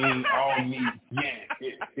 Yeah, I mean, I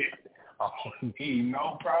don't need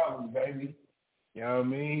no problem, baby. You know what I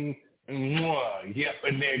mean? Yep,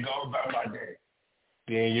 and there goes about my day.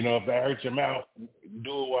 Then, if that hurts your mouth,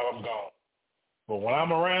 do it while I'm gone. But when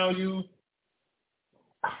I'm around you,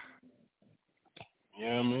 you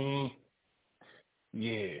know what I mean?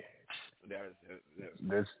 Yeah. That's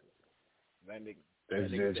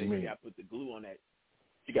just me. You got to put the glue on that.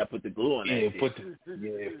 You got to put the glue on that. Put the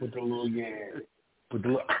little, put the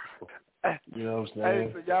little, you know what I'm saying?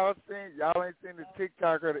 Hey, so y'all ain't seen the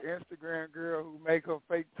TikTok or the Instagram girl who make her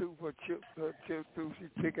fake tooth, her chip tooth, she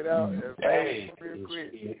took it out and made it real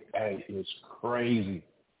quick. It's crazy.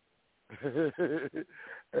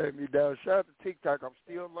 Me down. Shout out to TikTok. I'm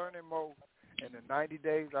still learning more in the 90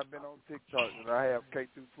 days I've been on TikTok than I have K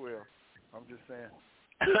through 12. I'm just saying.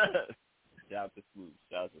 Shout out to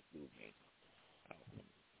Smooth, man.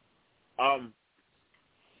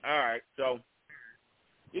 All right, so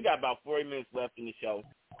you got about 40 minutes left in the show,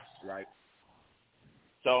 right?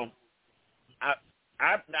 So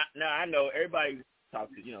I know everybody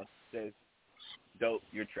talks to, says, dope,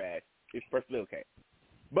 you're trash. It's perfectly okay.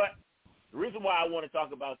 But the reason why I want to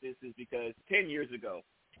talk about this is because 10 years ago,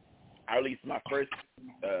 I released my first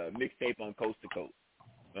mixtape on Coast to Coast,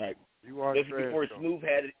 right? This is before Smooth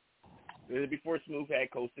had it. This is before Smooth had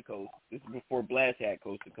Coast to Coast. This is before Blast had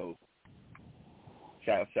Coast to Coast.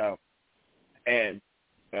 Shout out. And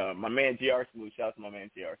my man J.R. Smooth, shout out to my man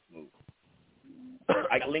J.R. Smooth.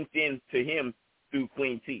 I got linked in to him through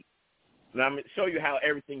Queen T. And I'm going to show you how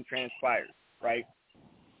everything transpired, right?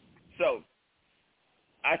 So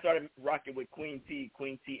I started rocking with Queen T.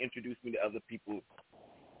 Queen T introduced me to other people.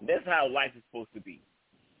 That's how life is supposed to be.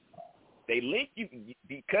 They link you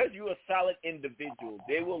because you're a solid individual.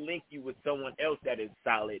 They will link you with someone else that is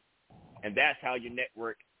solid, and that's how your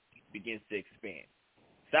network begins to expand.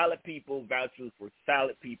 Solid people vouching for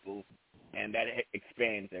solid people, and that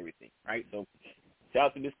expands everything, right? So, shout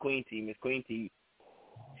out to Miss Queen T. Miss Queen T,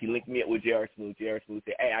 she linked me up with J.R. Smooth. J.R. Smooth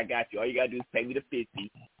said, hey, I got you. All you got to do is pay me the $50,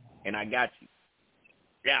 and I got you.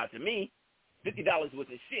 Now, to me, $50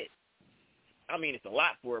 wasn't shit. I mean, it's a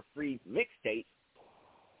lot for a free mixtape,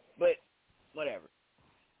 but whatever.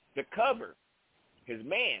 The cover, his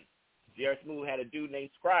man, J.R. Smooth had a dude named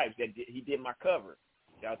Scribes that he did my cover.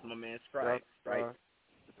 Shout out to my man Scribes, right?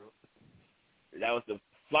 That was the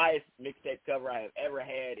flyest mixtape cover I have ever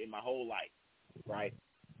had in my whole life, right?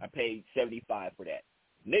 I paid $75 for that.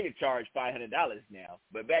 Nigga charged $500 now,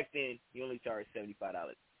 but back then, he only charged $75.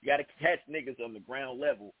 You got to catch niggas on the ground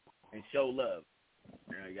level and show love.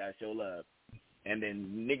 You got to show love. And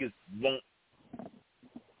then niggas won't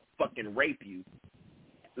fucking rape you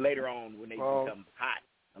later on when they become hot,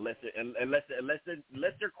 unless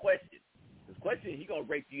they're questioned. This question, he gonna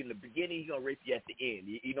rape you in the beginning, he gonna rape you at the end.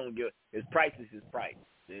 He don't give his price is his price.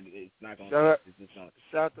 It's not gonna.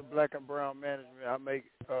 Shout out to Black and Brown Management. I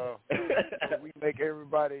make we make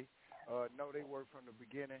everybody know they work from the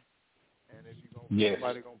beginning, and if you gonna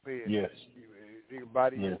somebody gonna pay it. Yes. You can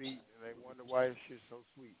buy your beat, and they wonder why this shit's so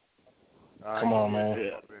sweet. Come on,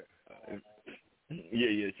 man.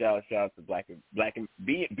 Yeah. Shout out to Black and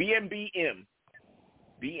BMBM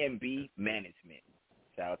Management.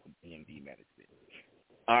 Shout out to BMB Management.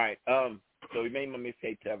 All right. So we made my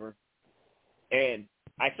mixtape cover, and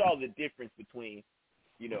I saw the difference between,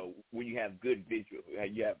 when you have good visuals,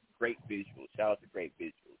 you have great visuals. Shout out to great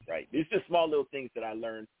visuals, right? These are small little things that I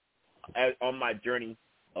learned on my journey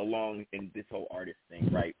along in this whole artist thing,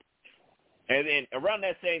 right? And then around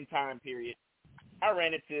that same time period, I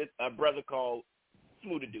ran into a brother called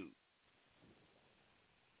Smooth Dude.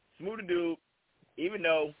 Smooth Dude, even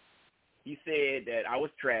though he said that I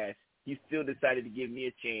was trash, he still decided to give me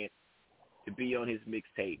a chance to be on his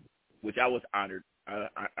mixtape, which I was honored. I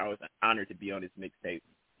was honored to be on his mixtape.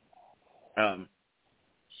 And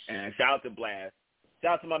shout out to Blast.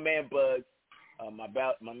 Shout out to my man Bugs.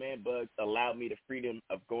 My man Bugs allowed me the freedom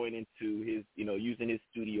of going into his, using his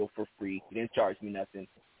studio for free. He didn't charge me nothing.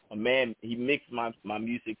 My man, he mixed my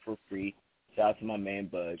music for free. Shout out to my man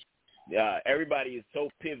Bugs. Everybody is so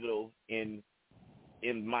pivotal in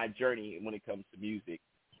my journey when it comes to music,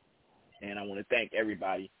 and I want to thank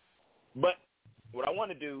everybody. But what I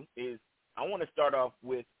want to do is I want to start off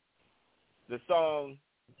with the song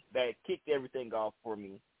that kicked everything off for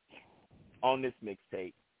me on this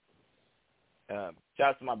mixtape. Shout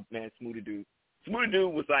out to my man Smooth Dude. Smooth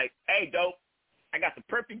Dude was like, hey, dope, I got the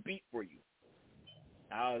perfect beat for you.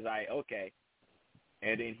 I was like, okay.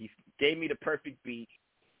 And then he gave me the perfect beat.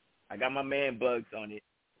 I got my man Bugs on it.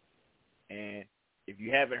 And if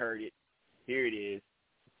you haven't heard it, here it is.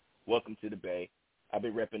 Welcome to the Bay. I've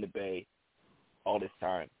been repping the Bay all this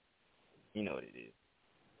time. You know what it is.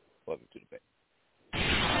 Welcome to the Bay. 10,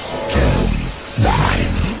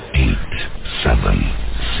 9, 8, 7,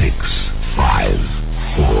 6, 5,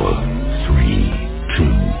 4, 3, 2,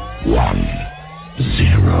 1,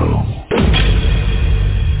 0.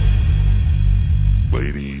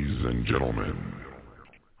 Ladies and gentlemen,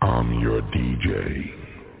 I'm your DJ.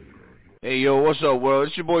 Hey, yo, what's up, world?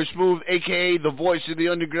 It's your boy Smooth, a.k.a. the voice of the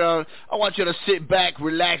underground. I want you to sit back,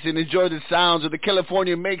 relax, and enjoy the sounds of the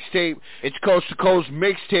California mixtape. It's Coast to Coast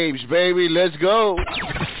Mixtapes, baby. Let's go.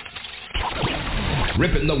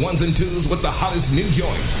 Ripping the ones and twos with the hottest new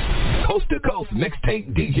joints. Coast to Coast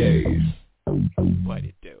Mixtape DJs. What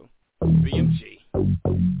it do? BMG.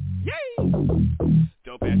 Yay!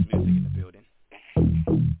 Dope ass music in the building.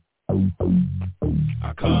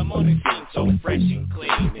 I come on the scene so fresh and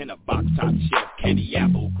clean in a box top chef, candy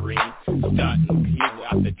apple green, stunting you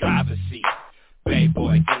out the driver's seat. Bay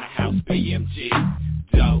boy in the house, BMG,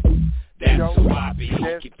 dope. That's who I be.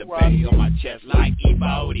 Keep the bay on my chest like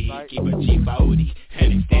E-40. Keep a G-40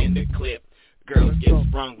 and extend the clip. Girls get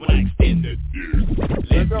sprung when I extend the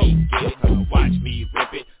let me get it, watch me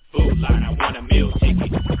rip it. Food line, I want a meal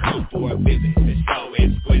ticket. Come for a visit. The show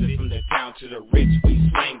exquisite. From the town to the rich, we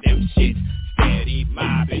slang them shit. Steady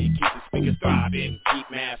mobbing, keep the speakers throbbing.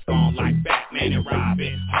 Keep masks on like Batman and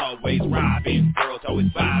Robin. Always robbing, girls always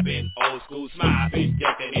vibing. Old school smobbing,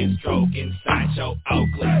 decking and stroking. Sideshow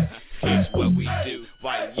Oakland, it's what we do.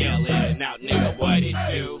 While yelling out, nigga, what it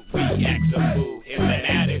do? We act a fool, it's an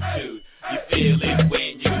attitude. You feel it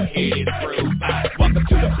when you hit it through. Welcome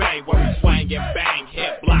to the Bay where we swing and bang.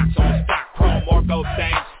 Hit blocks on stock, chrome or gold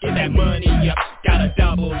things. Get that money up, gotta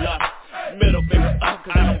double up. Middle finger up,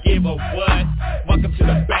 'cause I don't give a what. Welcome to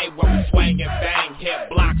the Bay where we swing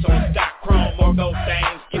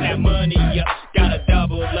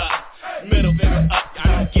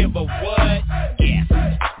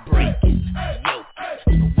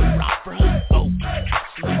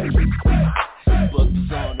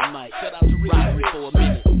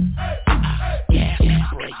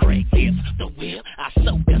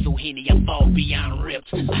Henny, I fall beyond rips.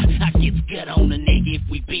 I get gut on the nigga if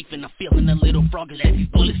we beefin'. I'm feeling a little froggy as these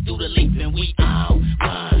bullets through the leaf, and we all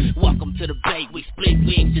run. Welcome to the bay, we split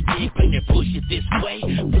wings to dig, bring that bullshit this way.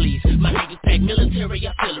 Please, my niggas pack military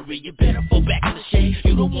artillery. You better fall back in the shade,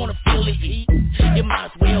 you don't wanna feel the heat. You might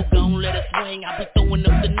as well gon' let it swing. I be throwing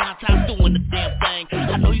up the nine times, doing the damn thing.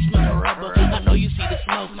 I know you smell the rubber, I know you see the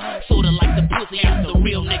smoke. Sorta like the pussy after the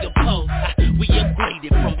real nigga pose. We upgraded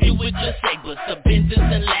from Buick to Sabres to Benzes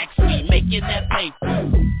and Lax. We making that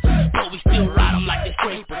paper, but we still ride 'em like they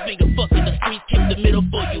scrapers. Finger fuck in the streets, keep the middle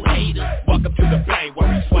for you haters. Welcome to the bay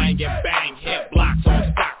where we swing and bang. Hit blocks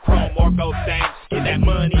on stock, chrome or gold things. Get that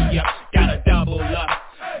money up, gotta double up.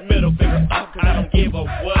 Middle finger up, I don't give a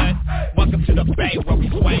what. Welcome to the bay where we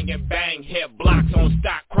swing and bang. Hit blocks on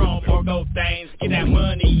stock, chrome or gold things. Get that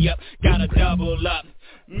money up, gotta double up.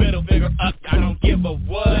 Middle finger up, I don't give a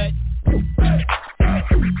what.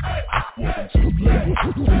 Welcome to the play.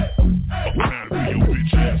 I'm trying to be your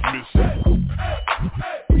bitch ass missing.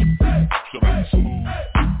 Shout out to Smooth.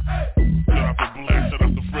 Shout out to Black. Shout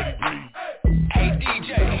out to Freddie B. Hey DJ,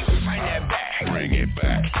 find that back. Bring it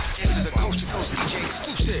back. This is a Coast to Coast DJ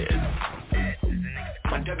exclusive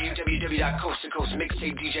on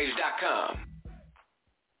www.coasttocoastmixtapedjs.com.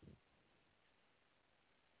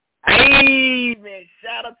 Hey, man,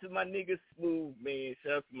 shout out to my nigga Smooth, man.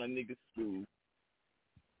 Shout out to my nigga Smooth.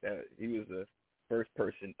 He was the first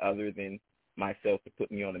person other than myself to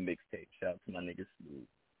put me on a mixtape. Shout out to my nigga Smooth.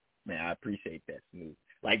 Man, I appreciate that, Smooth.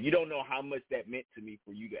 Like, you don't know how much that meant to me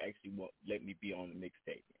for you to actually let me be on the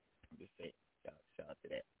mixtape. I'm just saying. Shout out to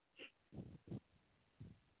that.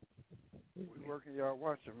 We working, y'all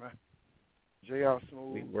watching, man. J.R.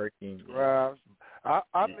 Smooth. We working. Scribes.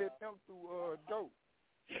 I met them through Dope.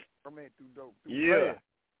 Through Dope. Yeah. Player.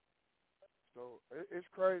 So it's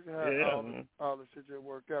crazy how all the shit just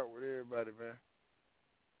worked out with everybody, man.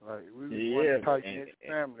 Like, we was one tight-knit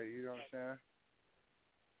family, you know what I'm saying?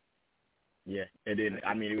 Yeah, and then,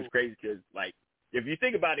 I mean, it was crazy because, like, if you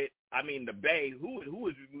think about it, I mean, the Bay, who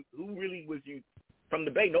really was you from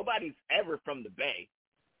the Bay? Nobody's ever from the Bay,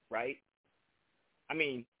 right? I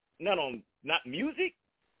mean, not music.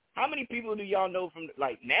 How many people do y'all know from,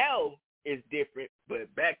 like, now it's different,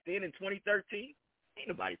 but back then in 2013, ain't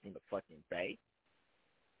nobody from the fucking Bay.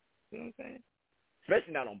 You know what I'm saying?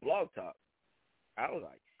 Especially not on Blog Talk. I was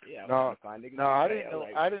like, yeah, I'm trying to find niggas. No, I didn't know.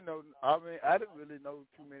 I didn't know. I mean, I didn't really know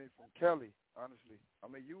too many from Kelly, honestly. I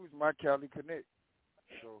mean, you was my Kelly Connect.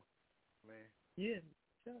 So, man. Yeah.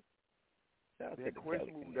 Then Quest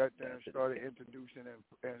moved out there and started introducing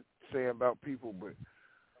and saying about people, but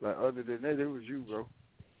like other than that, it was you, bro.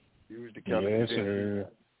 You was the Kelly Connect. Sir.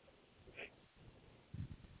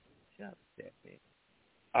 Shout out to that, man.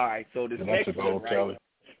 All right, so this next one, right? Kelly.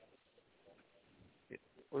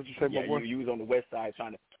 What'd you say, my boy? You was on the west side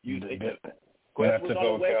trying to use it. Quest was on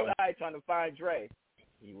the west side trying to find Dre.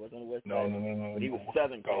 He was on the west side. No. But he was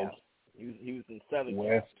Southern Coast. He was in Southern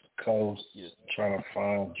West Coast trying to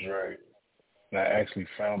find Dre. And I actually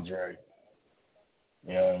found Dre.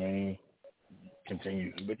 You know what I mean?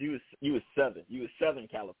 Continue. But you was Southern. You was Southern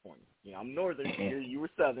California. You know, I'm Northern. You were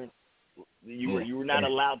Southern. You were not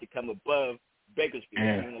allowed to come above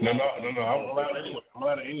Bakersfield. No. I'm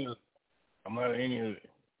not any of it.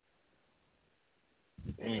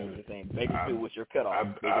 Saying Bakersfield was your cutoff.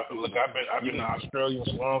 I've been to Australian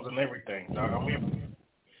slums and everything. Dog, I'm here.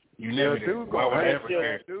 You never did. Why would I ever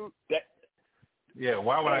care? Yeah,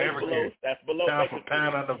 why would I ever care? That's below pound for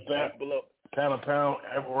Bakersfield. pound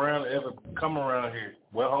ever come around here.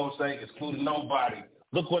 Well, Jose excluding nobody.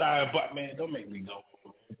 Look what I bought, man. Don't make me go.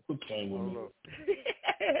 Who came with me?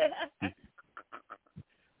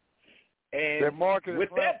 And that marketing with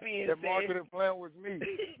plan, that being that marketing plan was me.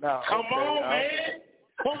 Now, Come on, man.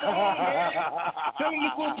 Tell me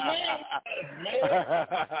what's plan, man.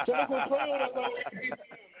 Tell me what's plan on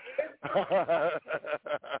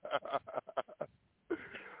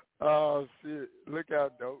Oh shit! Look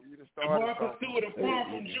out, Dope. You just started.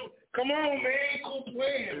 Come on, man. Cool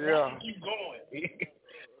plan. Yeah. Keep going.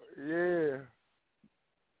 Yeah.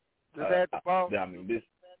 Just had the ball. I mean, this.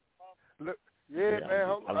 Look. Yeah, man.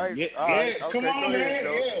 Hold on. Okay, come on, man.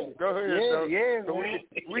 Go ahead, Dope. Yeah, so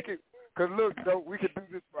we can, cause look, Dope, we could do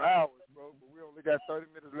this for hours, bro. But we only got 30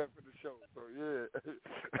 minutes left in the show, so yeah.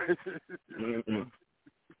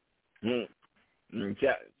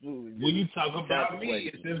 When you talk about me,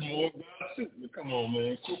 it's just more about you. Come on,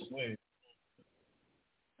 man.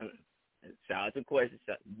 Shout out to Question.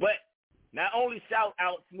 But not only shout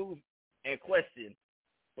out Smooth and Question,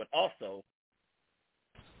 but also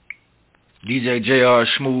DJ JR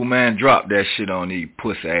Smooth, man, drop that shit on these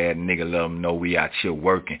pussy ass nigga. Let them know we out here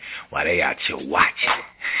working while they out here watching.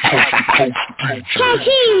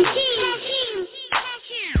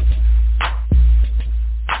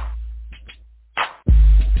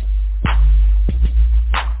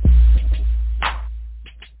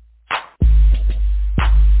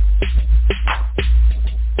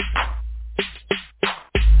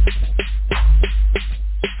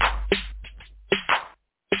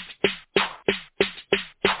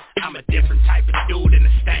 I'm a different type of dude and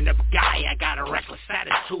a stand-up guy. I got a reckless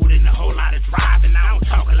attitude and a whole lot of drive. And I don't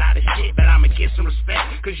talk a lot of shit, but I'ma get some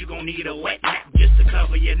respect. Cause you gon' need a wet nap just to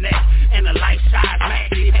cover your neck. And a life-size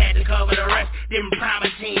magazine had to cover the rest. Them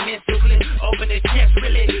Primatine instantly open his chest,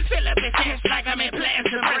 really fill up his chest like I'm in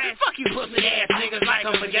plastic bread. Fuck you pussy ass niggas like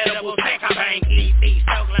unforgettable sex. I bang East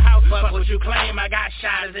Oklahoma. Fuck what you claim, I got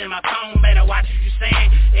shotters in my phone. Better watch what you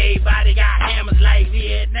saying. Everybody got hammers like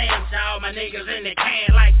Vietnam. So all my niggas in the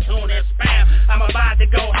can like tuna spam. I'm about to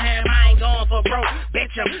go ham, I ain't going for broke.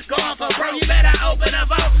 Bitch, I'm going for broke. You better open a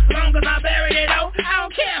vote. Long as I buried it out, I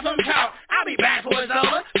don't care if I'm caught. I'll be back before it's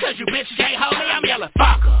over. Cause you bitches can't hold me, I'm yelling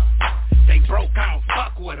fucker. They broke, I don't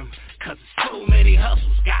fuck with them. Cause it's too many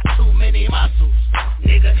hustles, got too many muscles.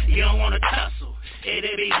 Nigga, you don't wanna tussle.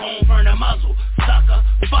 It'll be home from the muzzle. Sucker,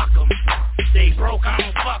 fuck them. They broke, I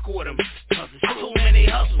don't fuck with them. Cause it's too many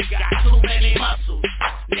hustles, got too many muscles.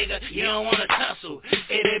 Nigga, you don't wanna tussle.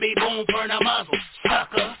 It'll be boom for the muzzle.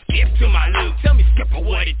 Sucker. Skip to my loop. Tell me skipper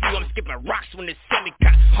what it do. I'm skipping rocks when it's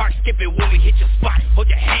semi-cut. Heart skipping when we hit your spot. Hold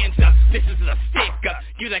your hands up. This is a stick up.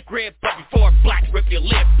 You that grip up before black rip your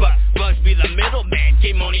lip up. Bugs be the middleman.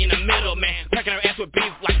 Get money in the middle, man. Cracking her ass with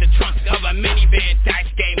beef like the trunk of a minivan. Dice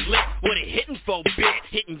game lit. What it hitting for, bitch?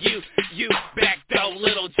 Hitting you. You back though,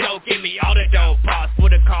 little Joe. Give me all the dough. Boss for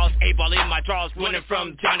the calls. A-ball in my drawers. Winning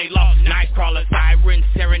from Johnny Law. Night crawler, siren,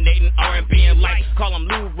 serenading R&B and light. Call him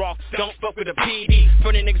Lou Rock. Don't fuck with the PD.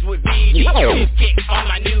 Burning niggas with BD. Kick on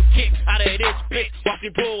my new kick. Out of this bitch. Watch me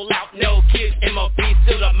pull out. No kids. MOB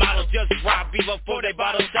still the model. Just rob Vivo for they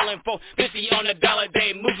bottle. Selling for 50 on the dollar.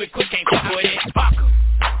 They moving quick. Ain't fuck with it. Fuck 'em.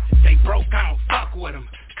 They broke. I don't fuck with them.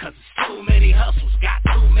 Cause it's too many hustles. Got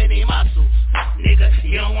too many muscles. Nigga,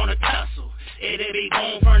 you don't wanna tussle. It'll be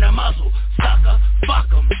boom from the muzzle. Sucker,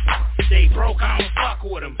 fuck 'em. They broke, I don't fuck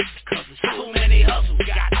with them. Cause it's too many hustles.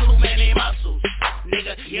 Got too many muscles.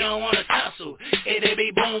 Nigga, you don't wanna tussle. It'll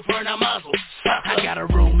be boom from the muzzle. Sucker. I got a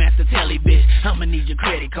room at the telly, bitch. I'ma need your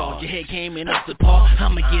credit card. Your head came in up to par.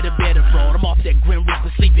 I'ma get a better fraud. I'm off that Grim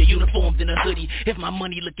Reaper sleeping uniformed in a hoodie. If my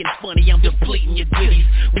money looking funny, I'm depleting your goodies.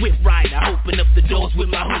 Whip right, I open up the doors with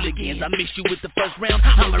my hooligans. I missed you with the first round.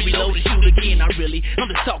 I'ma reload and shoot again. I'm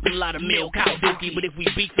just talking a lot of milk, cow dookie. But if we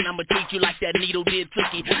beefin', I'ma treat you like that needle did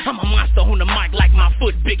Tookie. I'm a monster on the mic like my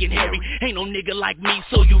foot big and hairy. Ain't no nigga like me,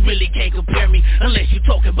 so you really can't compare me. Unless you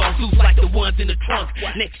talking about Zeus like the ones in the trunk.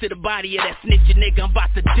 Next to the body of that snitchin' nigga, I'm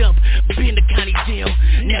about to dump. Been to county jail,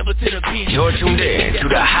 never to the pen. You're tuned in to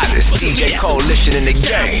the hottest DJ coalition in the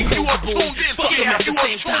game. You are tuned in, yeah, you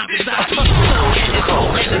are tuned in. Coast to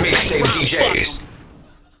Coast Mixtape DJs.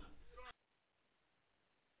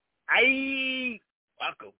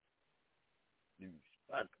 Fuck 'em.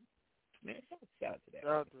 Man, shout out to that.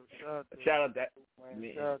 Shout out that.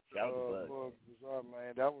 Man, shout out to Bugs Bizarre,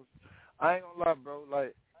 man. That was, I ain't gonna lie, bro.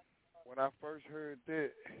 Like, when I first heard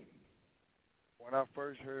that,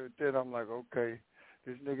 I'm like, okay,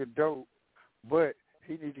 this nigga dope, but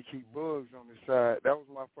he need to keep Bugs on his side. That was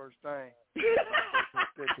my first thing.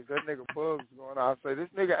 Because that nigga Bugs going on. I say, this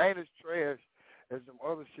nigga ain't as trash as some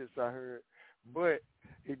other shits I heard, but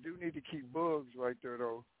he do need to keep Bugs right there,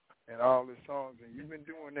 though, and all his songs. And you've been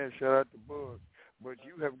doing that. Shout out to Bugs. But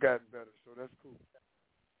you have gotten better, so that's cool.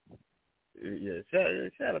 Yeah,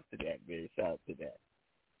 shout out to that, man. Shout out to that.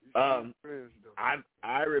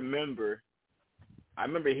 I remember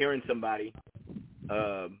hearing somebody,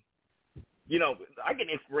 you know, I get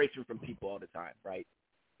inspiration from people all the time, right?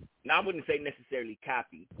 Now, I wouldn't say necessarily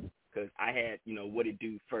copy, because I had, you know, what it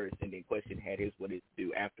do first, and then question had is what it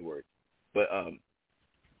do afterwards. But,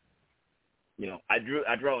 you know, I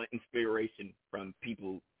draw inspiration from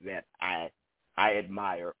people that I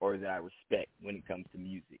admire or that I respect when it comes to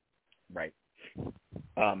music, right?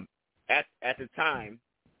 At the time,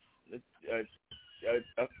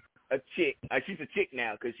 a chick, she's a chick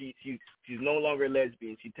now because she's no longer a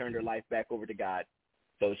lesbian. She turned her life back over to God,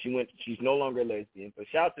 so she's no longer a lesbian. But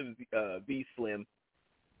shout out to B Slim.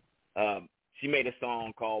 She made a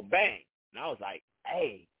song called Bang, and I was like,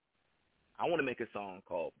 hey, I want to make a song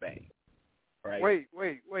called Bang. Right? Wait.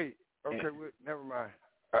 Okay, never mind.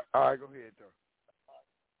 All right, go ahead, though.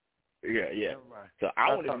 Yeah. So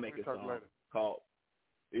I wanted to make a song called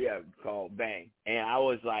called Bang. And I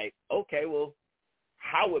was like, okay, well,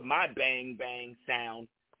 how would my Bang Bang sound?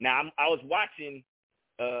 Now, I was watching,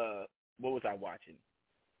 what was I watching?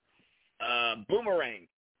 Boomerang.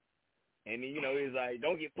 And, he was like,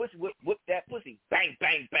 don't get pussy, whip that pussy. Bang,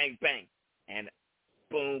 bang, bang, bang. And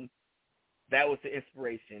boom, that was the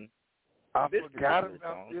inspiration. I forgot about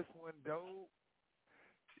song. This one, though.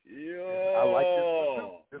 Yeah. I like this one, too.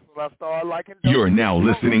 This one I started liking. You're now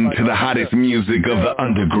listening to the hottest music of the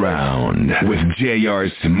underground with JR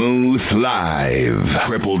Smooth Live.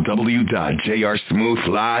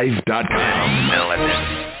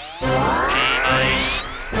 www.jrsmoothlive.com.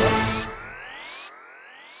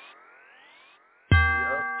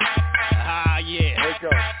 Yeah.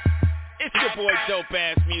 It's your boy Dope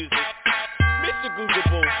Ass Music, Mr.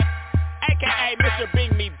 Googleable, aka Mr.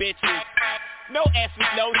 Bing Me Bitches. No S's,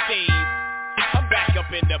 no C's. I'm back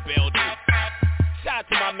up in the building. Shout out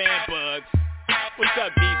to my man Bugs. What's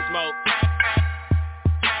up, D-Smoke?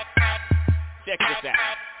 Check this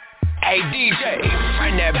out. Hey DJ,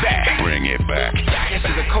 bring that back. Bring it back. This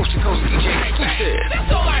is a coast to coast DJ exclusive.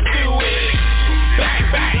 That's all I do is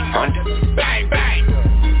bang bang, bang bang,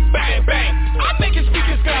 bang bang. I'm making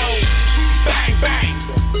speakers go bang bang,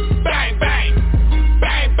 bang bang,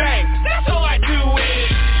 bang bang. That's all I do is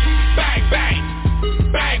bang bang,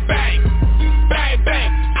 bang bang, bang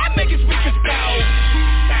bang. I'm making speakers go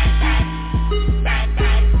bang bang, bang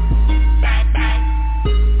bang, bang bang.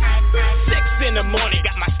 6 in the morning,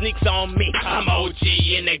 got my sneaks on me. I'm OG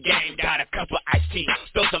in the game, got a cup of iced tea,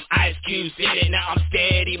 throw some ice cubes in it. Now I'm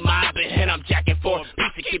steady mobbing and I'm jacking for a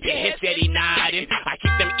piece to keep your head steady nodding. I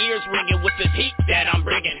keep them ears ringing with this heat that I'm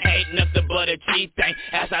bringing. Ain't nothing but a G thing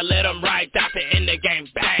as I let them ride out to end the game.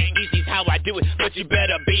 Bang, easy's how I do it, but you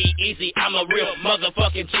better be easy. I'm a real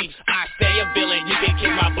motherfucking G. I stay a villain, you can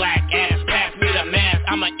kick my black ass. Pass me the mask,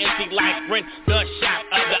 I'm an MC like Ren. The shot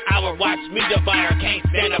of the hour, watch me divide her. Can't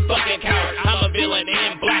stand a fucking coward. I'm a villain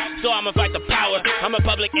in black, so I'ma fight the power. I'm a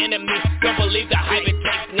public enemy, don't believe the hype. It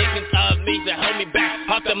takes niggas of me to hold me back.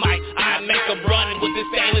 Off the mic, I make them run with the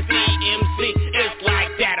stainless EMC. It's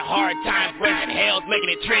like that, hard times, raising hells, making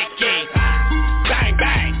it tricky. Bang,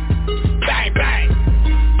 bang, bang, bang,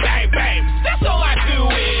 bang, bang. That's all I do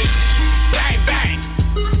is bang, bang,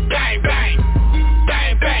 bang, bang,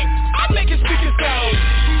 bang, bang. I'm making speakers go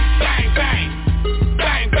bang, bang,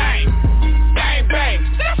 bang, bang, bang,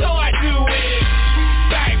 bang. That's all I do is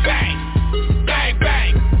bang, bang, bang,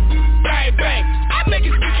 bang, bang, bang. I'm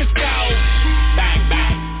making speakers go bang,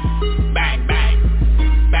 bang, bang, bang,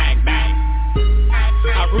 bang, bang.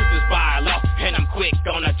 I root this by law, and I'm quick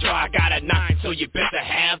on the draw. I got a 9, so you better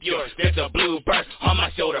have yours. There's a blue burst on my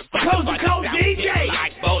shoulder. Coast to coast DJ.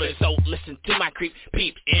 Like boulders, so listen to my creep,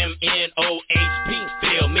 peep, MNOHP.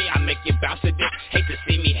 Feel me, I make you bounce to this. Hate to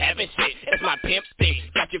see me having shit. It's my pimp thing.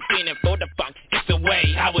 Got you feeling for the funk. It's the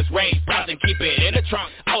way I was raised. Browse and keep it in the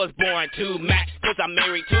trunk. I was born to match, cause I'm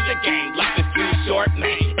married to the game. Life is too short,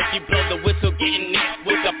 man. If you blow the whistle, getting it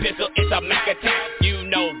with a pistol, it's a Mac attack. You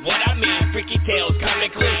know what I mean. Freaky tales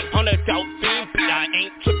coming clean. On a dope theme beat, I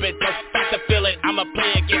ain't tripping. That's the feeling. I'm a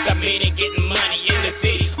player, get the meaning, getting money in the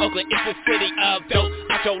city. Oakland is the city of dope.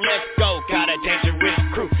 Ocho, let's go. Got a dangerous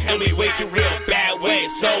crew, and we way too real bad ways.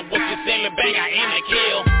 So what you say, bang, I aim to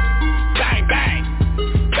kill. Bang, bang,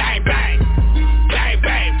 bang, bang, bang,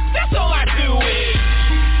 bang. That's all I do is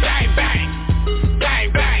bang, bang,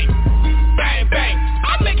 bang, bang, bang, bang.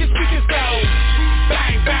 I'm making speakers go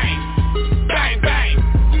bang, bang, bang, bang,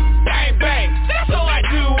 bang, bang. That's all I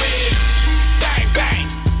do is bang, bang,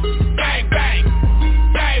 bang, bang,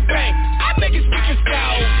 bang, bang. I'm making speakers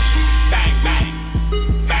go bang, bang,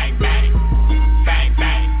 bang, bang, bang,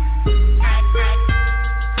 bang.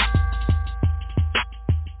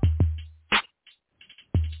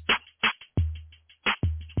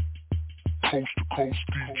 Coast to Coast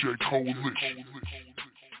DJ Coalition.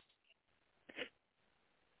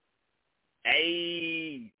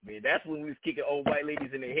 Hey, man, that's when we was kicking old white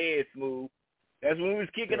ladies in the head, Smooth. That's when we was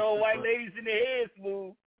kicking old white ladies in the head,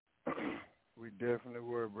 Smooth. We definitely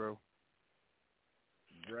were, bro.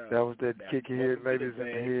 Bro, that was that kicking head ladies in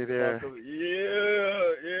the head there.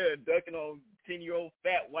 Yeah, ducking on 10-year-old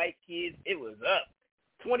fat white kids. It was up.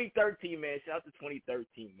 2013, man. Shout out to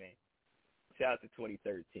 2013, man. Shout out to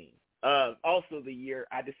 2013. Also the year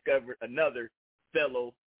I discovered another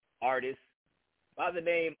fellow artist by the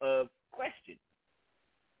name of Question.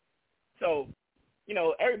 So,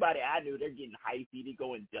 everybody I knew, they're getting hypey, they're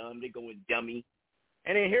going dumb, they're going dummy.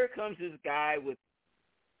 And then here comes this guy with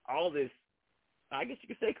all this, I guess you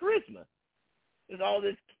could say charisma. There's all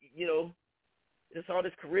this, there's all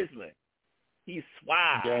this charisma. He's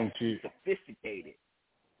suave, sophisticated.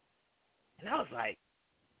 And I was like,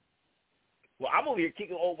 Well, I'm over here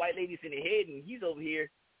kicking old white ladies in the head, and he's over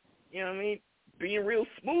here, you know what I mean, being real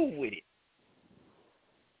smooth with it.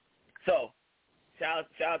 So, shout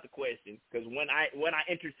out to Question, because when I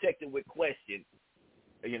intersected with Question,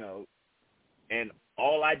 you know, and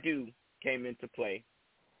All I Do came into play,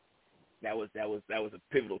 that was a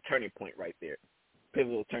pivotal turning point right there.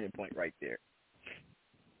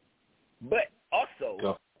 But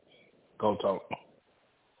also, go talk.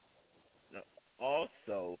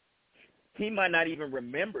 Also, he might not even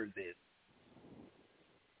remember this,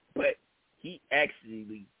 but he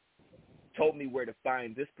actually told me where to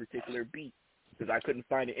find this particular beat because I couldn't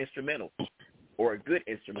find an instrumental or a good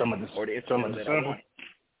instrumental or the instrumental that I wanted.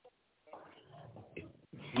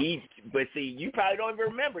 But see, you probably don't even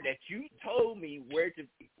remember that you told me where to.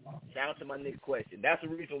 Shout out to my nigga Question. That's the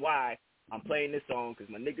reason why I'm playing this song, because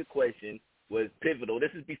my nigga Question was pivotal.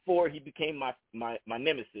 This is before he became my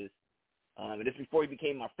nemesis. And this is before he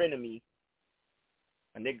became my frenemy.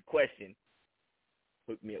 My nigga Question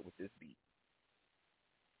hooked me up with this beat.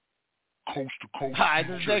 Coast to coast. Hi,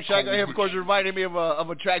 this next track I have, of course, reminded me of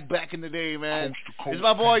a track back in the day, man. It's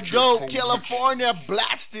my boy Dope, California.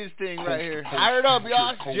 Blast this thing right here. Hire it up,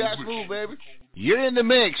 y'all. Jazz Smooth, baby. You're in the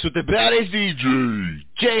mix with the baddest DJ,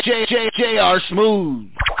 J.R. Smooth.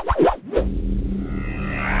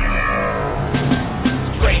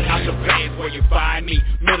 Straight out the veins where you find me.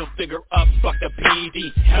 Middle finger up, fuck the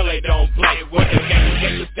PD. Hell, they don't play with the game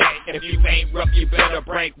to stay. And if you ain't rough, you better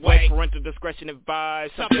break way. Parental discretion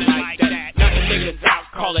advised, something like that. Now the niggas out,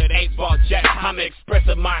 call it 8-ball jack. I'm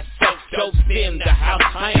expressing myself, dope in the house.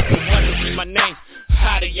 I ain't the one to see my name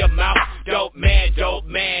out of your mouth. Dope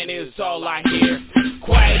man is all I hear.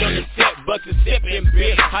 Quiet on the set, bucks and sipping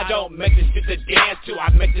beer. I don't make the shit to dance to, I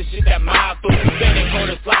make the shit that my food. Spending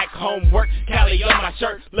quarters like homework, Cali on my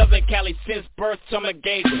shirt. Loving Cali since birth, summer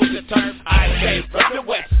gauge with the term. I say from the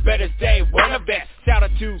west, better stay wearing a vest. Shout out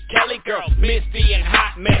to Cali girl, Misty and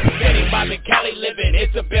Hot Mess. Steady vibing Cali living,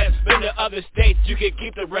 it's the best. Been to other states, you can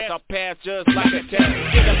keep the rest. I'll pass just like a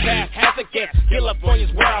test. Get a pass, have to guess.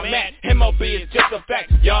 California's where I'm at. MOB is just a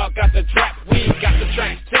fact. Y'all got the trap, we got the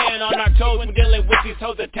track. Staying on our toes when dealing with these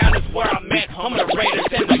hoes. The town is where I'm at. Home of the Raiders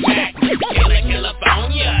and the Mac. Killer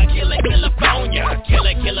California, killer California,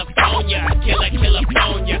 killer California, killer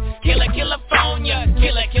California, killer California,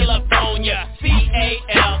 killer California. CALIFORNIA.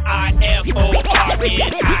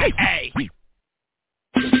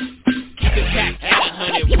 Keep the tax at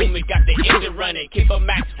 100 when we got the engine running. Keep a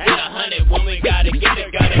max at 100 when we gotta get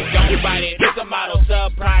the gun and don't bite it. It's a model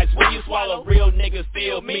surprise when you swallow. Real niggas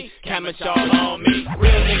feel me, camouflage on me.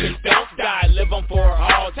 Real niggas don't die, live on for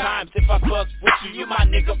all times. If I fuck with you, you my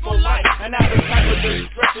nigga for life. And I have a type of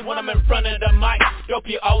discretion when I'm in front of the mic. Dope,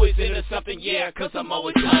 you always into something, yeah, cause I'm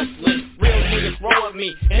always hustling. Real niggas roll with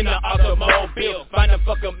me in the automobile. Find a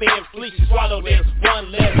fucking me and fleet, swallow this.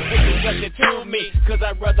 One less nigga touch it to me, cause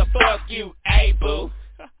I'd rather fuck you, ayy boo.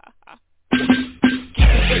 Keep the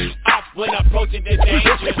bitch off when approaching the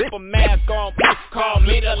danger. If a mask on, call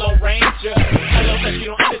me the Lone Ranger. Hello, if you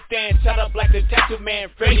don't understand, shout out like the tattoo man,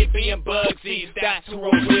 Freddie being Bugsy. That's who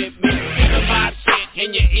roll with me. Even my shit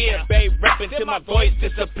in your ear, babe, rapping till my voice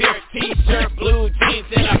disappears. T-shirt, blue jeans,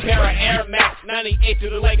 and a pair of Air Max. 98 to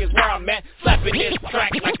the leg is where I'm at. Slapping this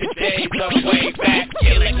track like the days of way back.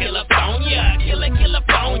 Killer California, killer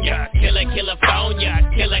California, killer California,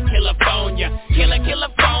 killer California, killer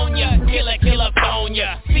California, killer California. CALIFORNIA.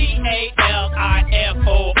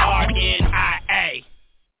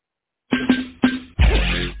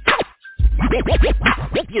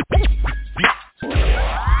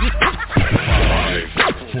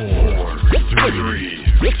 5, 4, 3,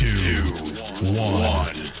 2,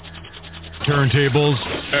 1. Turntables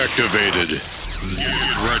activated.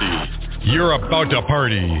 Get ready. You're about to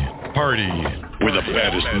party with the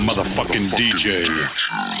baddest motherfucking DJ.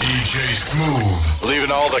 DJ Smooth.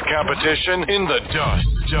 Leaving all the competition in the dust.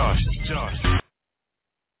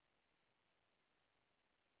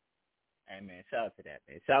 Hey, man, shout out to that,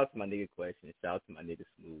 man. Shout out to my nigga Question. Shout out to my nigga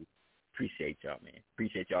Smooth. Appreciate y'all, man.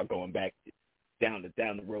 Appreciate y'all going back down the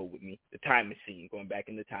road with me. The time machine, going back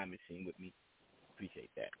in the time machine with me. Appreciate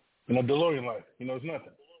that. You know, DeLorean life. You know, it's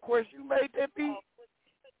nothing. Question, you made that beat?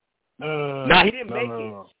 No, he didn't make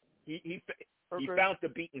it. He found the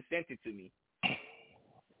beat and sent it to me.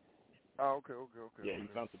 Oh, okay. Yeah, he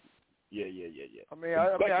found the beat. Yeah.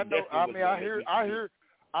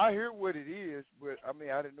 I hear what it is, but I mean,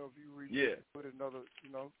 I didn't know if you put another,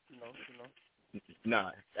 you know.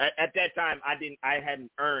 Nah, at that time, I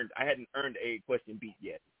hadn't earned a Question beat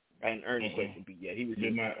yet. I hadn't earned a Question beat yet. He was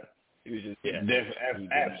just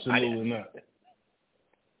absolutely not.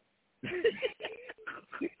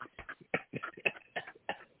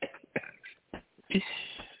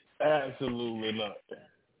 Absolutely not.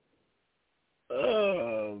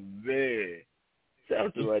 Oh man.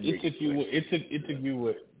 It took you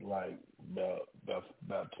what, like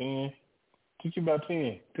about 10? Took you about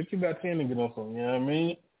 10. Took you about 10 to get on something, you know what I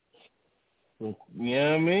mean? You know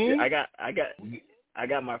what I mean? I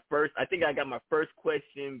got my first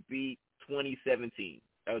question beat 2017.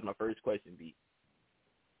 That was my first question beat.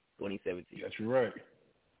 2017. Got you right.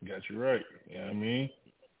 You know what I mean?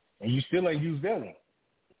 And you still ain't used that one.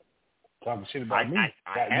 Talking shit about me.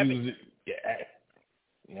 I haven't. Use it. Yeah.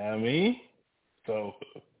 You know what I mean? So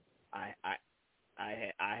I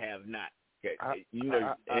have not. You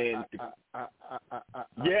know,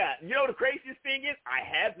 yeah. You know the craziest thing is I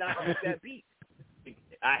have not used that beat.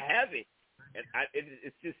 I haven't, and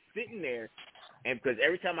it's just sitting there. And because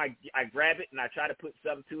every time I grab it and I try to put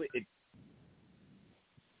something to it,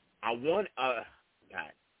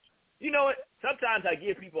 God. You know what? Sometimes I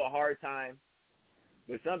give people a hard time,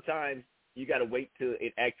 but sometimes you got to wait till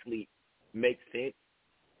it actually makes sense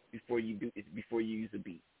before you use a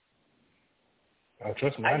beat. Oh,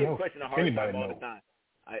 trust me, I know. get questioned a hard time all the time.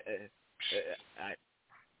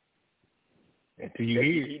 Until you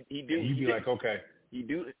hear it, you be like, okay. He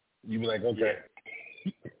do it. You be like, okay.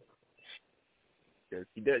 Yeah.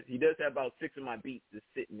 He does have about 6 of my beats just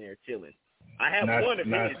sitting there chilling. I have one of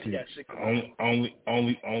his. He got 6 of mine.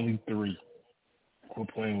 Only 3. Quit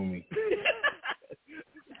playing with me.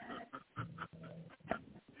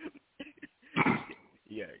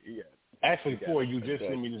 Yeah. Actually, 4. You just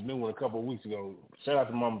sent me this new one a couple of weeks ago. Shout out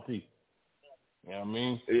to Mama T. You know what I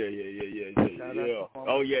mean? Yeah.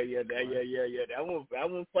 Oh yeah. That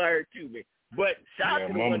one fired too, man. But shout out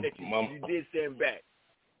to the one that you did send back.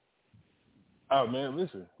 Oh man,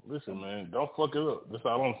 listen, man. Don't fuck it up. That's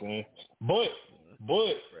all I'm saying. But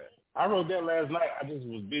I wrote that last night. I just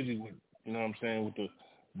was busy with, you know what I'm saying,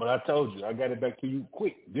 but I told you, I got it back to you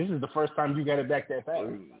quick. This is the first time you got it back that fast.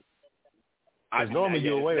 Normally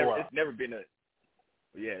you're away a while. It's never been a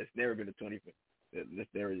 20.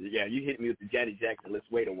 Yeah, you hit me with the Janet Jackson. Let's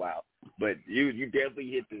wait a while, but you definitely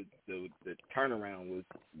hit the turnaround was.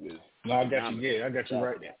 No, I got you. Yeah, I got you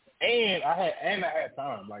right. And I had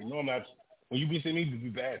time. Like normally, when you be sending me, it'd be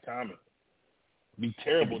bad timing. Be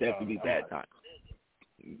terrible. Definitely be bad time.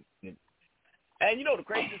 And you know the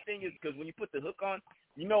craziest thing is because when you put the hook on,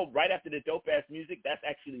 you know right after the dope ass music, that's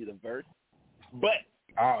actually the verse. But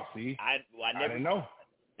see, I didn't know.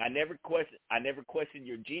 I never questioned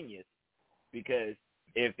your genius. Because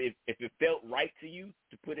if it felt right to you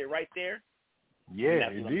to put it right there, yeah,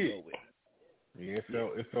 it did. Yeah,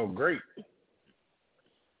 it felt great.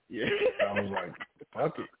 Yeah, I was like,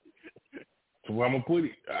 fuck it. So where I'm gonna put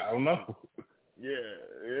it? I don't know. Yeah.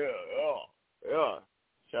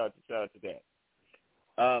 Shout out to that.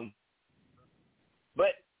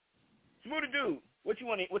 But Smooth Dude, what you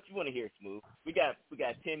want to hear, Smooth? We got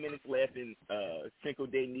 10 minutes left in Cinco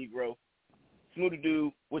de Negro. Smooth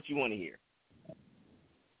Dude, what you want to hear?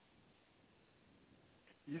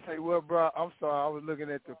 You say, well, bro, I'm sorry. I was looking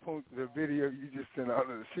at the video you just sent out.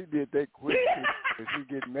 She did that quick. She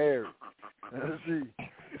get married.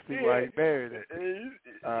 She why he married her.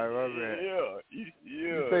 All right, my man. Yeah.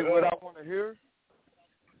 You say what I want to hear?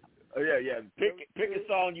 Oh, yeah. Pick a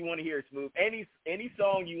song you want to hear, Smooth. Any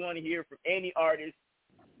song you want to hear from any artist.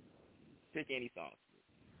 Pick any song.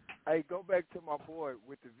 Hey, go back to my boy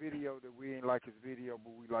with the video that we ain't like his video,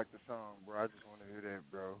 but we like the song, bro. I just want to hear that,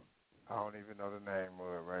 bro. I don't even know the name of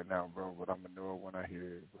it right now, bro, but I'm going to know it when I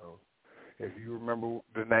hear it, bro. If you remember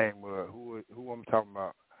the name of it, who I'm talking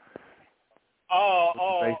about.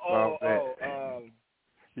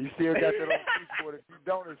 You still got that on keyboard. If you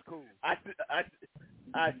don't, it's cool. I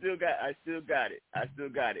still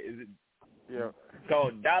got it. Is it? Yeah.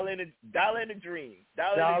 Called Dial in a Dream.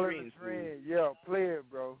 Dial in a Dream. Yeah, play it,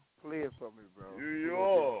 bro. Play it for me, bro.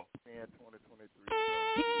 Yeah. Man, 2023, bro.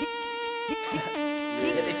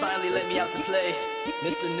 Yeah, they finally let me out to play.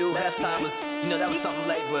 Mr. New halftime was, that was something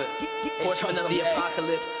late, but Horsemen of the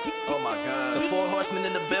Apocalypse. Oh my God. The 4 horsemen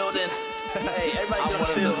in the building. Hey, everybody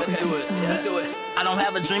gonna feel. Let's do it. Let's do it. I don't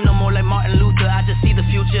have a dream no more like Martin Luther. I just see the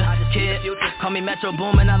future. Kid, call me Metro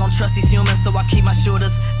Boomin. I don't trust these humans, so I keep my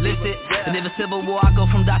shooters lifted. And if a civil war, I go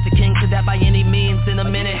from Dr. King to that by any means in a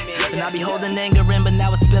minute. And I be holding anger in, but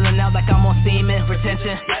now it's spilling out like I'm on semen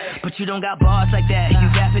retention. But you don't got bars like that. You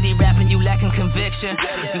rapidy rapping, you lacking conviction.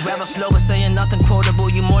 You rather slow but saying nothing quotable.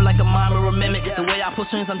 You more like a mime or a mimic. The way I pull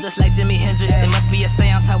strings, I'm just like Jimi Hendrix. It must be a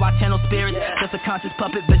seance how I channel spirits. Just a conscious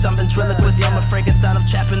puppet, bitch, I'm ventriloquist. pussy, I'm a Frankenstein, I'm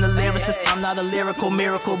trapping the lyricist. I'm not a lyrical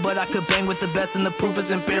miracle, but I could bang with the best and the proof is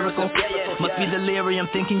empirical. Must be delirium,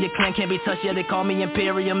 thinking your clan can't be touched, yeah, they call me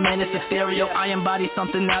Imperium, man, it's ethereal. I embody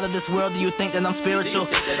something out of this world, do you think that I'm spiritual?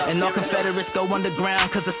 And all Confederates go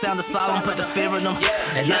underground, cause the sound of solemn put the fear in them.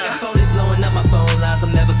 And I got phonies blowing up my phone lines,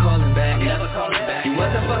 I'm never calling back. You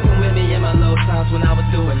wasn't fucking with me in my low times when I was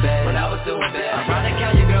doing bad. Ironic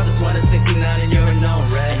how your girl just wanted 69 and you're a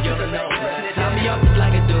known rat. Tie me up just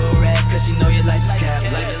like a do-rag, cause you know you like to cap.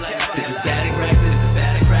 This is static rack,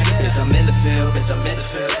 bitch, I'm in the field,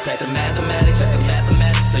 Check the mathematics,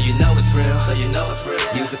 so you know it's real,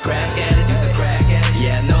 Use a crack at it,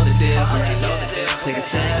 yeah, I know the deal, Take a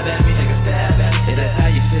stab at me, if that's how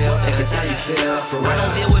you feel, for real. I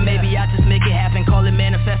don't deal with maybe, I just make it happen, call it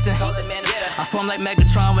manifesting. I form like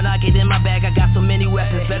Megatron when I get in my bag, I got so many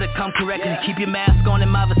weapons, better come correctly. Keep your mask on in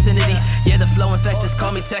my vicinity, yeah, the flow infectious,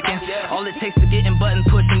 call me Tekken. All it takes to getting button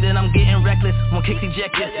pushed and then I'm getting reckless, when kicks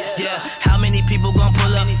ejected, yeah. How many people gon'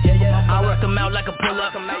 pull up? I work them out like a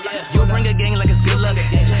pull-up. You'll bring a gang like it's good luck.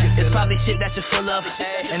 It's probably shit that you're full of.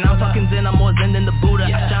 And I'm fucking zen, I'm more zen than the Buddha.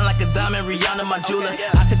 Shine like a diamond, Rihanna, my jeweler.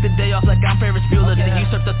 I took the day off like I'm Ferris Bueller. To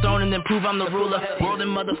usurp the throne and then prove I'm the ruler. World in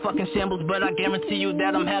motherfucking shambles, but I guarantee you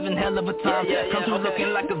that I'm having hell of a time. Come through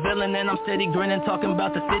looking like a villain and I'm steady grinning, talking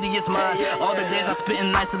about the city is mine. All the days I spit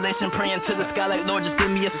in isolation, praying to the sky like Lord, just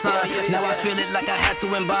give me a sign. Now I feel it like I had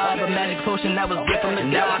to imbibe a magic potion that was gift from the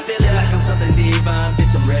now I feel it like I'm something divine.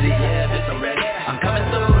 Bitch, I'm ready, I'm coming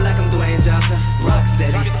through like I'm Dwayne Johnson. Rock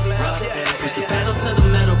steady, Push the pedal to the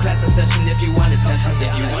metal, class a session if you want it,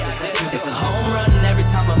 It's a home run every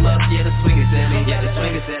time I'm up, yeah, the swing is deadly, This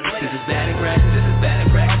is static rack,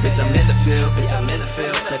 bitch, I'm in the field,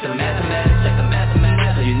 Check the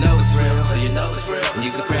mathematics, so you know it's real,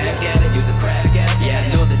 Use a crack at it, yeah, I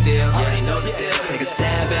know the deal, Take a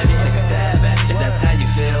stab at me, if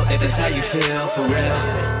that's how you feel, for real.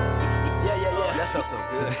 That felt so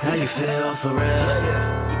good. How you feel, for real?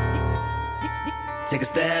 Take a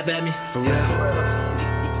stab at me, for real.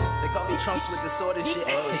 They call me Trunks with the sword and shit.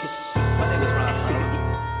 My name is Ron.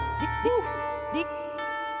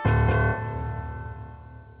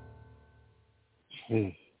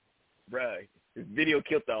 Bruh, this video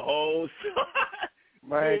killed the whole song.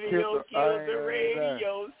 Man, killed the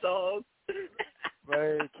radio song.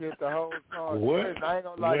 Man, killed the whole song. What? I ain't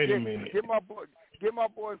gonna lie. Wait a minute. Give my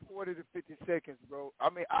boy 40 to 50 seconds, bro. I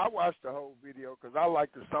mean, I watched the whole video because I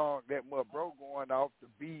like the song that much, bro, going off the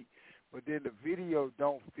beat. But then the video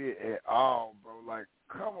don't fit at all, bro. Like,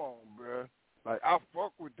 come on, bro. Like, I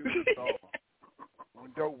fuck with this song.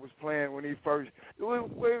 When Dope was playing when he first, it was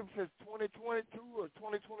since 2022 or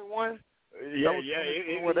 2021. Yeah,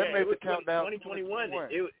 that made the countdown. 2021.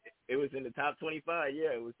 It was in the top 25.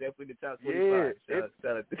 Yeah, it was definitely the top 25.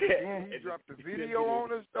 Yeah, he dropped the video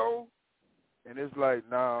on us though, and it's like,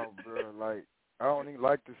 nah, bro. Like, I don't even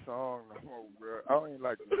like the song no more, bro. I don't even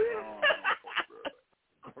like the song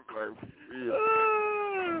no more, bro. Like,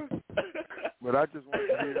 yeah. But I just want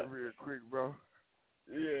to hear it real quick, bro.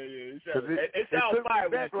 Yeah. It sounds fire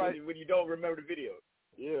when you don't remember the video.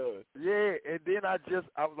 Yeah, and then I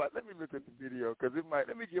was like, let me look at the video because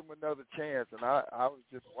let me give him another chance. And I was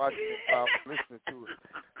just watching it while I was listening to it,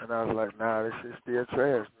 and I was like, nah, this shit's still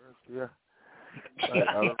trash, bro. I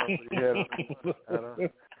don't know what he had on his run.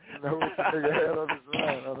 I don't know what the nigga had on his run. I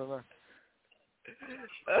don't know.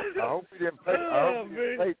 I hope he didn't play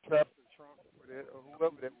Trap the Trump for that, or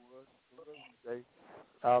whoever that was. Whoever you say,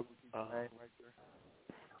 I'll look at the name right there.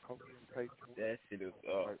 Hope he didn't play Trump. That shit is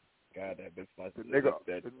God, that bitch must the nigga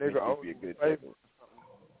be a good devil.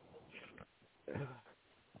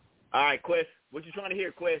 All right, Quest. What you trying to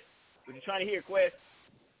hear, Quest? Play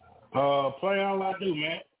All I Do,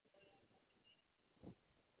 man.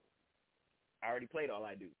 I already played All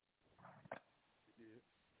I Do.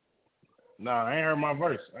 Nah, I ain't heard my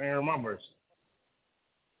verse. I heard my verse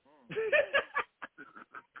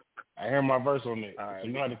on it. Right, so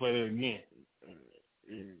you know how to play that again.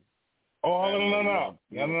 Oh, no.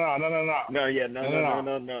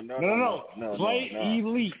 No. Play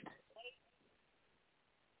Elite.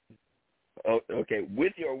 Oh, okay.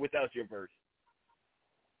 With or without your verse?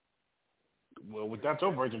 Well, without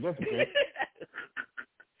your verse, if that's the case.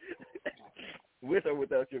 With or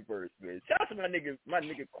without your verse, man. Shout out to my nigga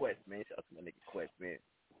Quest, man.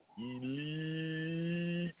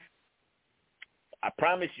 Elite. I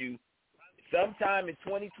promise you, sometime in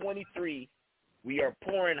 2023, we are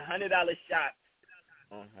pouring $100 shots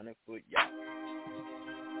on 100-foot yacht.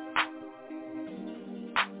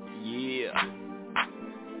 Yeah.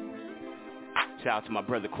 Shout out to my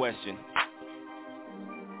brother Question.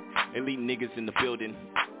 Elite niggas in the building.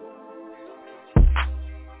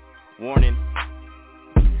 Warning.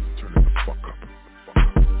 Turn it the fuck up.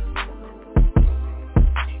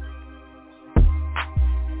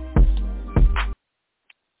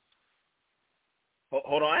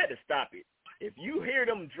 Hold on, I had to stop it. If you hear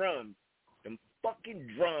them drums, them fucking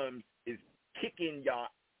drums is kicking y'all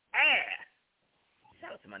ass.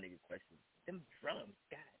 Shout out to my nigga Question. Them drums,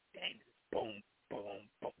 god dang, boom, boom,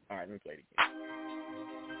 boom. All right, let me play it again.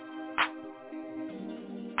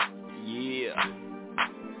 Yeah.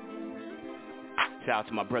 Shout out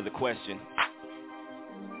to my brother Question.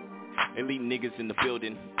 Elite niggas in the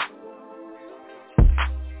building.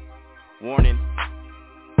 Warning.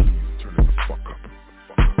 Turn it the fuck up.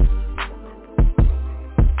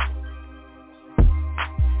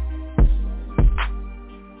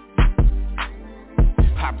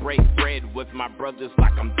 I break bread with my brothers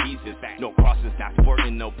like I'm Jesus. No crosses, not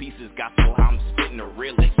sporting, no pieces. Gospel, how I'm spitting the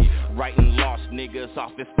realest. Writing lost niggas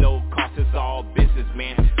off, it's no cost, it's all business,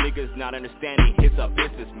 man. Niggas not understanding, it's a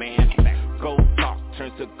business, man. Gold talk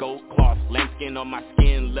turns to gold cloth. Lambskin on my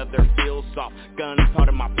skin, leather feels soft. Guns part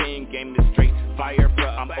of my pen game is straight fire,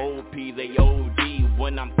 bruh. I'm OP, they OD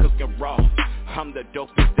when I'm cooking raw. I'm the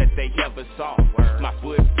dopest that they ever saw. My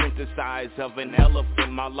footprint the size of an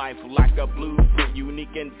elephant. My life like a blueprint,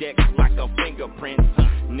 unique index like a fingerprint.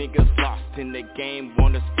 Niggas lost in the game,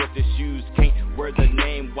 wanna split the shoes, can't wear the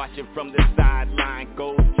name. Watching from the sideline,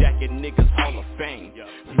 gold jacket, niggas Hall of Fame.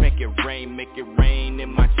 Make it rain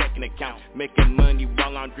in my checking account. Making money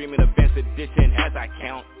while I'm dreaming advanced edition as I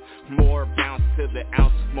count. More bounce to the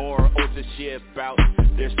ounce, more O's to ship out.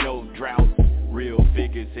 There's no drought. Real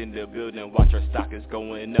figures in the building, watch our stock is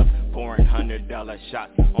going up. Pouring $100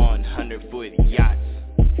 shots on 100-foot yachts.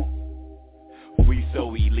 We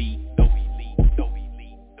so elite.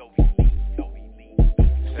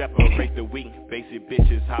 Separate the weak, basic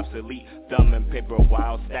bitches obsolete. Thumb and paper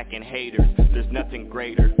while stacking haters. There's nothing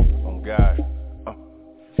greater. Oh God.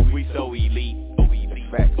 We so elite.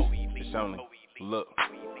 Facts. It's only look.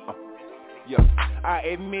 Yo, I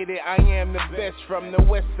admit it, I am the best from the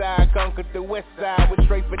west side. Conquered the west side with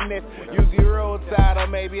straight finesse. Usually roadside or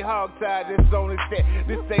maybe hogtied. This only set,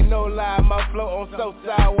 this ain't no lie. My flow on so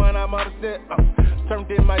side when I'm on the set. Turned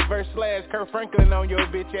in my verse slash Kurt Franklin on your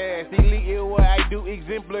bitch ass. Elite is what I do,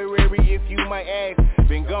 exemplary if you might ask.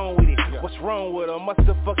 Been gone with it, what's wrong with them? Must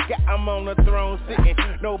have forgot I'm on the throne sitting.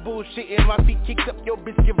 No bullshitting, my feet kicked up, your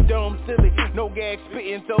bitch give dome silly. No gag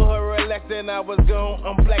spitting, told her relax and I was gone.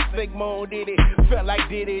 I'm black, fake moan did it, felt like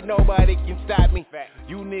did it, nobody can stop me.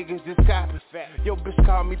 You niggas just copy, your bitch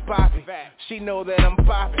call me Poppy. She know that I'm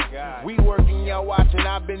popping. We working, y'all watching,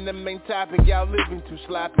 I've been the main topic. Y'all living too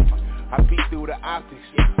sloppy. I peek through the optics,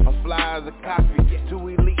 I'm fly as a copy. Two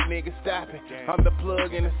elite niggas stopping, I'm the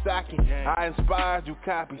plug in the socket. I inspired you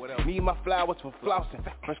copy, need my flowers for flossing.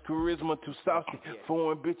 Fresh charisma too saucy,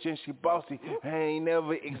 foreign bitch and she bossy. I ain't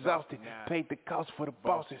never exhausted, paid the cost for the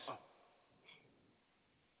bosses.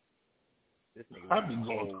 I be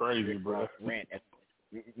going crazy, bro. Went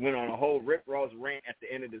on a whole Rip Ross rant at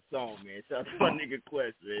the end of the song, man. Shout out to my nigga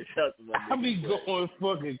Quest, man. Shout out to my nigga I be going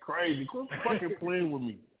fucking crazy. Quit fucking playing with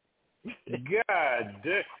me. God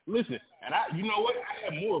damn. Listen, and you know what? I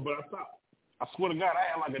had more, but I stopped. I swear to God, I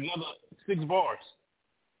had like another 6 bars.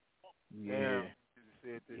 Yeah.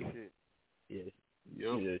 Said this shit. Yes.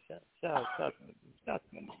 Yo. Yeah, shout out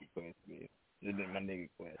to my nigga Quest, man. This is my nigga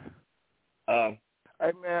Quest.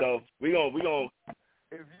 Hey man. So we gon'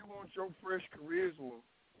 if you want your fresh charisma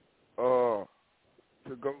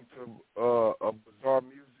to go to a bizarre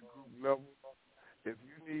music group level, if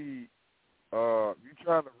you need you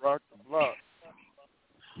trying to rock the block.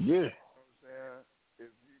 Yeah. You know what I'm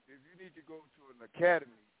saying? If you need to go to an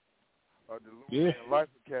academy, the Louisiana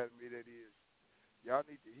Life Academy that is, y'all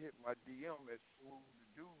need to hit my DM at Smooth the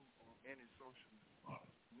Dude on any social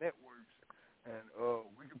networks, and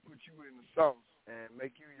we can put you in the sauce and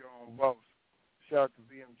make you your own boss. Shout out to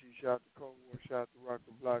BMG, shout out to Cold War, shout out to Rock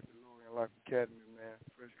the Block, the Louisiana Life Academy, man.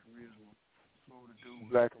 Fresh charisma, Smooth the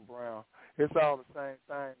Dude, black and brown. It's all the same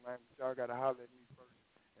thing, man. But y'all got to holler at me first,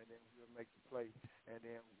 and then we'll make the play, and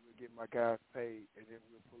then we'll get my guys paid, and then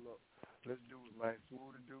we'll pull up. Let's do it, man.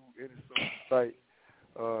 Smooth the Dude, any social site.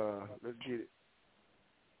 Let's get it.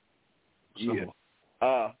 Yeah.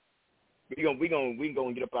 We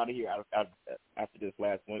gonna get up out of here after this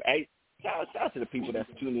last one. Hey, shout out to the people that's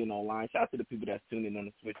tuning in online. Shout out to the people that's tuning in on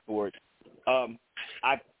the switchboard.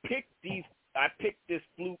 I picked this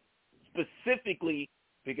flute specifically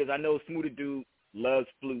because I know Smooth the Dude loves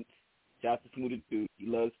flutes. Shout out to Smooth the Dude. He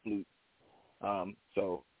loves flutes.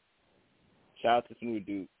 So shout out to Smooth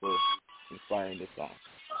the Dude for inspiring this song.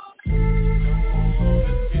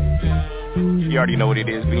 You already know what it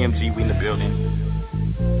is. BMG, we in the building.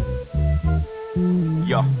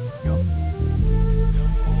 Yo.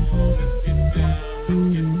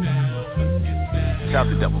 Shout out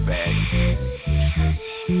to Double Bag.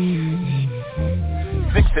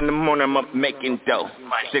 6 in the morning, I'm up making dough.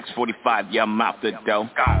 6:45, yeah, I'm out the dough.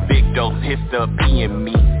 Big dope, hits the P in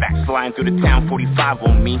me. Sliding through the town, 45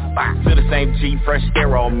 on me. Still the same G, fresh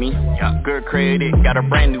air on me. Good credit, got a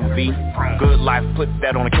brand new V. Good life, put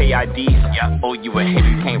that on a KID. Oh, you a hater,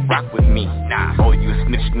 you can't rock with me. Oh, you a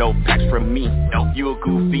snitch, no packs from me. You a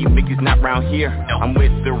goofy, niggas not round here. I'm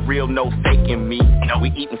with the real, no faking me. We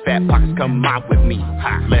eating fat pockets, come out with me.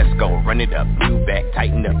 Let's go, run it up, new bag,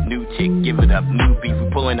 tighten up, new chick, give it up, new beef, we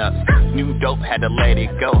pulling up. New dope, had to let it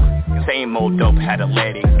go. Same old dope, had to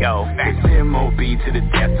let it go. It's M.O.B. to the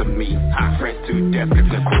death of me. Fresh to death, grip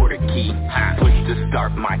the quarter key. Push to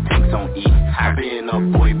start, my tanks on E. Been a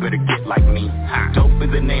boy, better get like me. Dope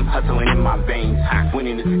is the name, hustling in my veins.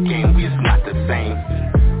 Winning this game, we is not the same.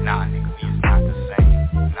 Nah, nigga, we is not the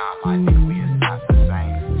same. Nah, my nigga, we is not the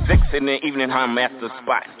same. 6 in the evening, I'm at the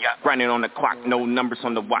spot. Grinding on the clock, no numbers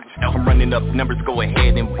on the watch. I'm running up numbers, go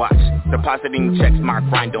ahead and watch. Depositing checks, my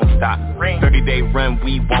grind don't stop. 30-day run,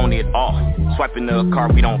 we want it all. Swiping the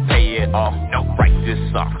car, we don't pay it all. No, write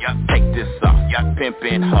this off, take this off.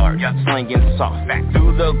 Pimping hard, slinging soft.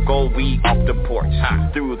 Through the gold, we off the porch.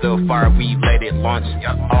 Through the fire, we let it launch.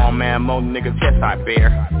 All man, mo nigga, chest I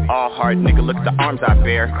bear. All hard nigga, look at the arms I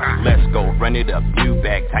bear. Let's go, run it up, new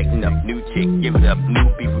bag, tighten up, new chick, give it up, new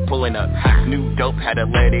beef, we pulling up. New dope, had to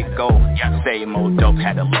let it go. Same old dope,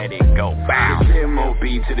 had to let it go. Bow. It's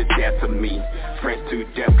M.O.B. to the death of me. Friends to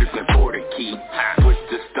death, grip the border key. Push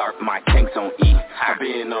to start, my tanks on E. I've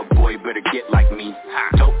been a boy, better get like me.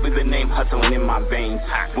 Dope is the name, hustling in my veins.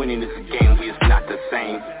 Winning this game, we is not the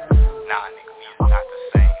same. Nah, nigga, we is not the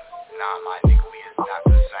same. Nah, my nigga, we is not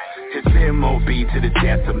the same. It's M.O.B. to the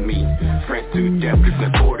death of me. Friends to death, grip the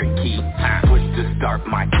border key. Push to start,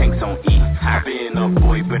 my tanks on E. I've been a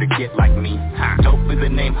boy, better get like me. Dope is the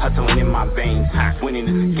name, hustling in my veins. Winning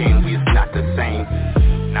this game, we is not the same.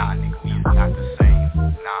 Nah, nigga, we is not the same.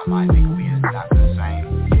 Nah, my nigga, we is not the same.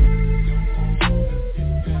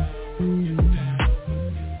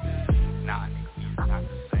 Nah, nigga, we is not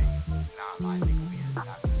the same. Nah, my nigga, we is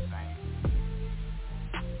not the same.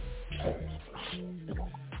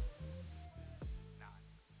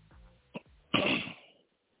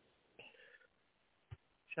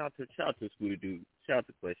 Shout out to Scooter Dude. Shout out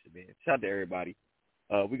to Question Man. Shout out to everybody.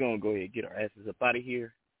 We're gonna go ahead and get our asses up out of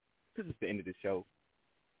here because it's the end of the show.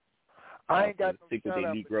 I ain't got no Cinco shout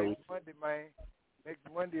out Negros. next Monday, man. Next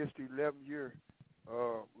Monday is the 11th year.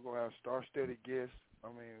 We're gonna have star-studded guests. I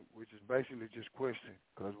mean, which is basically just Question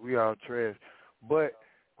because we all trash. But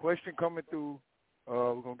Question coming through.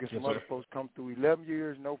 We're gonna get some other folks come through. 11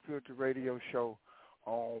 years, No Filter Radio show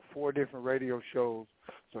on 4 different radio shows.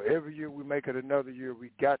 So every year we make it another year. We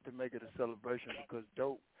got to make it a celebration because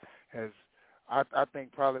Dope has, I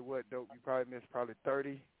think probably Dope, you probably missed probably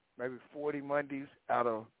 30, maybe 40 Mondays out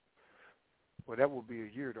of, well, that would be a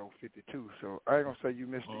year though, 52. So I ain't going to say you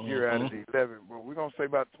missed a year out of the 11, but we're going to say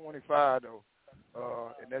about 25 though.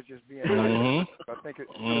 And that's just being nice. I think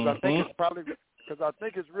it's probably, because I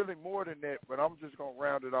think it's really more than that, but I'm just going to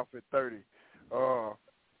round it off at 30.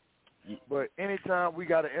 But anytime we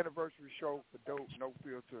got an anniversary show for Dope, No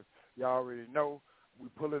Filter, y'all already know, we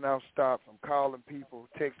pulling out stops. I'm calling people,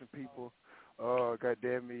 texting people.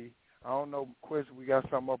 Goddamn me. I don't know, Question, we got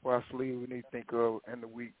something up our sleeve we need to think of in the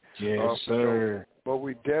week. Yes, sir. But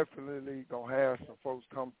we definitely going to have some folks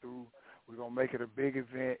come through. We're going to make it a big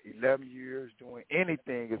event. 11 years doing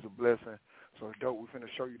anything is a blessing. So, Dope, we're going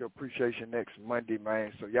to show you the appreciation next Monday,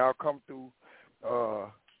 man. So, y'all come through.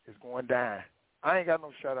 It's going down. I ain't got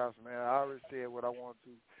no shout-outs, man. I already said what I want to.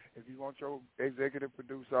 If you want your executive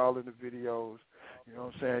producer all in the videos, you know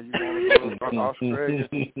what I'm saying,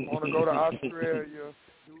 you want to go to Australia,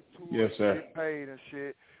 do tours, yes, sir. Get paid and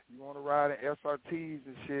shit. You want to ride in SRTs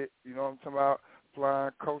and shit, you know what I'm talking about,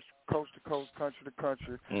 flying coast to coast, country to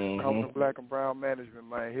country, coming to Black and Brown Management,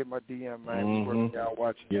 man. Hit my DM, man. We working y'all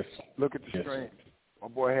watching. Yes. Look at the streams. My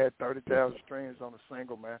boy had 30,000 streams on a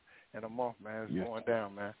single, man, in a month, man. It's going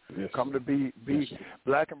down, man. Yes. Come to be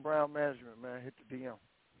Black and Brown Management, man. Hit the DM.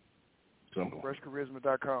 Simple.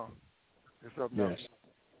 FreshCharisma.com. It's up now.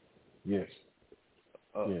 Yes.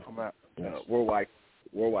 Come out. Worldwide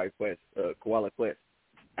Quest, Koala Quest,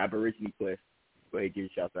 Aborigine Quest. Go ahead and give your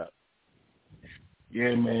shout out.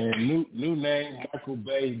 Yeah, man. New name, Michael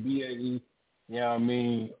Bay, BAE. You know what I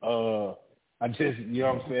mean? I just, you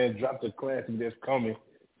know what I'm saying, dropped a classic that's coming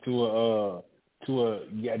to a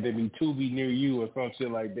there be Tubi near you or some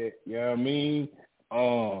shit like that. You know what I mean?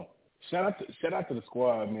 Shout out to the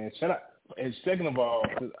squad, man. Shout out, and second of all,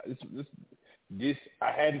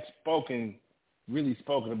 I hadn't really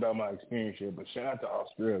spoken about my experience here, but shout out to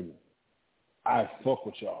Australia. I fuck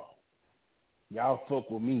with y'all. Y'all fuck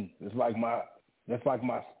with me. That's like my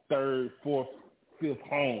third, fourth, fifth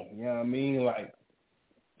home. You know what I mean? Like,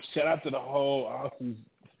 shout out to the whole Aussies.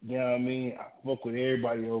 You know what I mean? I fuck with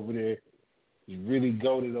everybody over there. It's really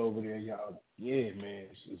goated over there, y'all. Yeah, man.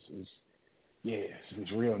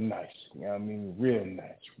 It's real nice. You know what I mean? Real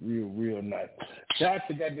nice. Real nice. Shout out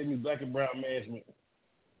to goddamn Black and Brown Management.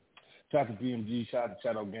 Shout out to BMG. Shout out to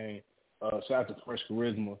Shadow Gang. Shout out to Fresh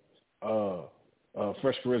Charisma.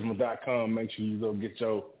 FreshCharisma.com. Make sure you go get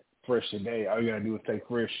your fresh today. All you gotta do is take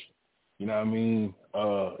fresh. You know what I mean?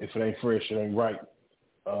 If it ain't fresh, it ain't right.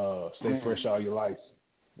 Stay fresh all your life.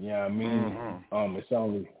 You know what I mean? It's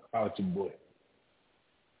only out your boy.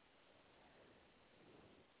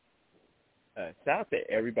 Shout out to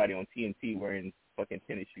everybody on TNT wearing fucking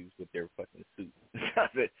tennis shoes with their fucking suits.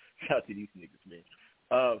 Shout out to these niggas, man.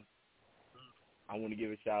 I want to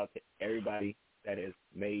give a shout out to everybody that has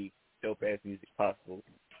made dope-ass music possible.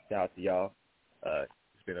 Shout out to y'all.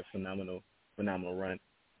 It's been a phenomenal run.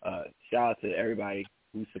 Shout out to everybody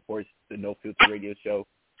who supports the No Filter Radio Show,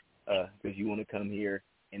 because you want to come here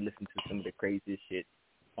and listen to some of the craziest shit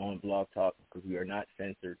on Blog Talk, because we are not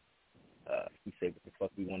censored. We say what the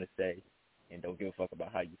fuck we want to say and don't give a fuck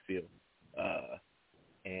about how you feel.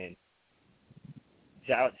 And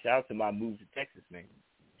shout out to my move to Texas, man.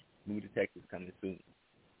 Move to Texas coming soon.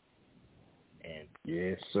 And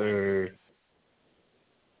yes, sir.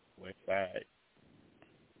 West Side.